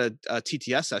can get a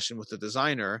TTS session with the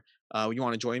designer. You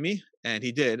want to join me? And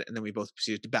he did, and then we both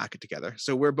proceeded to back it together.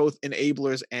 So we're both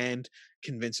enablers and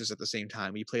convincers at the same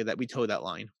time. We toe that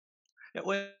line. Yeah,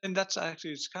 well, and that's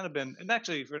actually it's kind of been, and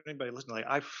actually for anybody listening, like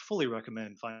I fully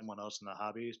recommend finding someone else in the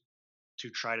hobby to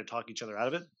try to talk each other out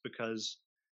of it, because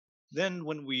then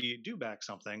when we do back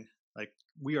something, like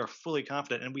we are fully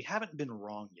confident and we haven't been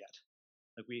wrong yet.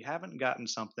 Like we haven't gotten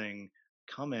something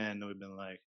come in and we've been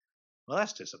like, well,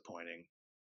 that's disappointing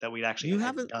that we actually You had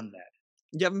haven't done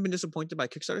that. you haven't been disappointed by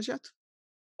Kickstarters yet?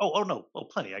 Oh no, oh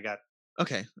plenty. Okay, I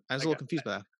was I a little got, confused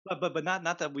by that. but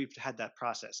not that we've had that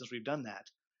process since we've done that.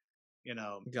 You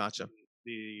know, Gotcha.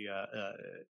 the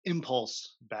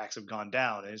impulse backs have gone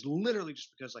down, and it's literally just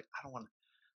because like I don't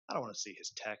want to see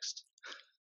his text.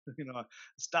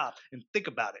 Stop and think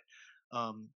about it.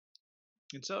 Um,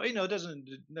 and so it doesn't.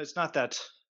 It's not that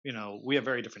we have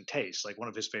very different tastes. Like some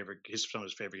of his favorite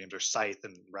games are Scythe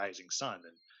and Rising Sun,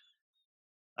 and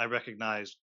I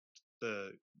recognize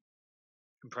the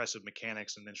impressive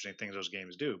mechanics and interesting things those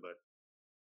games do.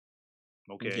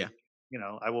 But okay,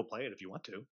 Yeah. I will play it if you want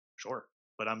to, sure.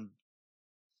 But I'm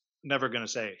never gonna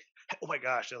say, oh my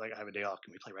gosh, like I have a day off.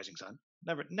 Can we play Rising Sun?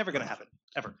 Never gonna happen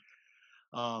ever.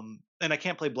 And I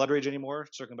can't play Blood Rage anymore.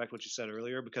 Circling back to what you said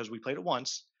earlier, because we played it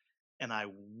once, and I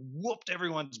whooped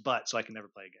everyone's butt, so I can never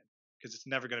play again because it's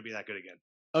never going to be that good again.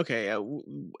 Okay,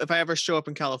 if I ever show up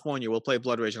in California, we'll play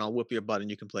Blood Rage and I'll whoop your butt and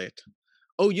you can play it.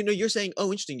 Oh, you're saying, oh,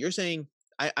 interesting. You're saying,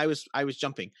 I was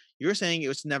jumping. You're saying it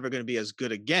was never going to be as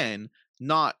good again,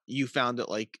 not you found it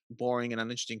like boring and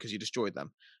uninteresting because you destroyed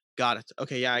them. Got it.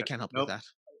 Okay, yeah, I Yeah, can't help with nope. that.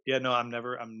 Yeah, no, I'm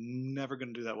never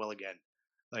going to do that well again.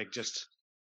 Like just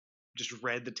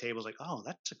read the tables, like, oh,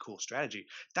 that's a cool strategy.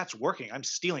 That's working. I'm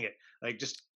stealing it. Like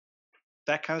just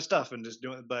that kind of stuff, and just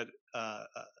doing it. But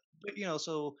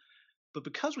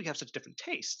because we have such different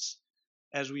tastes,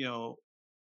 as we know,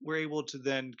 we're able to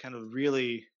then kind of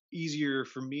really easier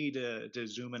for me to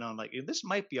zoom in on like this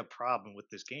might be a problem with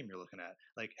this game you're looking at.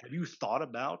 Like, have you thought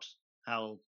about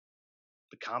how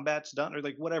the combat's done, or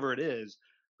like whatever it is?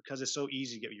 Because it's so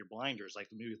easy to get your blinders, like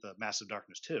the movie with the Massive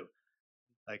Darkness 2.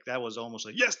 Like that was almost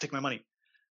like, yes, take my money.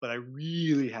 But I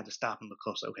really had to stop and look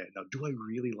close. Okay, now do I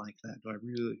really like that? Do I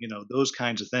really, those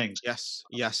kinds of things? Yes,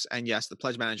 yes, and yes, the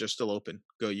pledge manager is still open.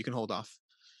 Go, you can hold off.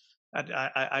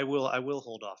 I will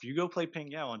hold off. You go play Ping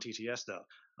Yao on TTS though.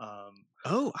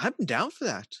 Oh, I'm down for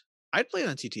that. I'd play it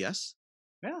on TTS.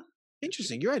 Yeah,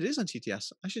 Interesting. You're right. It is on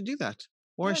TTS. I should do that,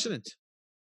 or I yeah, shouldn't.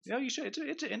 Yeah, you should.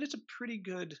 And it's a pretty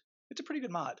good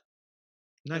mod.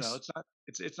 Nice,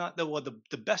 It's not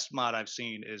the best mod I've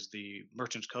seen is the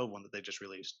Merchant's Cove one that they just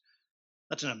released.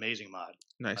 That's an amazing mod.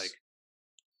 Like nice.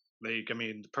 I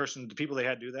mean, the people they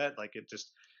had do that, like it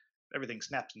just everything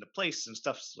snaps into place and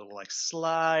stuff will like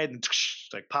slide and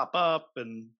like pop up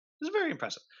and it's very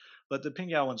impressive. But the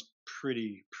Pingyao one's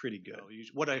pretty good.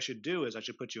 What I should do is I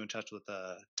should put you in touch with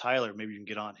Tyler. Maybe you can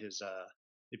get on his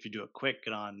if you do it quick,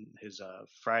 get on his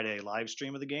Friday live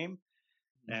stream of the game,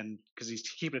 Mhm. and because he's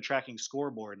keeping a tracking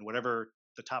scoreboard and whatever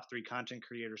the top three content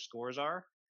creator scores are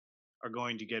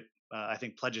going to get I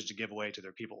think pledges to give away to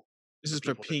their people This for is for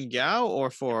people that Ping Yao or yeah,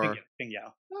 for?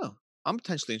 Pingyao. Oh, I'm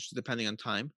potentially interested depending on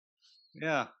time.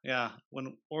 Yeah, yeah.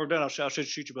 When we're done, I should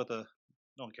shoot you about the.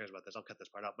 No one cares about this. I'll cut this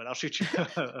part out, but I'll shoot you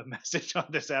a message on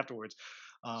this afterwards.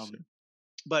 Sure. Um,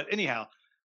 but anyhow,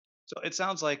 so it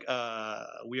sounds like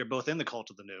we are both in the cult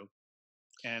of the new,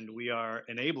 and we are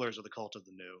enablers of the cult of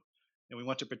the new, and we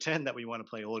want to pretend that we want to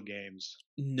play old games.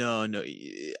 No, no.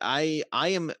 I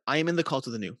am in the cult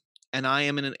of the new, and I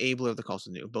am an enabler of the cult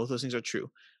of the new. Both those things are true.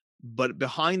 But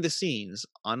behind the scenes,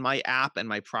 on my app and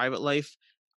my private life,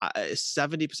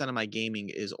 70% of my gaming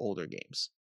is older games.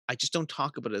 I just don't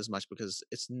talk about it as much because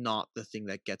it's not the thing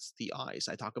that gets the eyes.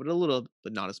 I talk about it a little,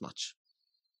 but not as much.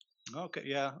 Okay,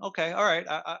 yeah, okay, all right.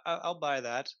 I'll buy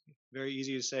that. Very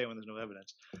easy to say when there's no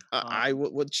evidence. I Um,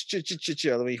 would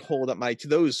let me hold up my to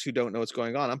those who don't know what's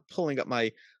going on. I'm pulling up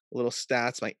my little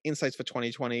stats, my insights for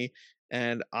 2020,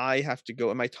 and I have to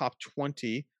go in my top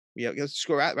 20. We have let's just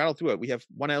go rattle through it. We have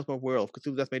One Element World,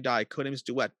 Cthulhu Death May Die, Codenames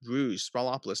Duet, Bruges,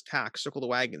 Sprawlopolis, Tax, Circle the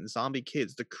Wagon, Zombie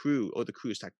Kids, The Crew. Oh, The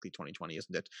Crew is technically 2020,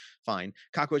 isn't it? Fine.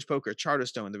 Cockroach Poker,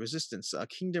 Charterstone, The Resistance,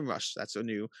 Kingdom Rush, that's so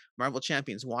new. Marvel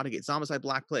Champions, Watergate, Zombicide,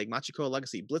 Black Plague, Machiko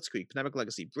Legacy, Blitzkrieg, Pandemic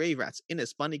Legacy, Brave Rats,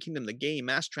 Innis, Bunny Kingdom, The Game,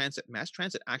 Mass Transit. Mass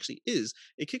Transit actually is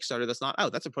a Kickstarter that's not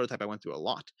out. That's a prototype I went through a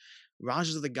lot.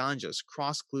 Rajas of the Ganjas,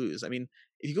 Cross Clues. I mean,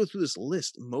 if you go through this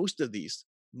list, most of these,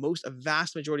 a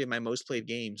vast majority of my most played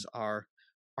games are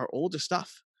older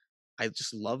stuff. I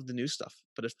just love the new stuff,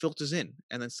 but it filters in,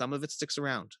 and then some of it sticks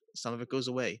around, some of it goes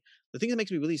away. The thing that makes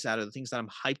me really sad are the things that I'm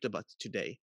hyped about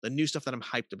today. The new stuff that I'm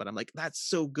hyped about. I'm like, that's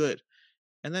so good.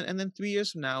 And then 3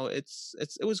 years from now, it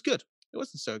was good. It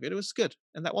wasn't so good. It was good,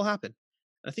 and that will happen.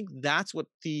 And I think that's what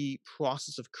the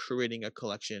process of creating a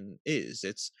collection is.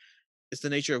 It's the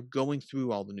nature of going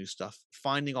through all the new stuff,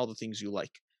 finding all the things you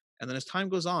like, and then as time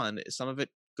goes on, some of it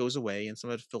goes away and some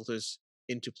of it filters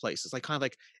into place. It's like kind of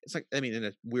like it's like I mean, in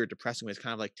a weird, depressing way, it's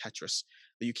kind of like Tetris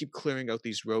that you keep clearing out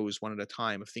these rows one at a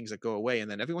time of things that go away,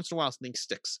 and then every once in a while something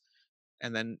sticks.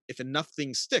 And then if enough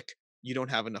things stick, you don't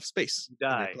have enough space you in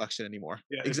your die. collection anymore.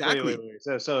 Yeah. Exactly.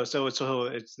 Wait. So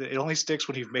it only sticks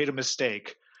when you've made a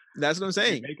mistake. That's what I'm If you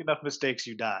saying. make enough mistakes,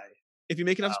 you die. If you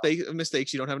make enough Wow.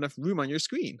 mistakes, you don't have enough room on your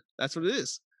screen. That's what it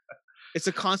is. It's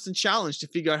a constant challenge to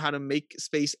figure out how to make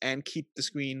space and keep the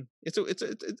screen.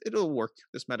 It'll work.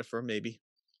 This metaphor maybe.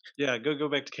 Yeah, go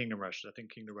back to Kingdom Rush. I think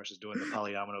Kingdom Rush is doing the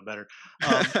polyomino better.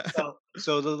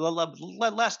 So the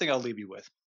last thing I'll leave you with,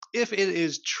 if it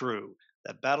is true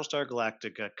that Battlestar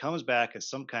Galactica comes back as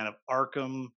some kind of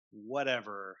Arkham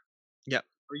whatever, Yeah,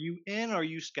 are you in or are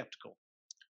you skeptical?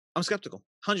 I'm skeptical.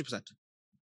 100%.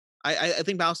 I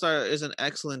think Battlestar is an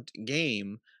excellent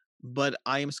game, but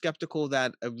I am skeptical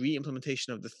that a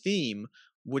re-implementation of the theme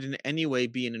would in any way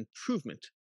be an improvement.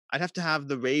 I'd have to have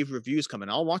the rave reviews come in.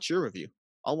 I'll watch your review.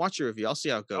 I'll watch your review. I'll see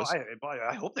how it Oh, goes.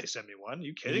 I hope they send me one.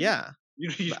 You kidding? Yeah, You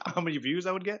know but how many views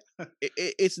I would get?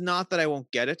 it's not that I won't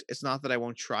get it. It's not that I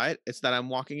won't try it. It's that I'm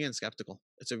walking in skeptical.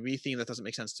 It's a re-theme that doesn't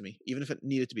make sense to me, even if it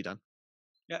needed to be done.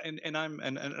 Yeah, and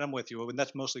I'm with you. And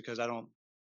that's mostly because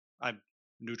I'm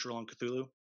neutral on Cthulhu.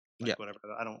 Yeah, Like whatever.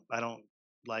 I don't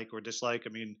like or dislike. I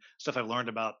mean, stuff I've learned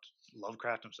about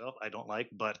Lovecraft himself, I don't like,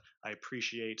 but I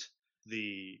appreciate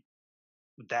the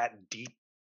that deep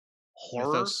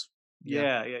horror. mythos.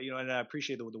 Yeah, Yeah, yeah, and I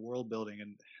appreciate the world building,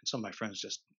 and some of my friends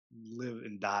just live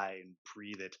and die and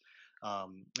breathe it.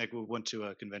 Like we went to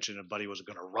a convention, and a buddy was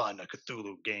going to run a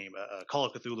Cthulhu game, a Call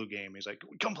of Cthulhu game. He's like,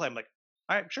 "Come play." I'm like,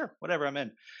 "All right, sure, whatever, I'm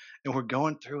in." And we're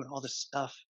going through and all this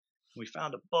stuff. We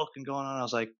found a book and going on. I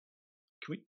was like,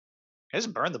 "Can we? Can I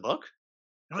just burn the book?"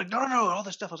 And I'm like, "No, all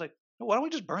this stuff." I was like, "No, why don't we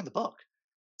just burn the book?"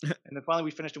 And then finally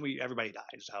we finished, and everybody died.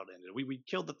 Is how it ended. We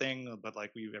killed the thing, but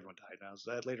like everyone died. And I was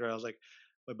later. I was like,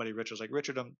 my buddy Rich was like,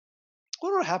 "Richard,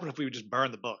 what would happen if we would just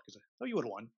burn the book?" He's like, "Oh, you would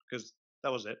have won because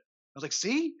that was it." I was like,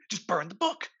 "See, just burn the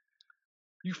book.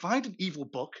 You find an evil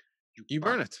book, you you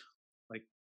burn burn it." it. Like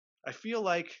I feel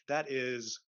like that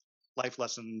is life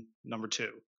lesson number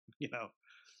two. You know,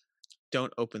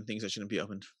 Don't open things that shouldn't be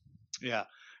opened. yeah,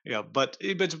 yeah. But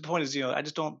the point is, I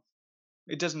just don't.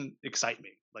 it doesn't excite me.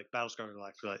 Like Battlestar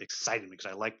Galactica excited me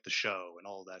because I liked the show and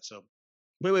all of that. So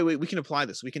Wait. We can apply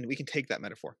this. We can take that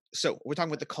metaphor. So we're talking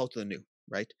about the cult of the new,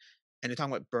 right? And you're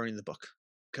talking about burning the book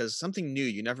because something new,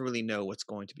 you never really know what's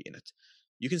going to be in it.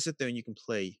 You can sit there and you can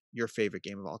play your favorite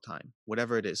game of all time,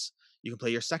 whatever it is. You can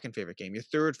play your second favorite game, your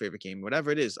third favorite game,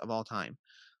 whatever it is of all time.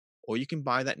 Or you can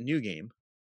buy that new game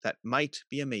that might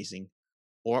be amazing,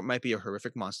 or it might be a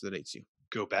horrific monster that eats you.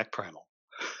 go back primal.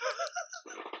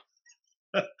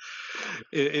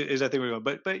 Is I think we're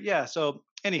going, but yeah. So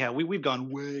anyhow, we've gone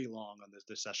way long on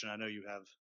this session. I know you have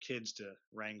kids to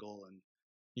wrangle and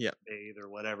Yeah. bathe or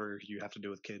whatever you have to do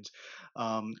with kids.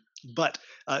 Um, but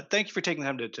thank you for taking the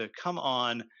time to come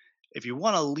on. If you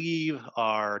want to leave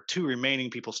our two remaining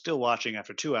people still watching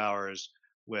after 2 hours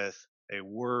with a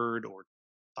word or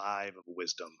five of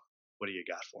wisdom, what do you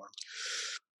got for them?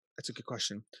 That's a good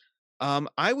question.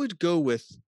 I would go with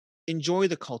enjoy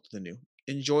the cult of the new,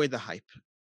 enjoy the hype,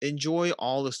 enjoy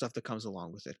all the stuff that comes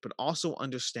along with it, but also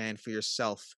understand for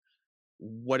yourself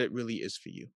what it really is for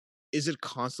you. Is it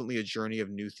constantly a journey of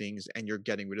new things and you're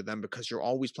getting rid of them because you're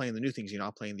always playing the new things, you're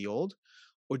not playing the old?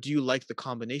 Or do you like the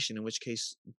combination? In which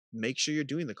case, make sure you're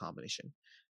doing the combination.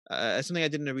 That's something I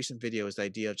did in a recent video is the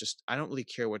idea of just, I don't really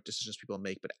care what decisions people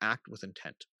make, but act with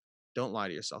intent. Don't lie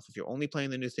to yourself. If you're only playing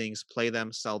the new things, play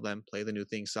them, sell them, play the new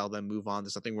things, sell them, move on.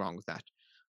 There's nothing wrong with that.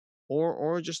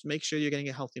 Or just make sure you're getting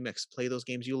a healthy mix. Play those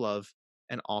games you love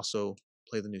and also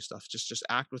play the new stuff. Just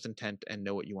act with intent and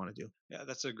know what you want to do. Yeah,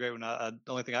 that's a great one. The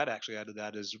only thing I'd actually add to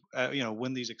that is,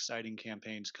 when these exciting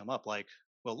campaigns come up, like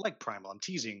Primal, I'm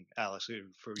teasing Alice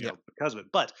for Yeah. because of it,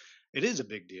 but it is a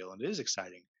big deal and it is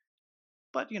exciting.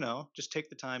 But just take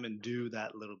the time and do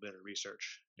that little bit of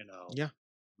research. Yeah.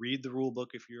 Read the rule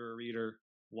book if you're a reader.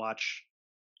 Watch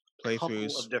a couple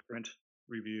Playthroughs. of different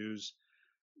reviews.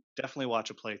 Definitely watch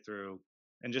a playthrough,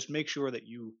 and just make sure that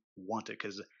you want it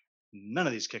because none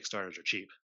of these Kickstarters are cheap.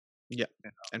 Yeah.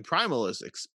 Yeah. And Primal is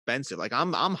expensive. Like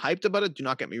I'm hyped about it. Do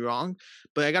not get me wrong,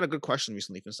 but I got a good question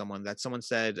recently from someone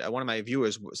said one of my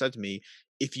viewers said to me,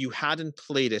 if you hadn't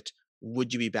played it,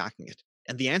 would you be backing it?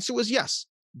 And the answer was yes,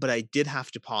 but I did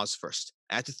have to pause first.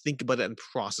 I had to think about it and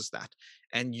process that.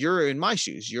 And you're in my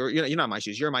shoes. You're not in my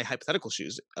shoes. You're in my hypothetical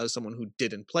shoes as someone who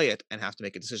didn't play it and have to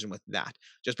make a decision with that.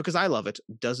 Just because I love it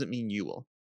doesn't mean you will.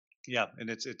 Yeah, and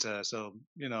it's so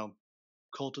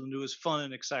Cult of the New is fun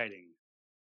and exciting,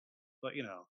 but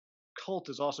cult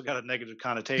has also got a negative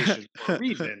connotation for a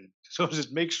reason. So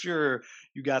just make sure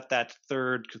you got that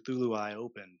third Cthulhu eye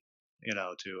open.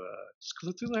 Does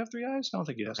Cthulhu have three eyes? I don't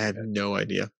think he has I three have eyes. no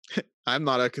idea. I'm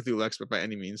not a Cthulhu expert by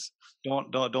any means.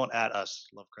 Don't at us,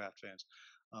 Lovecraft fans.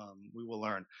 We will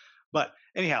learn. But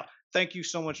anyhow, thank you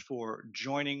so much for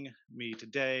joining me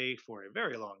today for a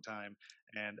very long time,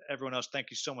 and everyone else,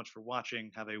 thank you so much for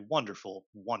watching. Have a wonderful,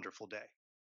 wonderful day.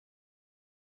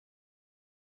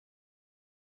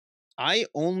 I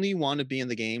only want to be in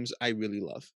the games I really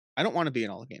love. I don't want to be in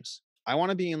all the games. I want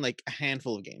to be in like a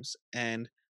handful of games. And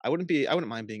I wouldn't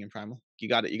mind being in Primal. You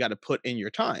got to put in your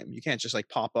time. You can't just like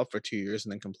pop up for 2 years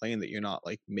and then complain that you're not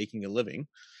like making a living.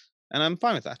 And I'm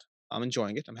fine with that. I'm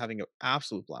enjoying it. I'm having an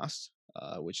absolute blast,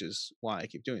 which is why I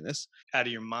keep doing this. Out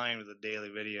of your mind with a daily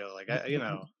video, like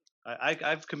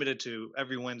I've committed to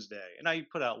every Wednesday, and I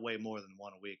put out way more than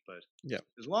one a week. But Yeah.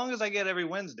 as long as I get every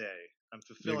Wednesday, I'm There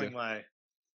you fulfilling go.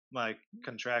 my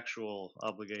contractual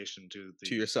obligation to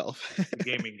To yourself. the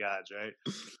gaming gods, right?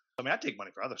 I mean, I take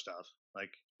money for other stuff.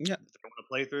 Like, Yeah. if I want to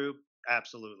play through,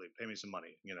 absolutely pay me some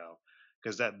money,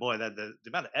 because the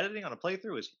amount of editing on a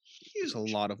playthrough is It's a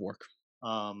huge. lot of work.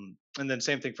 And then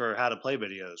same thing for how to play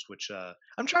videos, which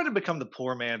I'm trying to become the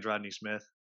poor man's Rodney Smith,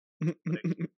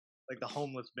 like the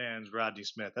homeless man's Rodney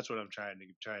Smith. That's what I'm trying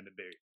to be.